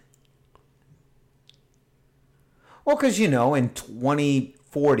 Yep. Well, because, in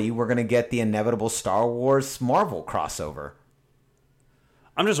 2040, we're going to get the inevitable Star Wars Marvel crossover.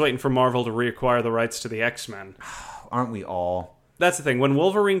 I'm just waiting for Marvel to reacquire the rights to the X-Men. Aren't we all? That's the thing. When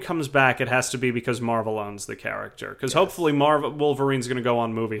Wolverine comes back, it has to be because Marvel owns the character. Because hopefully, Wolverine's going to go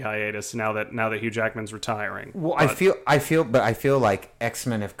on movie hiatus now that Hugh Jackman's retiring. Well, I feel like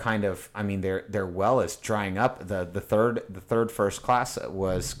X-Men have kind of. I mean, their well is drying up. The third First Class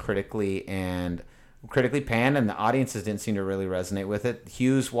was critically panned, and the audiences didn't seem to really resonate with it.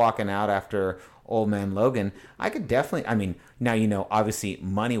 Hugh's walking out after Old Man Logan. I could definitely. I mean, now obviously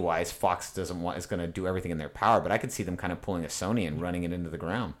money wise, Fox is going to do everything in their power, but I could see them kind of pulling a Sony and running it into the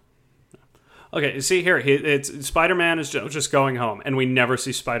ground. Okay, see here, it's Spider-Man is just going home, and we never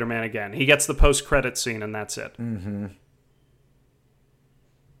see Spider-Man again. He gets the post-credit scene, and that's it. Mm-hmm.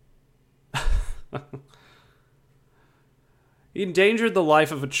 He endangered the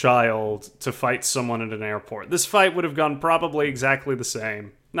life of a child to fight someone at an airport. This fight would have gone probably exactly the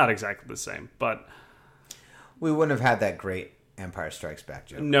same. Not exactly the same, but... We wouldn't have had that great Empire Strikes Back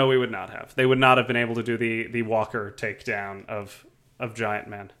joke. No, we would not have. They would not have been able to do the Walker takedown of Giant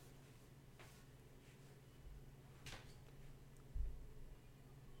Man.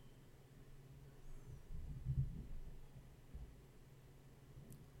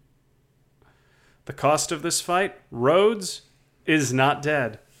 The cost of this fight? Rhodes is not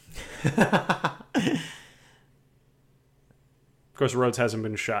dead. Of course, Rhodes hasn't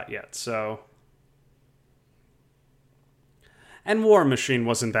been shot yet, so... And War Machine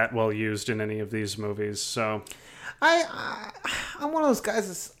wasn't that well used in any of these movies, so... I'm one of those guys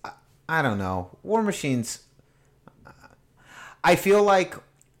that's... I don't know. War Machine's... I feel like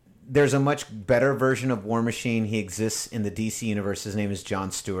there's a much better version of War Machine. He exists in the DC universe. His name is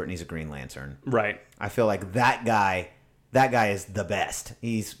John Stewart, and he's a Green Lantern. Right. I feel like that guy is the best.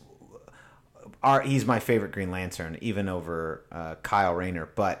 He's my favorite Green Lantern, even over Kyle Rayner,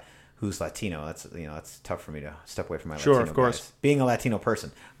 but who's Latino. That's tough for me to step away from my Latino of course. guys, being a Latino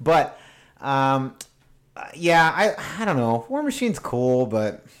person. But yeah, I don't know. War Machine's cool,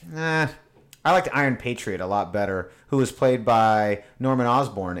 but I liked Iron Patriot a lot better, who was played by Norman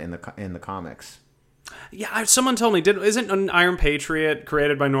Osborn in the comics. Yeah, someone told me, isn't an Iron Patriot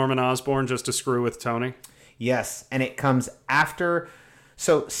created by Norman Osborn just to screw with Tony? Yes, and it comes after.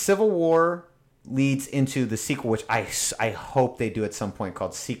 So Civil War leads into the sequel, which I hope they do at some point,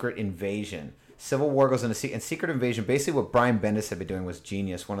 called Secret Invasion. Civil War goes into and Secret Invasion. Basically, what Brian Bendis had been doing was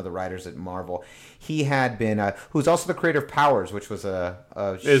genius. One of the writers at Marvel, he had been, who's also the creator of Powers, which was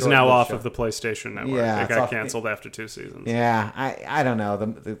is now off of the PlayStation Network. Yeah, it got canceled after 2 seasons. Yeah, I don't know.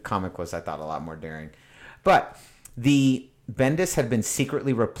 The comic was, I thought, a lot more daring, but the Bendis had been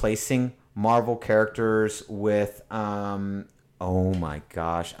secretly replacing Marvel characters with oh my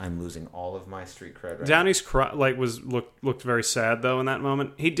gosh, I'm losing all of my street cred right Downey's looked very sad though in that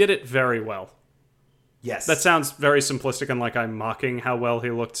moment. He did it very well. Yes. That sounds very simplistic and like I'm mocking how well he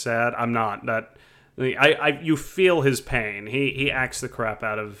looked sad. I'm not. You feel his pain. He acts the crap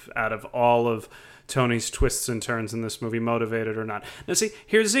out of all of Tony's twists and turns in this movie, motivated or not. Now see,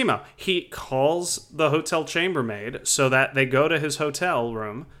 here's Zemo. He calls the hotel chambermaid so that they go to his hotel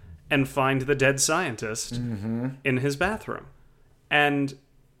room and find the dead scientist in his bathroom. And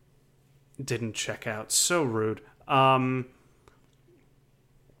didn't check out. So rude. And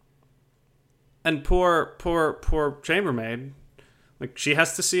poor chambermaid, like, she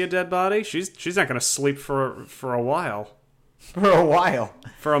has to see a dead body. She's not going to sleep for a while. For a while.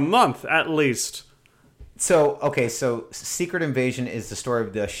 For a month, at least. So Secret Invasion is the story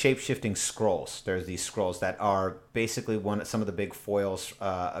of the shape-shifting Skrulls. There's these Skrulls that are basically some of the big foils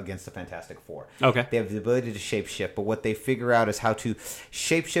against the Fantastic Four. Okay. They have the ability to shape-shift, but what they figure out is how to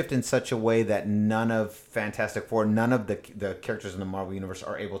shape-shift in such a way that none of Fantastic Four, none of the characters in the Marvel Universe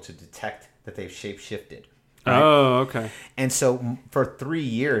are able to detect that they've shape-shifted. Right? Oh, okay. And so for 3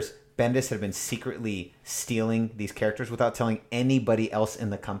 years, Bendis had been secretly stealing these characters without telling anybody else in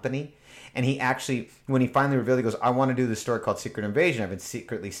the company. And he actually, when he finally revealed, he goes, I want to do this story called Secret Invasion. I've been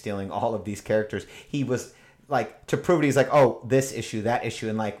secretly stealing all of these characters. He was like, to prove it, he's like, oh, this issue, that issue.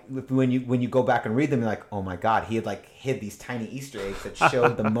 And like, when you go back and read them, you're like, oh my God, he had like hid these tiny Easter eggs that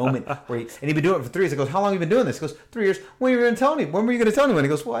showed the moment where and he'd been doing it for 3 years. He goes, how long have you been doing this? He goes, 3 years. When were you going to tell me? When were you going to tell anyone? He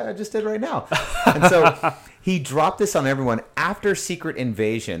goes, well, I just did right now. And so he dropped this on everyone. After Secret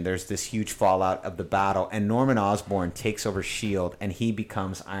Invasion, there's this huge fallout of the battle, and Norman Osborn takes over S.H.I.E.L.D., and he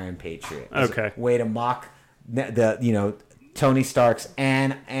becomes Iron Patriot. Okay. Way to mock Tony Stark's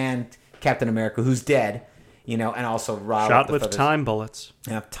and Captain America, who's dead, and also shot with time bullets.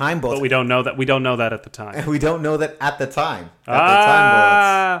 Yeah, time bullets. But we don't know that. We don't know that at the time. We don't know that at the time. The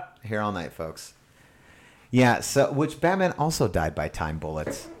time bullets. Here all night, folks. Yeah. So, which Batman also died by time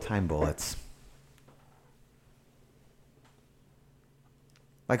bullets. Time bullets.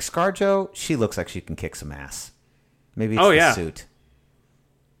 Like ScarJo, she looks like she can kick some ass. Maybe it's the suit.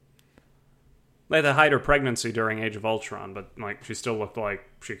 They had to hide her pregnancy during Age of Ultron, but like she still looked like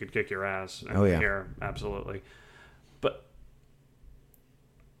she could kick your ass. And here, absolutely. But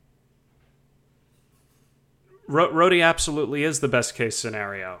Rhodey absolutely is the best case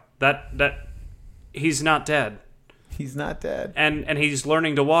scenario. That he's not dead. He's not dead. And he's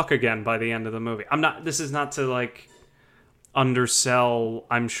learning to walk again by the end of the movie. This is not to like undersell,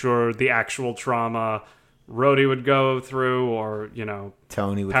 I'm sure, the actual trauma Rhodey would go through, or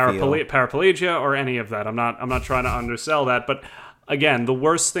Tony would paraplegia, or any of that. I'm not trying to undersell that, but again, the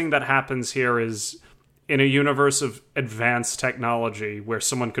worst thing that happens here is in a universe of advanced technology where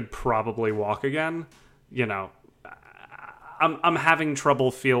someone could probably walk again. I'm having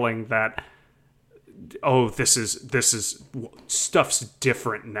trouble feeling that. Oh, this is stuff's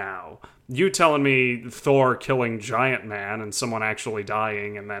different now. You telling me Thor killing Giant Man and someone actually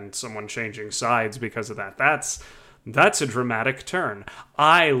dying and then someone changing sides because of that. That's a dramatic turn.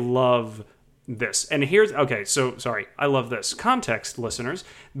 I love this. And I love this. Context, listeners.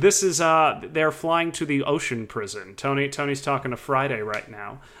 This is they're flying to the ocean prison. Tony's talking to Friday right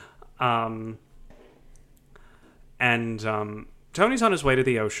now. Tony's on his way to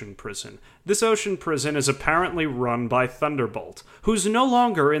the ocean prison. This ocean prison is apparently run by Thunderbolt, who's no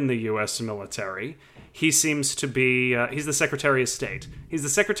longer in the U.S. military. He seems to be... he's the Secretary of State. He's the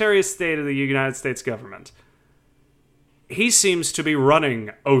Secretary of State of the United States government. He seems to be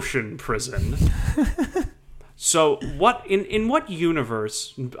running ocean prison. So what in what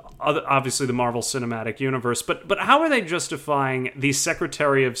universe, obviously the Marvel Cinematic Universe, but how are they justifying the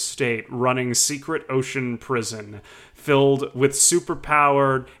Secretary of State running secret ocean prison filled with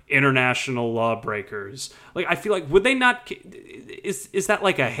superpowered international lawbreakers? Like, I feel like, would they not... Is that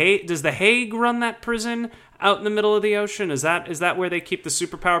like a Hague... Does the Hague run that prison out in the middle of the ocean? Is that where they keep the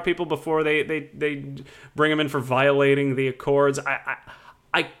superpower people before they bring them in for violating the Accords?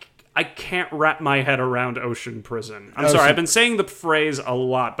 I can't wrap my head around ocean prison. I'm sorry, I've been saying the phrase a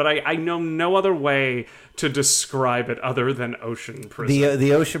lot, but I know no other way to describe it other than ocean prison.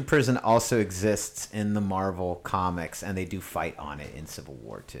 The ocean prison also exists in the Marvel comics, and they do fight on it in Civil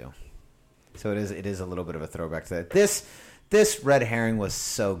War too. So it is a little bit of a throwback to that. This red herring was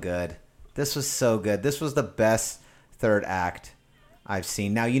so good. This was so good. This was the best third act I've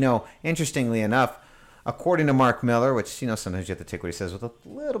seen. Now, interestingly enough, according to Mark Miller, which, sometimes you have to take what he says with a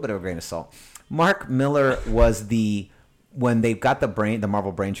little bit of a grain of salt. Mark Miller was when they got the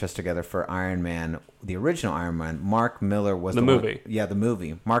Marvel brain trust together for Iron Man, the original Iron Man, Mark Miller was the movie. The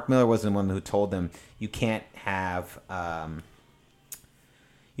movie. Mark Miller was the one who told them, you can't have the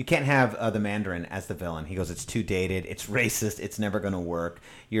Mandarin as the villain. He goes, it's too dated, it's racist, it's never going to work.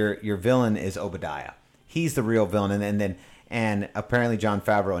 Your villain is Obadiah. He's the real villain. And apparently Jon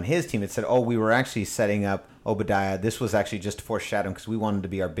Favreau and his team had said, we were actually setting up Obadiah. This was actually just foreshadowing because we wanted to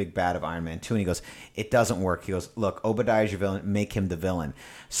be our big bad of Iron Man 2. And he goes, it doesn't work. He goes, look, Obadiah is your villain. Make him the villain.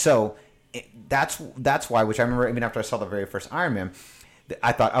 So that's why, which I remember even after I saw the very first Iron Man,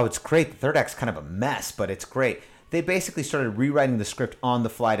 I thought, it's great. The third act's kind of a mess, but it's great. They basically started rewriting the script on the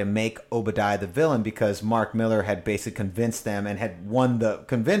fly to make Obadiah the villain because Mark Miller had basically convinced them and had won the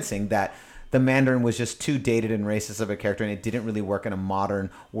convincing that the Mandarin was just too dated and racist of a character, and it didn't really work in a modern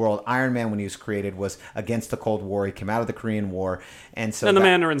world. Iron Man, when he was created, was against the Cold War. He came out of the Korean War. And the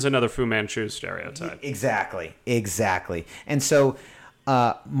Mandarin's another Fu Manchu stereotype. Exactly. And so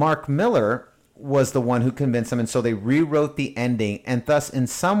Mark Miller was the one who convinced them, and so they rewrote the ending. And thus, in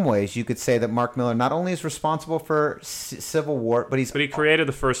some ways, you could say that Mark Miller not only is responsible for Civil War, but he created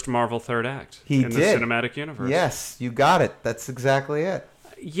the first Marvel third act the cinematic universe. Yes, you got it. That's exactly it.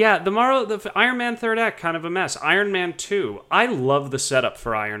 Yeah, the Iron Man third act, kind of a mess. Iron Man 2. I love the setup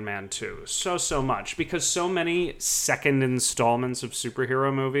for Iron Man 2 so much because so many second installments of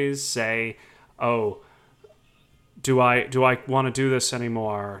superhero movies say, do I want to do this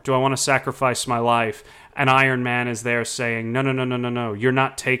anymore? Do I want to sacrifice my life? And Iron Man is there saying, no, you're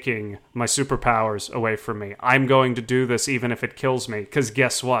not taking my superpowers away from me. I'm going to do this even if it kills me, because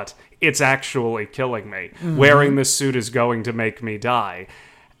guess what? It's actually killing me. Mm-hmm. Wearing this suit is going to make me die.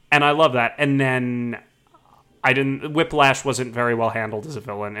 And I love that. And then Whiplash wasn't very well handled as a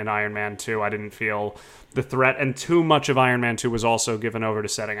villain in Iron Man 2. I didn't feel the threat, and too much of Iron Man 2 was also given over to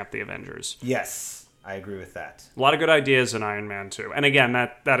setting up the Avengers. Yes, I agree with that. A lot of good ideas in Iron Man 2. And again,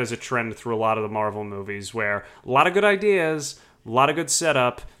 that is a trend through a lot of the Marvel movies where a lot of good ideas, a lot of good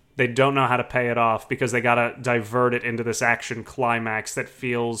setup, they don't know how to pay it off because they got to divert it into this action climax that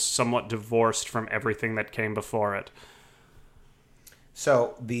feels somewhat divorced from everything that came before it.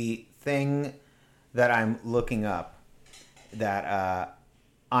 So the thing that I'm looking up, that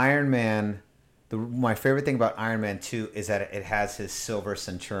Iron Man, my favorite thing about Iron Man 2 is that it has his Silver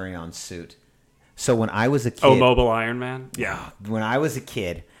Centurion suit. So when I was a kid, Mobile Iron Man. Yeah. when I was a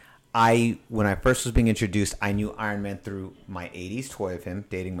kid, when I first was being introduced, I knew Iron Man through my '80s toy of him,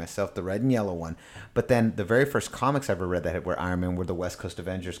 dating myself, the red and yellow one. But then the very first comics I ever read that were Iron Man were the West Coast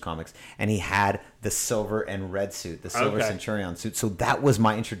Avengers comics, and he had the silver and red suit, the Silver Centurion suit. So that was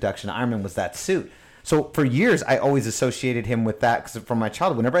my introduction to Iron Man, was that suit. So for years, I always associated him with that because from my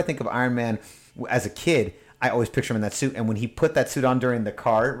childhood, whenever I think of Iron Man as a kid, I always picture him in that suit. And when he put that suit on during the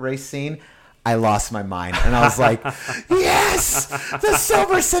car race scene, I lost my mind. And I was like, yes, the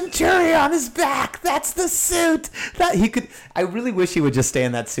Silver Centurion is back. That's the suit. I really wish he would just stay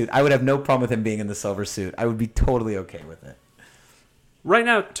in that suit. I would have no problem with him being in the silver suit. I would be totally okay with it. Right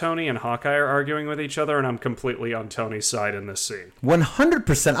now, Tony and Hawkeye are arguing with each other, and I'm completely on Tony's side in this scene.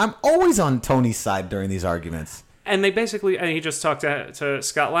 100%. I'm always on Tony's side during these arguments. And he just talked to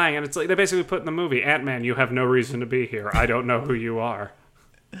Scott Lang, and it's like they basically put in the movie, Ant-Man, you have no reason to be here. I don't know who you are.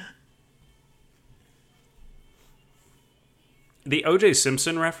 The O.J.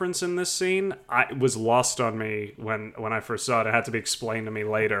 Simpson reference in this scene was lost on me when I first saw it. It had to be explained to me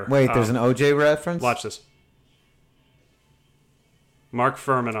later. Wait, there's an O.J. reference? Watch this. Mark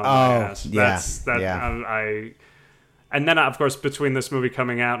Furman on my ass. And then, of course, between this movie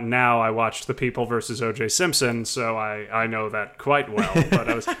coming out and now, I watched The People versus O.J. Simpson, so I know that quite well. But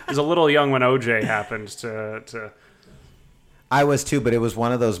I was a little young when O.J. happened to... I was too, but it was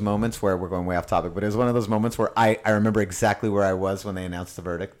one of those moments where, we're going way off topic, but it was one of those moments where I remember exactly where I was when they announced the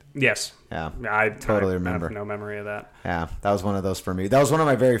verdict. Yes. Yeah. I totally remember. I have no memory of that. Yeah, that was one of those for me. That was one of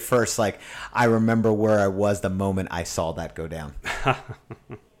my very first, I remember where I was the moment I saw that go down.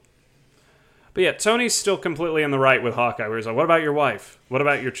 But yeah, Tony's still completely in the right with Hawkeye, where he's like, what about your wife? What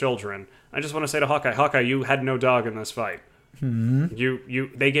about your children? I just want to say to Hawkeye, you had no dog in this fight.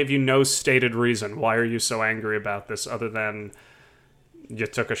 Mm-hmm. They gave you no stated reason. Why are you so angry about this other than you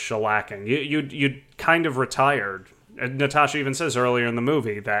took a shellacking? You kind of retired. And Natasha even says earlier in the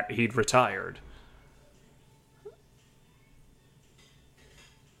movie that he'd retired.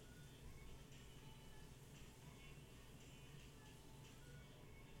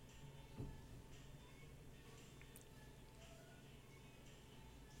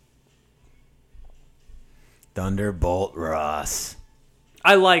 Thunderbolt Ross.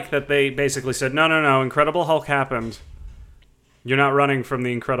 I like that they basically said, no, Incredible Hulk happened. You're not running from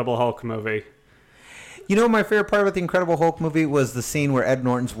the Incredible Hulk movie. You know, my favorite part about the Incredible Hulk movie was the scene where Ed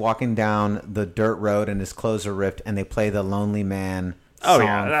Norton's walking down the dirt road and his clothes are ripped, and they play the Lonely Man song. Oh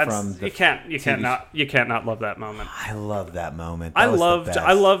yeah, from the you can't not love that moment. I love that moment. I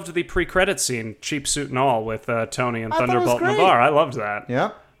loved the pre-credit scene, cheap suit and all, with Tony and Thunderbolt in the bar. I loved that.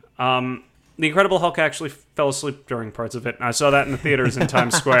 Yep. The Incredible Hulk actually fell asleep during parts of it. I saw that in the theaters in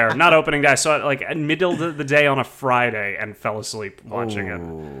Times Square. Not opening day. I saw it in middle of the day on a Friday and fell asleep watching it.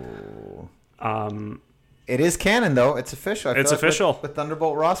 It is canon, though. It's official. It's official. With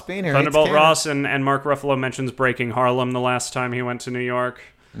Thunderbolt Ross being here. Thunderbolt Ross and Mark Ruffalo mentions breaking Harlem the last time he went to New York.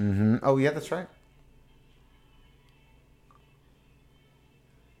 Mm-hmm. Oh, yeah, that's right.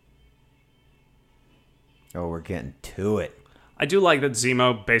 Oh, we're getting to it. I do like that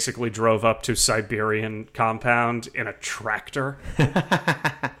Zemo basically drove up to Siberian compound in a tractor.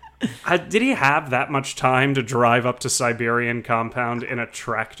 Did he have that much time to drive up to Siberian compound in a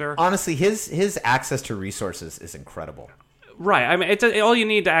tractor? Honestly, his access to resources is incredible. Right. I mean, all you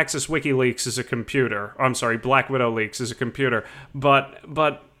need to access WikiLeaks is a computer. I'm sorry, Black Widow Leaks is a computer.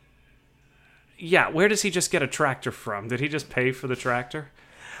 But yeah, where does he just get a tractor from? Did he just pay for the tractor?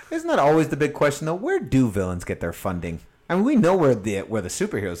 Isn't that always the big question, though? Where do villains get their funding? I mean, we know where the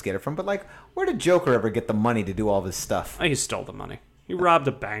superheroes get it from, but where did Joker ever get the money to do all this stuff? He stole the money. He robbed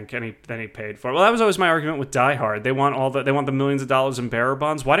a bank and then he paid for it. Well, that was always my argument with Die Hard. They want the millions of dollars in bearer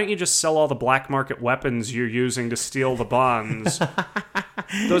bonds. Why don't you just sell all the black market weapons you're using to steal the bonds?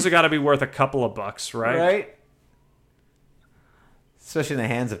 Those have got to be worth a couple of bucks, right? Right. Especially in the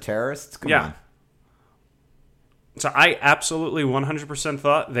hands of terrorists. Come on. So I absolutely 100%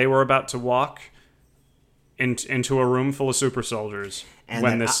 thought they were about to walk into a room full of super soldiers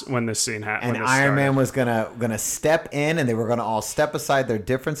when this scene happened. And Iron Man was gonna step in, and they were gonna all step aside their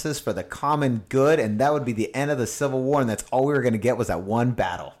differences for the common good, and that would be the end of the Civil War. And that's all we were gonna get was that one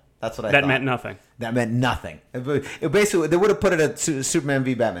battle. That's what I thought. That meant nothing. That meant nothing. It basically, they would have put it at Superman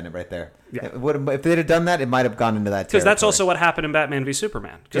v Batman right there. Yeah. If they'd have done that, it might have gone into that territory. Because that's also what happened in Batman v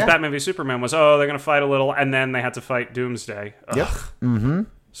Superman. Because Batman v Superman was, they're going to fight a little, and then they had to fight Doomsday. Ugh. Yep. Mm-hmm.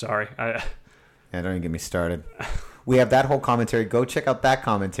 Sorry. Yeah, don't even get me started. We have that whole commentary. Go check out that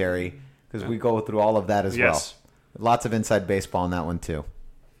commentary, because we go through all of that as well. Lots of inside baseball in that one, too.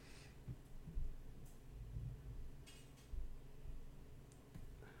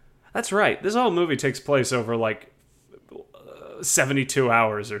 That's right. This whole movie takes place over, like, 72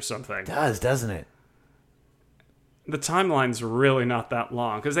 hours or something. It does, doesn't it? The timeline's really not that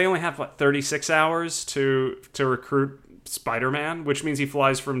long, because they only have, 36 hours to recruit Spider-Man, which means he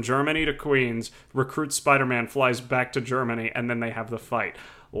flies from Germany to Queens, recruits Spider-Man, flies back to Germany, and then they have the fight.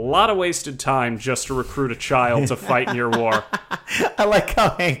 A lot of wasted time just to recruit a child to fight in your war. I like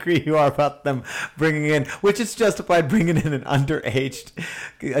how angry you are about them bringing in, which is justified, bringing in an underaged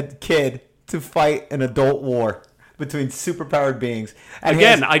kid to fight an adult war between superpowered beings. And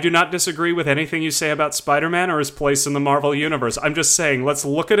Again, I do not disagree with anything you say about Spider-Man or his place in the Marvel Universe. I'm just saying, let's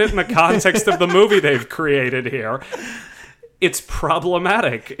look at it in the context of the movie they've created here. It's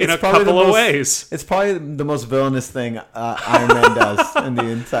problematic in a couple of ways. It's probably the most villainous thing Iron Man does in the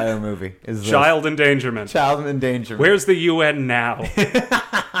entire movie. Is Child endangerment. Child endangerment. Where's the UN now?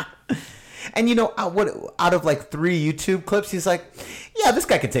 And out of like 3 YouTube clips, he's like, yeah, this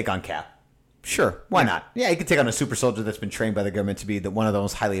guy could take on Cap. Sure, why not? Yeah, he could take on a super soldier that's been trained by the government to be one of the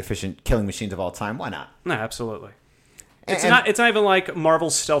most highly efficient killing machines of all time. Why not? No, absolutely. It's not even like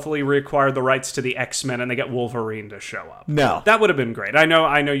Marvel stealthily reacquired the rights to the X-Men and they get Wolverine to show up. No. That would have been great. I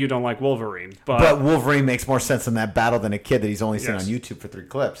know you don't like Wolverine, but Wolverine makes more sense in that battle than a kid that he's only seen Yes. on YouTube for 3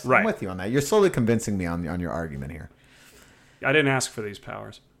 clips. Right. I'm with you on that. You're slowly convincing me on your argument here. I didn't ask for these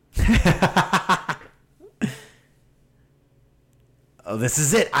powers. Oh, this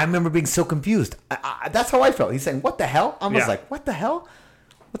is it. I remember being so confused. That's how I felt. He's saying, what the hell? I was Yeah. like, what the hell?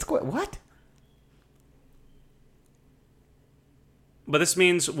 What? But this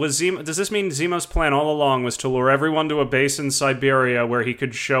means does this mean Zemo's plan all along was to lure everyone to a base in Siberia where he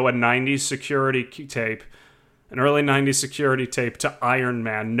could show a 90s security tape, an early 90s security tape to Iron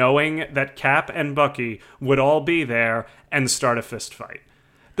Man, knowing that Cap and Bucky would all be there and start a fist fight?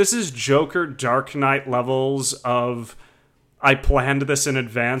 This is Joker Dark Knight levels of I planned this in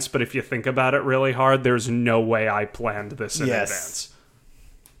advance, but if you think about it really hard, there's no way I planned this in advance.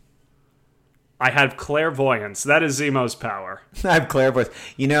 I had clairvoyance. That is Zemo's power. I have clairvoyance.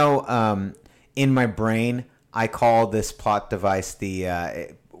 In my brain, I call this plot device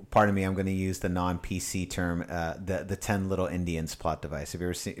pardon me, I'm going to use the non-PC term, the 10 Little Indians plot device. Have you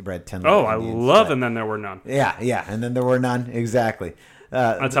ever read 10 Little Indians? I love And Then There Were None. Yeah, and then there were none. Exactly.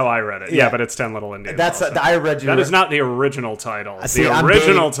 That's how I read it. Yeah, but it's 10 Little Indians. I read That is not the original title. See, the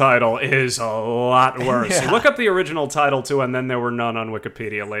original title is a lot worse. Yeah. Look up the original title, too, And Then There Were None on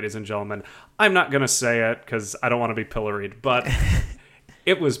Wikipedia, ladies and gentlemen. I'm not going to say it because I don't want to be pilloried, but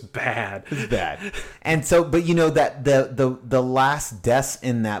it was bad. It's bad. And so, but that the last deaths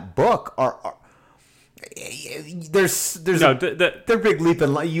in that book are there's they're big leap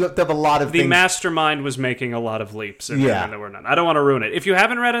and you have to have a lot of the things. Mastermind was making a lot of leaps and then there were none. I don't want to ruin it. If you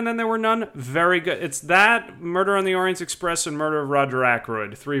haven't read And Then There Were None, very good. It's that, Murder on the Orient Express, and Murder of Roger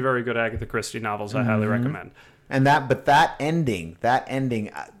Ackroyd. 3 very good Agatha Christie novels I highly recommend. And that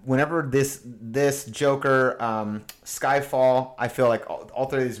ending, whenever this Joker, Skyfall, I feel like all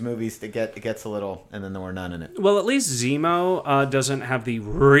 3 of these movies, it gets a little, And Then There Were None in it. Well, at least Zemo doesn't have the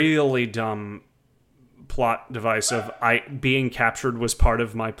really dumb plot device of being captured was part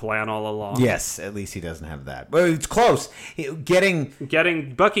of my plan all along. Yes, at least he doesn't have that. But it's close.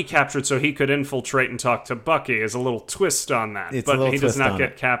 Getting Bucky captured so he could infiltrate and talk to Bucky is a little twist on that. But he does not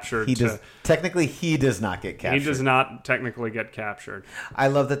get captured. Technically, he does not get captured. He does not technically get captured. I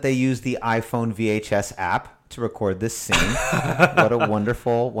love that they use the iPhone VHS app to record this scene. What a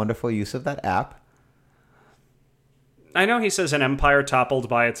wonderful, wonderful use of that app. I know he says an empire toppled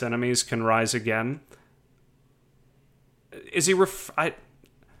by its enemies can rise again. Is he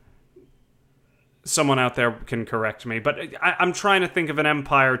someone out there can correct me, but I'm trying to think of an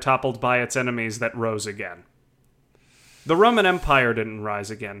empire toppled by its enemies that rose again. The Roman Empire didn't rise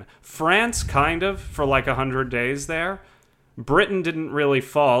again. France, kind of, for like 100 days there. Britain didn't really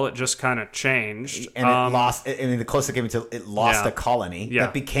fall. It just kind of changed. And it lost, the closest it came to it lost a colony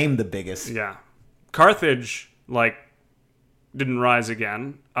that became the biggest. Yeah. Carthage, didn't rise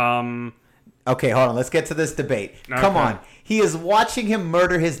again. Okay, hold on. Let's get to this debate. Okay. Come on. He is watching him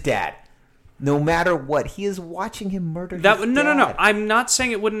murder his dad. No matter what, he is watching him murder his dad. No. I'm not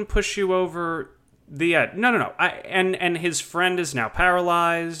saying it wouldn't push you over the edge. No. And his friend is now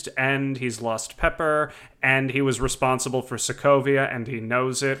paralyzed, and he's lost Pepper, and he was responsible for Sokovia, and he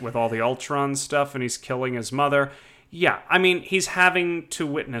knows it with all the Ultron stuff, and he's killing his mother. Yeah, I mean, he's having to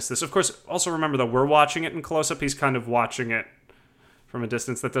witness this. Of course, also remember that we're watching it in close-up. He's kind of watching it from a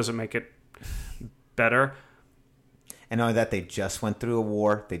distance. That doesn't make it better. And only that, they just went through a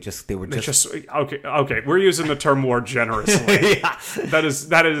war. They were just okay. We're using the term war generously. Yeah. That is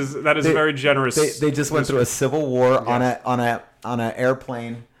very generous. They just went through a civil war on an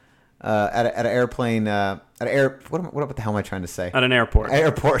airplane at an airplane what the hell am I trying to say? At an airport.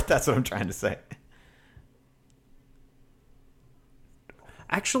 Airport. That's what I'm trying to say.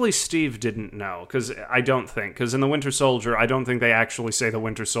 Actually, Steve didn't know, because in the Winter Soldier, I don't think they actually say the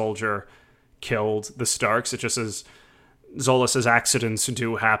Winter Soldier killed the Starks. It just says, Zola says accidents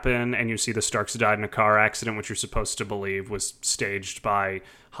do happen, and you see the Starks died in a car accident, which you're supposed to believe was staged by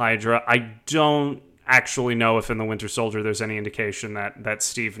Hydra. I don't actually know if in the Winter Soldier there's any indication that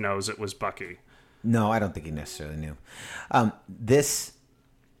Steve knows it was Bucky. No, I don't think he necessarily knew.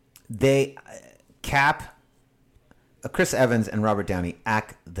 Cap... Chris Evans and Robert Downey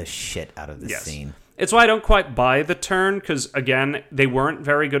act the shit out of this scene. It's why I don't quite buy the turn, because, again, they weren't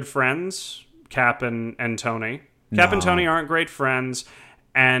very good friends, Cap and Tony. Cap and Tony aren't great friends,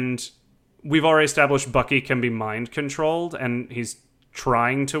 and we've already established Bucky can be mind-controlled, and he's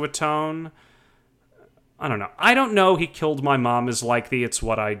trying to atone. I don't know. I don't know he killed my mom is like the it's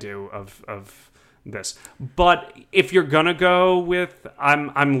what I do of this. But if you're gonna go with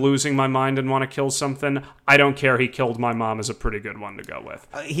I'm losing my mind and want to kill something, I don't care he killed my mom is a pretty good one to go with.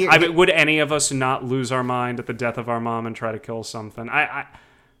 Would any of us not lose our mind at the death of our mom and try to kill something?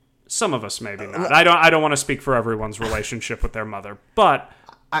 Some of us maybe not. I don't want to speak for everyone's relationship with their mother, but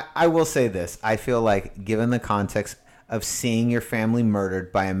I will say this. I feel like, given the context of seeing your family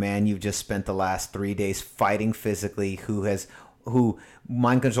murdered by a man you've just spent the last 3 days fighting physically, who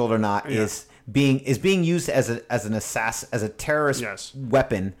mind controlled or not, is being used as an assassin, as a terrorist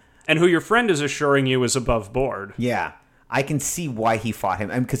weapon, and who your friend is assuring you is above board. Yeah, I can see why he fought him,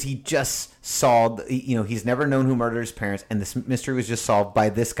 because he just solved. He's never known who murdered his parents, and this mystery was just solved by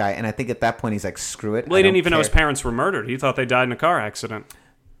this guy. And I think at that point he's like, "Screw it." Well, he didn't even know his parents were murdered. He thought they died in a car accident.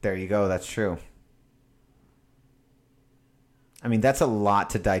 There you go. That's true. I mean, that's a lot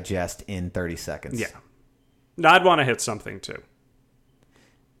to digest in 30 seconds. Yeah. I'd want to hit something, too.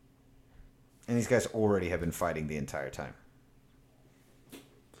 And these guys already have been fighting the entire time.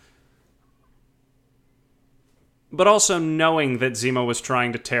 But also knowing that Zemo was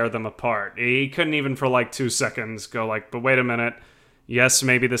trying to tear them apart. He couldn't even for like 2 seconds go like, but wait a minute. Yes,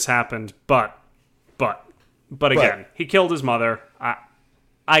 maybe this happened, but again, he killed his mother.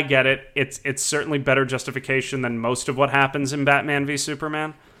 I get it. It's certainly better justification than most of what happens in Batman v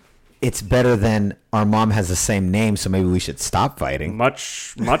Superman. It's better than our mom has the same name, so maybe we should stop fighting.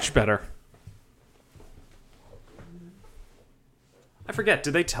 Much better. I forget.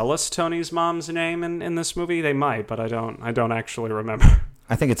 Did they tell us Tony's mom's name in this movie? They might, but I don't actually remember.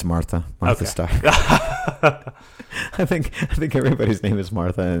 I think it's Martha. Martha Stark. I think everybody's name is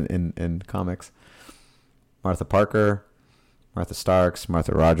Martha in comics. Martha Parker, Martha Starks,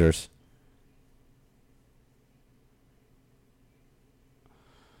 Martha Rogers.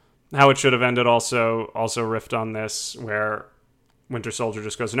 How it should have ended also riffed on this, where Winter Soldier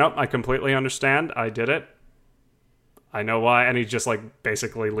just goes, nope, I completely understand. I did it. I know why. And he just like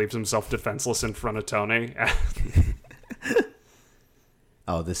basically leaves himself defenseless in front of Tony.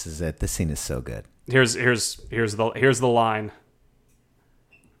 Oh, this is it. This scene is so good. Here's the line.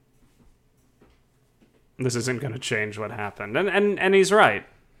 This isn't going to change what happened. And he's right.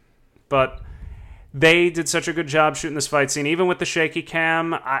 But they did such a good job shooting this fight scene. Even with the shaky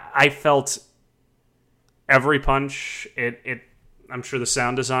cam, I felt every punch. I'm sure the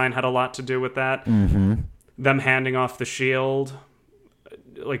sound design had a lot to do with that. Mm-hmm. Them handing off the shield,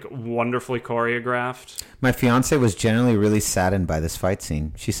 like wonderfully choreographed. My fiance was generally really saddened by this fight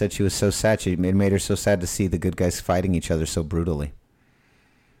scene. She said she was so sad. It made her so sad to see the good guys fighting each other so brutally.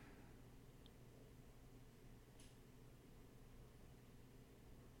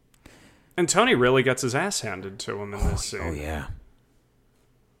 And Tony really gets his ass handed to him in this scene. Oh, yeah.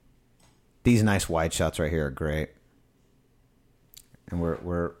 These nice wide shots right here are great. And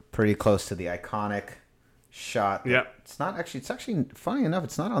we're pretty close to the iconic shot. Yeah. It's actually funny enough,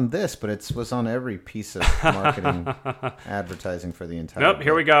 it's not on this, but it was on every piece of marketing advertising for the entire Nope,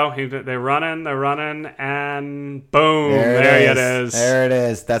 here we go. They're running, and boom, there it is. There it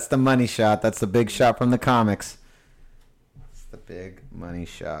is. That's the money shot. That's the big shot from the comics. It's the big money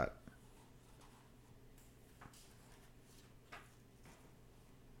shot.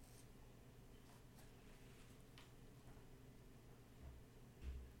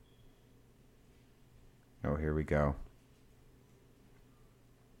 Oh, here we go.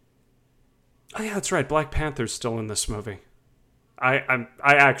 Oh yeah, that's right. Black Panther's still in this movie. I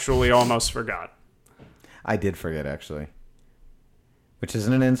actually almost forgot. I did forget, actually. Which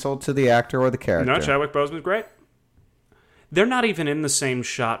isn't an insult to the actor or the character. No, Chadwick Boseman's great. They're not even in the same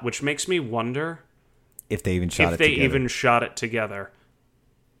shot, which makes me wonder if they even shot it together. shot it together.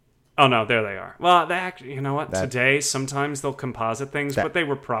 Oh no, there they are. Well, they actually, you know what? That- Today, sometimes they'll composite things, That- but they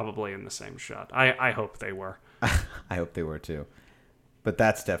were probably in the same shot. I hope they were. I hope they were too. But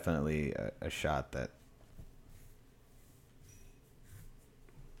that's definitely a shot that.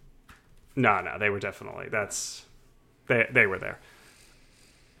 No, they were definitely. They were there.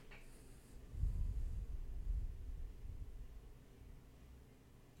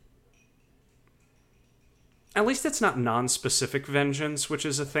 At least it's not non-specific vengeance, which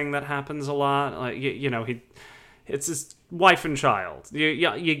is a thing that happens a lot. Like it's his wife and child.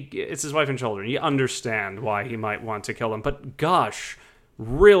 It's his wife and children. You understand why he might want to kill them, but gosh,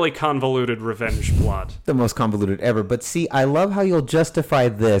 really convoluted revenge plot. The most convoluted ever. But see, I love how you'll justify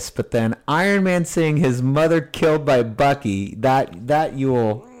this, but then Iron Man seeing his mother killed by Bucky, that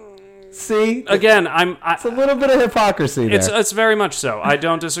you'll see. Again, It's a little bit of hypocrisy there. It's very much so. I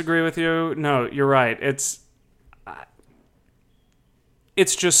don't disagree with you. No, you're right.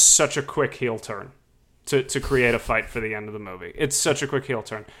 It's just such a quick heel turn to create a fight for the end of the movie. It's such a quick heel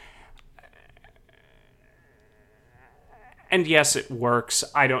turn. And yes, it works.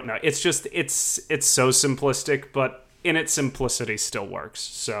 I don't know. It's just it's so simplistic, but in its simplicity still works.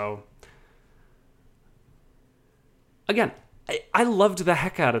 So again, I loved the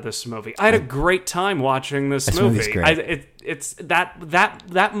heck out of this movie. I had a great time watching this movie. Movie's great. It's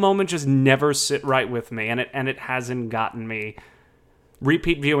that moment just never sit right with me, and it hasn't gotten me.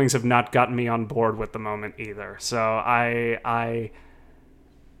 Repeat viewings have not gotten me on board with the moment either. So I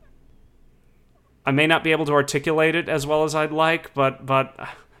may not be able to articulate it as well as I'd like, but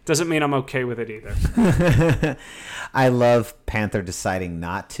doesn't mean I'm okay with it either. I love Panther deciding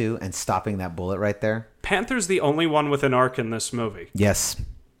not to and stopping that bullet right there. Panther's the only one with an arc in this movie. Yes.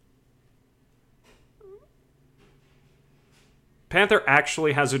 Panther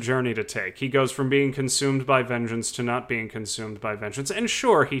actually has a journey to take. He goes from being consumed by vengeance to not being consumed by vengeance. And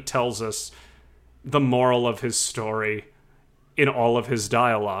sure, he tells us the moral of his story in all of his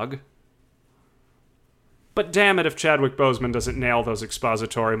dialogue. But damn it if Chadwick Boseman doesn't nail those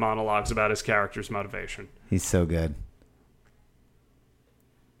expository monologues about his character's motivation. He's so good.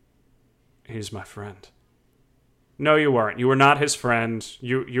 He's my friend. No, you weren't. You were not his friend.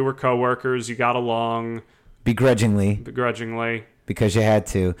 You were co-workers. You got along Begrudgingly. begrudgingly. Because you had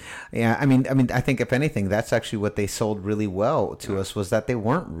to. Yeah, I mean, I think if anything, that's actually what they sold really well to us, was that they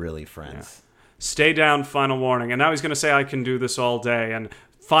weren't really friends. Stay down, final warning. And now he's going to say, I can do this all day. And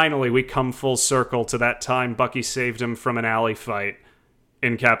finally, we come full circle to that time Bucky saved him from an alley fight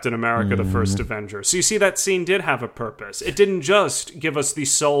in Captain America, the First Avenger. So you see, that scene did have a purpose. It didn't just give us the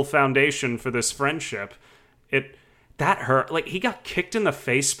sole foundation for this friendship. That hurt. Like, he got kicked in the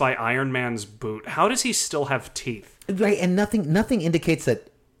face by Iron Man's boot. How does he still have teeth? Right, and nothing indicates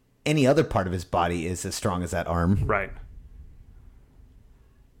that any other part of his body is as strong as that arm. Right.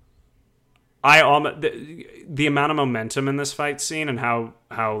 The amount of momentum in this fight scene and how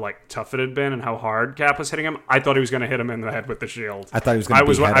like tough it had been and how hard Cap was hitting him, I thought he was going to hit him in the head with the shield. I thought he was going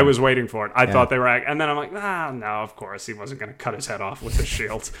to I was waiting for it. I thought they were, and then I'm like, no, of course he wasn't going to cut his head off with the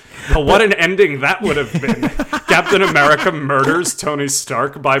shield. But what an ending that would have been! Captain America murders Tony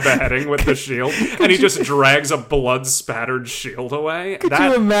Stark by beheading with the shield, and he just drags a blood-spattered shield away. Could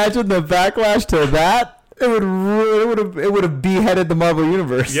you imagine the backlash to that? It would have beheaded the Marvel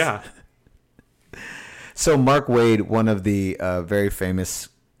Universe. Yeah. So Mark Waid, one of the very famous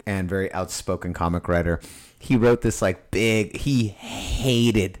and very outspoken comic writer, he wrote this he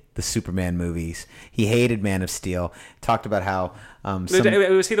hated the Superman movies. He hated Man of Steel. Talked about how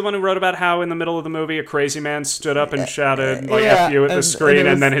was he the one who wrote about how in the middle of the movie a crazy man stood up and shouted F you at the screen,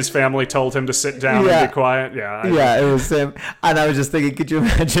 and then his family told him to sit down and be quiet? Yeah, it was him. And I was just thinking, could you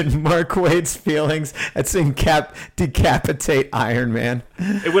imagine Mark Waid's feelings at seeing Cap decapitate Iron Man?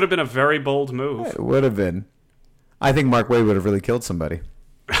 It would have been a very bold move. It would have been. I think Mark Waid would have really killed somebody.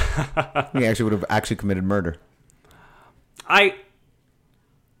 He actually would have committed murder. Gotta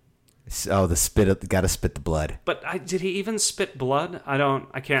spit the blood. But did he even spit blood?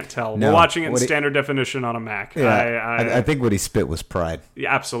 I can't tell. No. We're watching it in standard definition on a Mac. Yeah, I think what he spit was pride.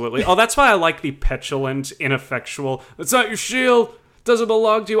 Yeah, absolutely. Oh, that's why I like the petulant, ineffectual, it's not your shield, doesn't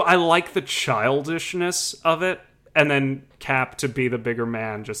belong to you. I like the childishness of it. And then Cap, to be the bigger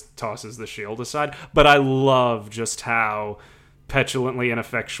man, just tosses the shield aside. But I love just how petulantly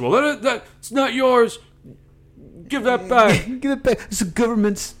ineffectual. It's not yours. Give that back. Give it back. It's the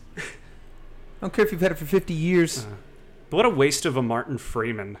government's. I don't care if you've had it for 50 years. But what a waste of a Martin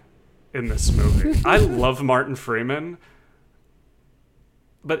Freeman in this movie. I love Martin Freeman,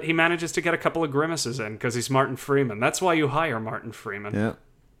 but he manages to get a couple of grimaces in because he's Martin Freeman. That's why you hire Martin Freeman. Yeah.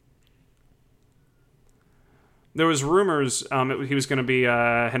 There was rumors he was going to be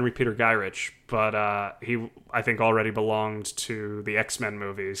Henry Peter Gyrich, but he, I think, already belonged to the X-Men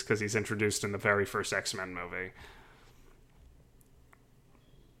movies because he's introduced in the very first X-Men movie.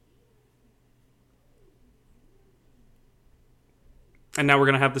 And now we're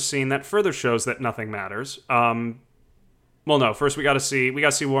going to have the scene that further shows that nothing matters. Well, no. First, we got to see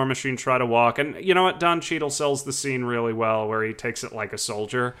War Machine try to walk, and you know what? Don Cheadle sells the scene really well, where he takes it like a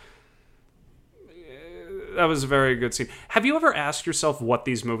soldier. That was a very good scene. Have you ever asked yourself what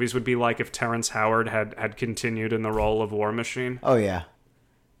these movies would be like if Terrence Howard had continued in the role of War Machine? Oh yeah,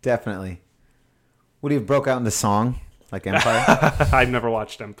 definitely. Would he have broke out into song like Empire? I've never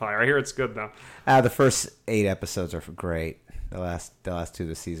watched Empire. I hear it's good though. The first 8 episodes are great. The last 2 of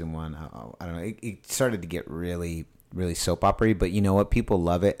the season 1, I don't know. It started to get really, really soap opera-y, but you know what? People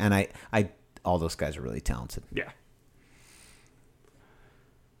love it, and I all those guys are really talented. Yeah.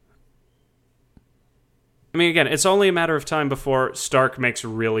 I mean, again, it's only a matter of time before Stark makes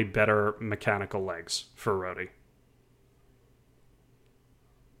really better mechanical legs for Rhodey.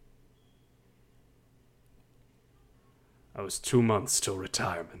 I was 2 months till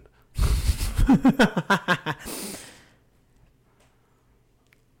retirement.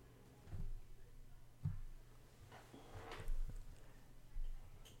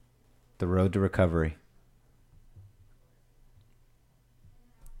 The road to recovery.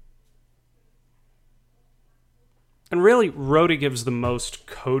 And really, Rhodey gives the most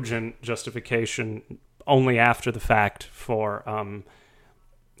cogent justification only after the fact for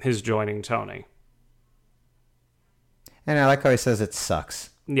his joining Tony. And I like how he says it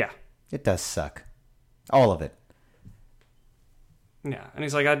sucks. Yeah. It does suck. All of it. Yeah, and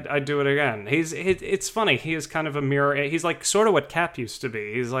he's like, I'd do it again. It's funny. He is kind of a mirror. He's like sort of what Cap used to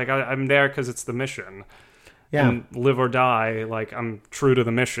be. He's like, I'm there because it's the mission. Yeah. And live or die, like, I'm true to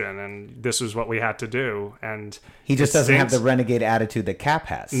the mission, and this is what we had to do. And he just doesn't have the renegade attitude that Cap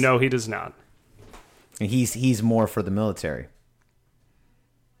has. No, he does not. And he's more for the military.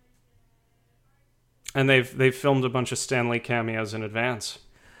 And they've filmed a bunch of Stan Lee cameos in advance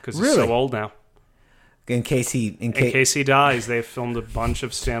because he's Really? so old now. In case he dies, they've filmed a bunch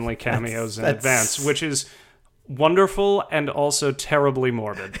of Stan Lee cameos in advance, which is wonderful and also terribly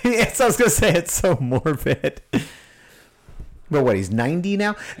morbid. Yes, I was gonna say it's so morbid. But what? He's 90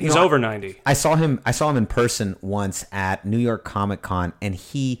 now. He's over 90. I saw him in person once at New York Comic Con, and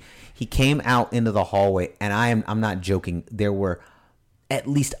he came out into the hallway, and I'm not joking. There were at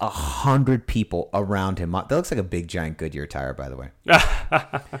least 100 people around him. That looks like a big giant Goodyear tire, by the way.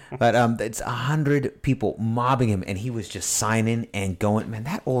 But it's 100 people mobbing him, and he was just signing and going. Man,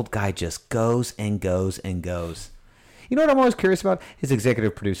 that old guy just goes and goes and goes. You know what I'm always curious about? His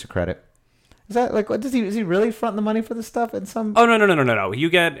executive producer credit. Is that like, is he really fronting the money for the stuff? And some? Oh no. You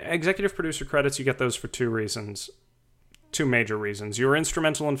get executive producer credits. You get those for 2 reasons, 2 major reasons. You were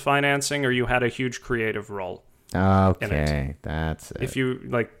instrumental in financing, or you had a huge creative role. Okay, that's it. If you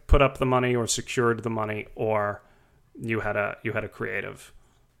like put up the money or secured the money, or you had a creative,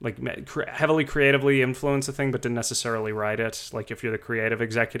 like heavily creatively influence a thing, but didn't necessarily write it. Like if you're the creative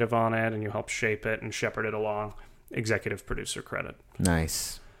executive on it and you help shape it and shepherd it along, executive producer credit.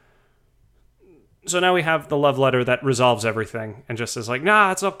 Nice. So now we have the love letter that resolves everything and just is like,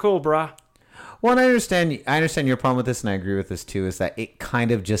 nah, it's up cool, brah. Well, and I understand your problem with this, and I agree with this too. Is that it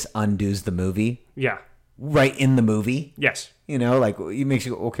kind of just undoes the movie? Yeah. Right in the movie. Yes. You know, like it makes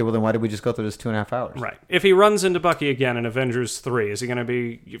you go, okay, well then why did we just go through this 2.5 hours? Right. If he runs into Bucky again in Avengers 3, is he going to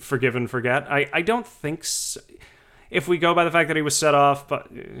be forgive and forget? I don't think so. If we go by the fact that he was set off,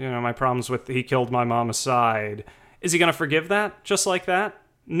 but you know, my problems with he killed my mom aside, is he going to forgive that just like that?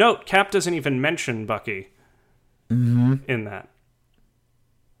 Note, Cap doesn't even mention Bucky in that.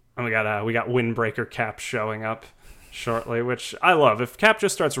 And we got Windbreaker Cap showing up shortly, which I love. If Cap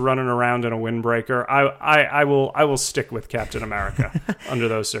just starts running around in a windbreaker, I will stick with Captain America under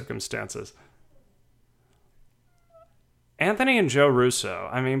those circumstances. Anthony and Joe Russo,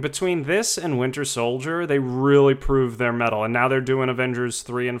 I mean, between this and Winter Soldier, they really proved their mettle, and now they're doing Avengers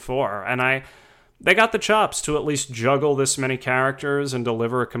 3 and 4, and they got the chops to at least juggle this many characters and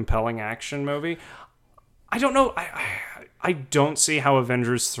deliver a compelling action movie. I don't know, I don't see how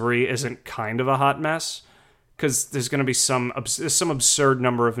Avengers 3 isn't kind of a hot mess, because there's going to be some absurd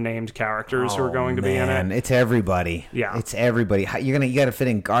number of named characters who are going to be in it. It's everybody. Yeah, it's everybody. You got to fit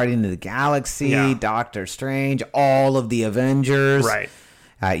in Guardian of the Galaxy, yeah. Doctor Strange, all of the Avengers. Right.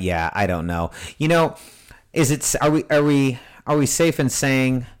 Yeah, I don't know. You know, are we safe in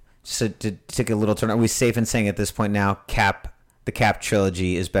saying, just to take a little turn? Are we safe in saying at this point now, Cap the Cap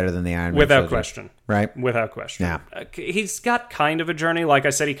trilogy is better than the Iron Man Without trilogy. question. Right? Without question. Yeah. He's got kind of a journey. Like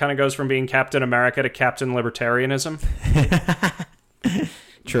I said, he kind of goes from being Captain America to Captain Libertarianism.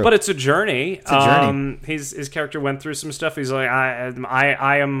 True. But it's a journey. It's a journey. His character went through some stuff. He's like,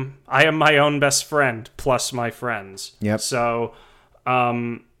 I am my own best friend plus my friends. Yep. So,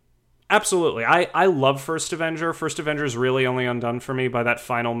 absolutely. I love First Avenger. First Avenger is really only undone for me by that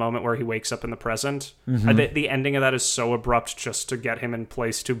final moment where he wakes up in the present. Mm-hmm. The ending of that is so abrupt just to get him in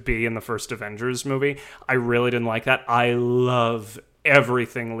place to be in the first Avengers movie. I really didn't like that. I love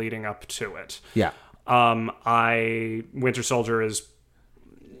everything leading up to it. Yeah. Winter Soldier is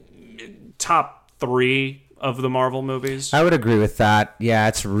top 3 of the Marvel movies. I would agree with that. Yeah,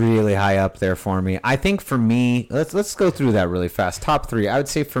 it's really high up there for me. I think for me, let's go through that really fast. Top 3. I would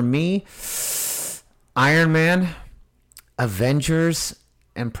say for me, Iron Man, Avengers,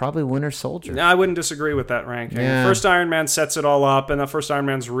 and probably Winter Soldier. No, I wouldn't disagree with that ranking. Yeah. First Iron Man sets it all up, and the first Iron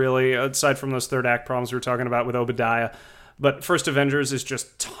Man's really, aside from those third act problems we were talking about with Obadiah, but First Avengers is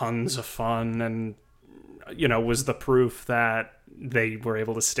just tons of fun and, was the proof that they were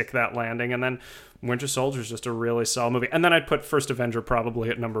able to stick that landing. And then Winter Soldier is just a really solid movie. And then I'd put First Avenger probably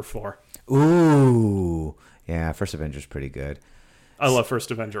at number 4. Ooh. Yeah, First Avenger's pretty good. I love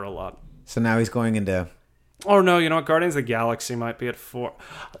First Avenger a lot. So now he's going into... Oh, no, you know what? Guardians of the Galaxy might be at 4.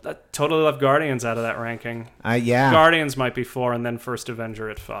 I totally left Guardians out of that ranking. Yeah. Guardians might be 4, and then First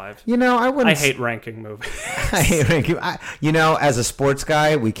Avenger at 5. I wouldn't... I hate ranking movies. I hate ranking. As a sports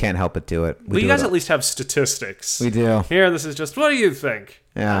guy, we can't help but do it. Well, you guys at least have statistics. We do. Here, this is just, what do you think?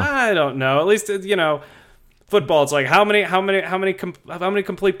 Yeah. I don't know. At least, football, it's like, how many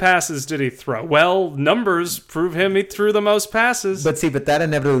complete passes did he throw? Well, numbers prove he threw the most passes. But that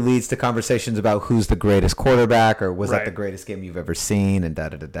inevitably leads to conversations about who's the greatest quarterback or was that Right. the greatest game you've ever seen and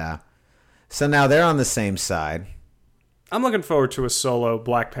da-da-da-da. So now they're on the same side. I'm looking forward to a solo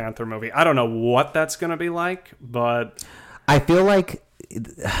Black Panther movie. I don't know what that's going to be like, but I feel like...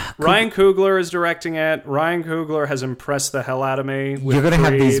 Ryan Coogler is directing it. Ryan Coogler has impressed the hell out of me with You're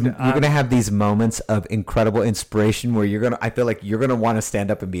Creed. gonna have these moments of incredible inspiration where I feel like you're gonna want to stand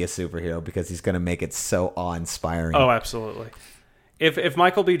up and be a superhero because he's gonna make it so awe-inspiring. Oh, absolutely. If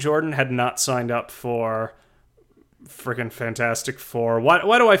Michael B. Jordan had not signed up for freaking Fantastic Four,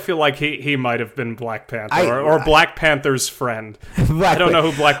 why do I feel like he might have been Black Panther or Black Panther's friend? I don't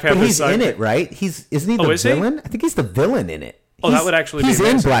know who Black Panther's But he's in it, right? Isn't he the is he? villain? I think he's the villain in it. Oh, that would actually be He's in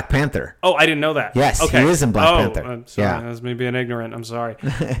amazing. Black Panther. Oh, I didn't know that. Yes, okay. he is in Black Panther. I'm sorry. Yeah. That was me being ignorant. I'm sorry.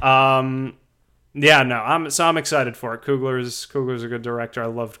 Yeah, no, I'm excited for it. Coogler's a good director. I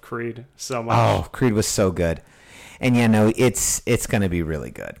loved Creed so much. Oh, Creed was so good. And it's going to be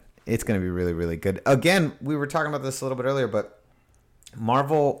really good. It's going to be really, really good. Again, we were talking about this a little bit earlier, but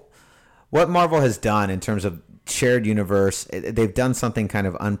what Marvel has done in terms of shared universe, they've done something kind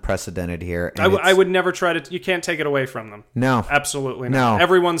of unprecedented here. I would never try to... You can't take it away from them. No. Absolutely not. No.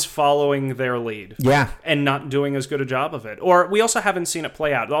 Everyone's following their lead. Yeah. And not doing as good a job of it. Or we also haven't seen it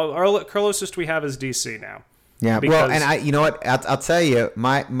play out. Our closest we have is DC now. Yeah, Because- well, and you know what? I'll tell you,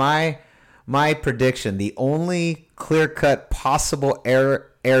 my prediction, the only clear-cut possible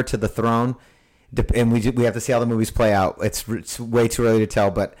heir to the throne, and we have to see how the movies play out. It's way too early to tell,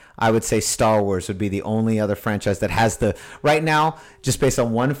 but I would say Star Wars would be the only other franchise that has right now, just based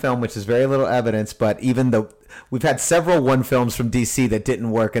on one film, which is very little evidence, but we've had several one films from DC that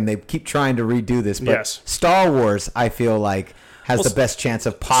didn't work, and they keep trying to redo this. But Yes. Star Wars, I feel like, has the best chance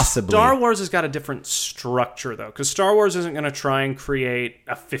of possibly. Star Wars has got a different structure, though, because Star Wars isn't going to try and create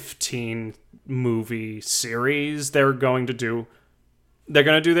a 15-movie series. They're going to do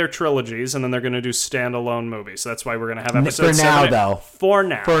their trilogies, and then they're going to do standalone movies. So that's why we're going to have episodes For now, 7 though. For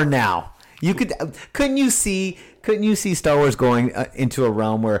now. For now. Couldn't you see Star Wars going into a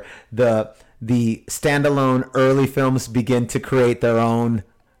realm where the standalone early films begin to create their own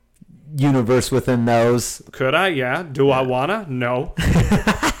universe within those? Could I? Yeah. Do I wanna? No.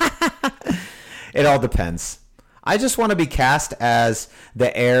 It all depends. I just want to be cast as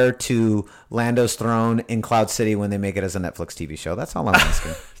the heir to Lando's throne in Cloud City when they make it as a Netflix TV show. That's all I'm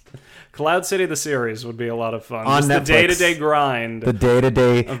asking. Cloud City, the series, would be a lot of fun. On Just Netflix. the day-to-day grind The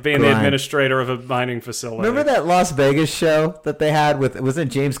day-to-day of being the administrator of a mining facility. Remember that Las Vegas show that they had with,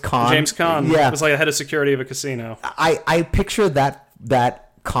 wasn't it James Caan? James Caan. Yeah. Was like the head of security of a casino. I picture that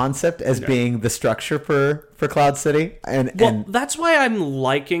concept as being the structure for Cloud City. And That's why I'm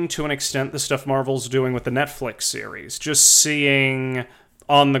liking, to an extent, the stuff Marvel's doing with the Netflix series. Just seeing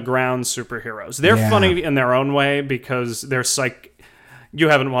on-the-ground superheroes. They're funny in their own way because they're You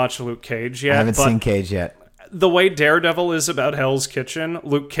haven't watched Luke Cage yet. I haven't seen Cage yet. The way Daredevil is about Hell's Kitchen,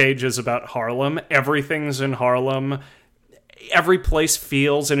 Luke Cage is about Harlem. Everything's in Harlem. every place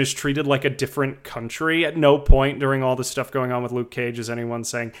feels and is treated like a different country. At no point during all the stuff going on with Luke Cage is anyone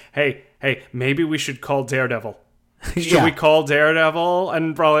saying, hey, maybe we should call Daredevil. Should we call Daredevil?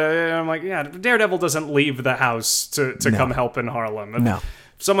 And probably I'm like, yeah, Daredevil doesn't leave the house to come help in Harlem. No.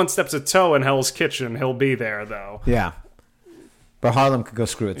 If someone steps a toe in Hell's Kitchen, he'll be there, though. Yeah. But Harlem could go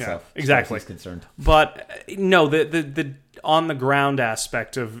screw itself. Yeah, exactly. As far as he's concerned. But no, the on the ground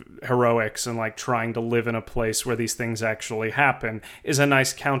aspect of heroics and like trying to live in a place where these things actually happen is a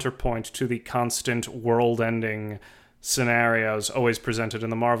nice counterpoint to the constant world-ending scenarios always presented in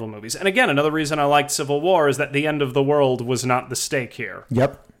the Marvel movies. And again, another reason I liked Civil War is that the end of the world was not the stake here.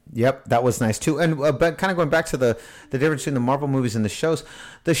 Yep, that was nice too. And but kind of going back to the difference between the Marvel movies and the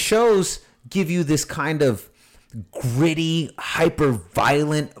shows give you this kind of gritty, hyper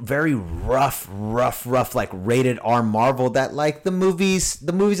violent, very rough, like rated R Marvel that like the movies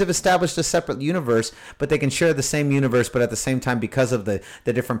have established a separate universe, but they can share the same universe, but at the same time, because of the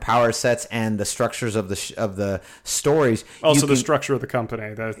different power sets and the structures of the stories. Also the structure of the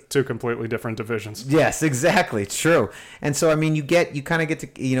company, they're two completely different divisions. Yes, exactly. It's true. And so, I mean, you kind of get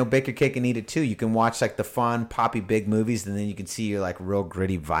to, bake your cake and eat it too. You can watch like the fun, poppy, big movies, and then you can see your like real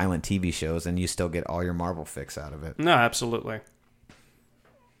gritty, violent TV shows, and you still get all your Marvel fix out of it. No, absolutely.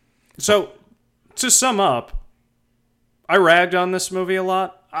 So, to sum up, I ragged on this movie a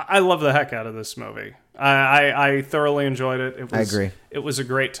lot. I love the heck out of this movie. I thoroughly enjoyed it. I agree. It was a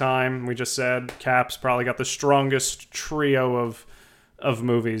great time. We just said Cap's probably got the strongest trio of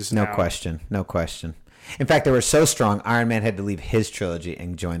movies now. No question. In fact, they were so strong, Iron Man had to leave his trilogy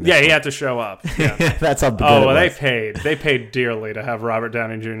and join this Yeah, one. he had to show up. Yeah. That's how good Oh, it was. they paid dearly to have Robert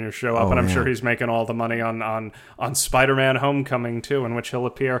Downey Jr. show up, and I'm sure he's making all the money on Spider-Man: Homecoming too, in which he'll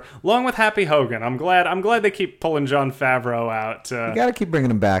appear along with Happy Hogan. I'm glad they keep pulling Jon Favreau out. You got to keep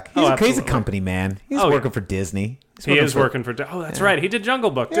bringing him back. He's a company man. He's working for Disney. He is working for... Oh, that's right. He did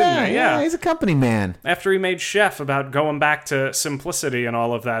Jungle Book, didn't he? Yeah, he's a company man. After he made Chef about going back to simplicity and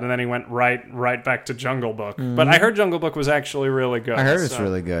all of that, and then he went right back to Jungle Book. Mm-hmm. But I heard Jungle Book was actually really good. I heard it's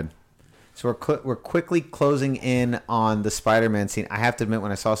really good. So we're quickly closing in on the Spider-Man scene. I have to admit,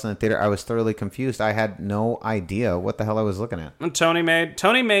 when I saw this in the theater, I was thoroughly confused. I had no idea what the hell I was looking at. And Tony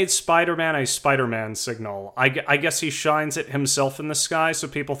made Spider-Man a Spider-Man signal. I guess he shines it himself in the sky, so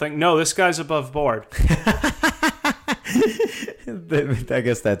people think, no, this guy's above board. I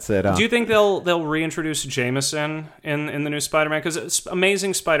guess that's it. Do you think they'll reintroduce Jameson in the new Spider-Man? Because it's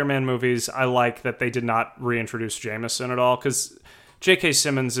Amazing Spider-Man movies, I like that they did not reintroduce Jameson at all, because J.K.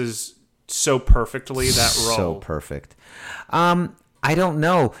 Simmons is so perfectly that role. So perfect. I don't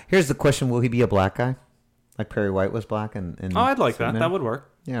know. Here's the question: will he be a black guy, like Perry White was black? I'd like that. That would work.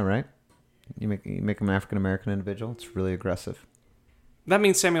 Yeah, right. You make him an African American individual. It's really aggressive. That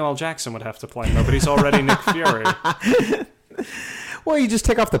means Samuel L. Jackson would have to play him, but he's already Nick Fury. Well, you just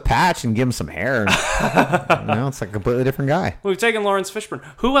take off the patch and give him some hair. And, it's like a completely different guy. We've taken Lawrence Fishburne.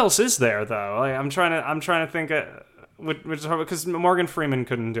 Who else is there though? Like, I'm trying to think. Because Morgan Freeman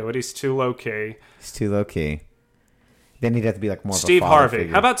couldn't do it. He's too low key. Then he'd have to be like more Steve of a father Harvey.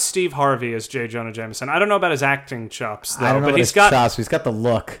 figure. How about Steve Harvey as J. Jonah Jameson? I don't know about his acting chops though, I don't know but about he's his got chops. He's got the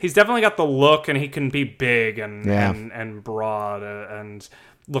look. He's definitely got the look, and he can be big and broad and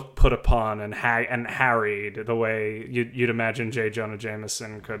look put upon and harried the way you'd imagine J. Jonah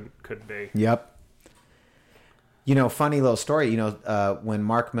Jameson could be. Yep. Funny little story. When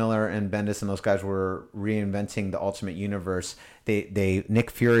Mark Miller and Bendis and those guys were reinventing the Ultimate Universe,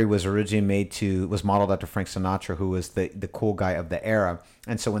 Nick Fury was originally was modeled after Frank Sinatra, who was the cool guy of the era.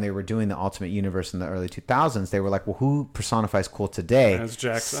 And so when they were doing the Ultimate Universe in the early 2000s, they were like, well, who personifies cool today? That's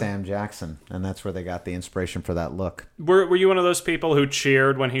Jackson. Sam Jackson. And that's where they got the inspiration for that look. Were you one of those people who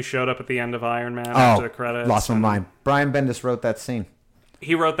cheered when he showed up at the end of Iron Man after the credits? Lost my mind. Brian Bendis wrote that scene.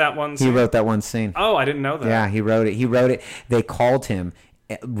 He wrote that one scene? He wrote that one scene. Oh, I didn't know that. Yeah, he wrote it. They called him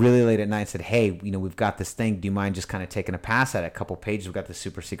really late at night and said, hey, we've got this thing. Do you mind just kind of taking a pass at it? A couple pages. We've got this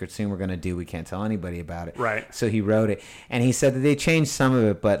super secret scene we're going to do. We can't tell anybody about it. Right. So he wrote it. And he said that they changed some of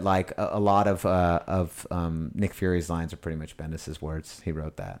it, but like a lot of Nick Fury's lines are pretty much Bendis' words. He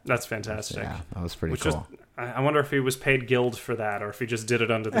wrote that. That's fantastic. Yeah, that was pretty cool. I wonder if he was paid guild for that, or if he just did it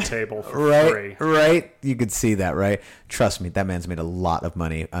under the table for free. Right. You could see that, right? Trust me, that man's made a lot of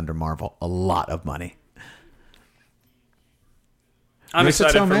money under Marvel. A lot of money. I'm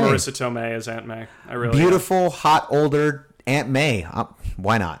excited for Marissa Tomei as Aunt May. I really beautiful, hot, older Aunt May.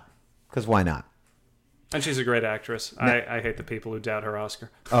 Why not? Because why not? And she's a great actress. I hate the people who doubt her Oscar.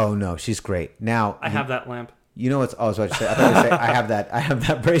 Oh no, she's great. Now I have that lamp. You know what's? I was about to say. I thought you were saying, I have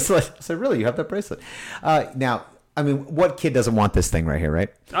that bracelet. I said, really? You have that bracelet? Now, I mean, what kid doesn't want this thing right here, right?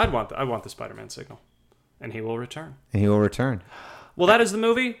 I want the Spider-Man signal. and he will return. And he will return. Well, that is the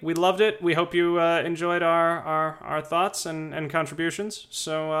movie. We loved it. We hope you enjoyed our thoughts and contributions.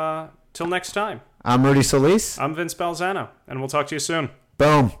 So till next time. I'm Rudy Solis. I'm Vince Balzano, and we'll talk to you soon.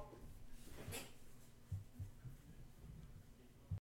 Boom.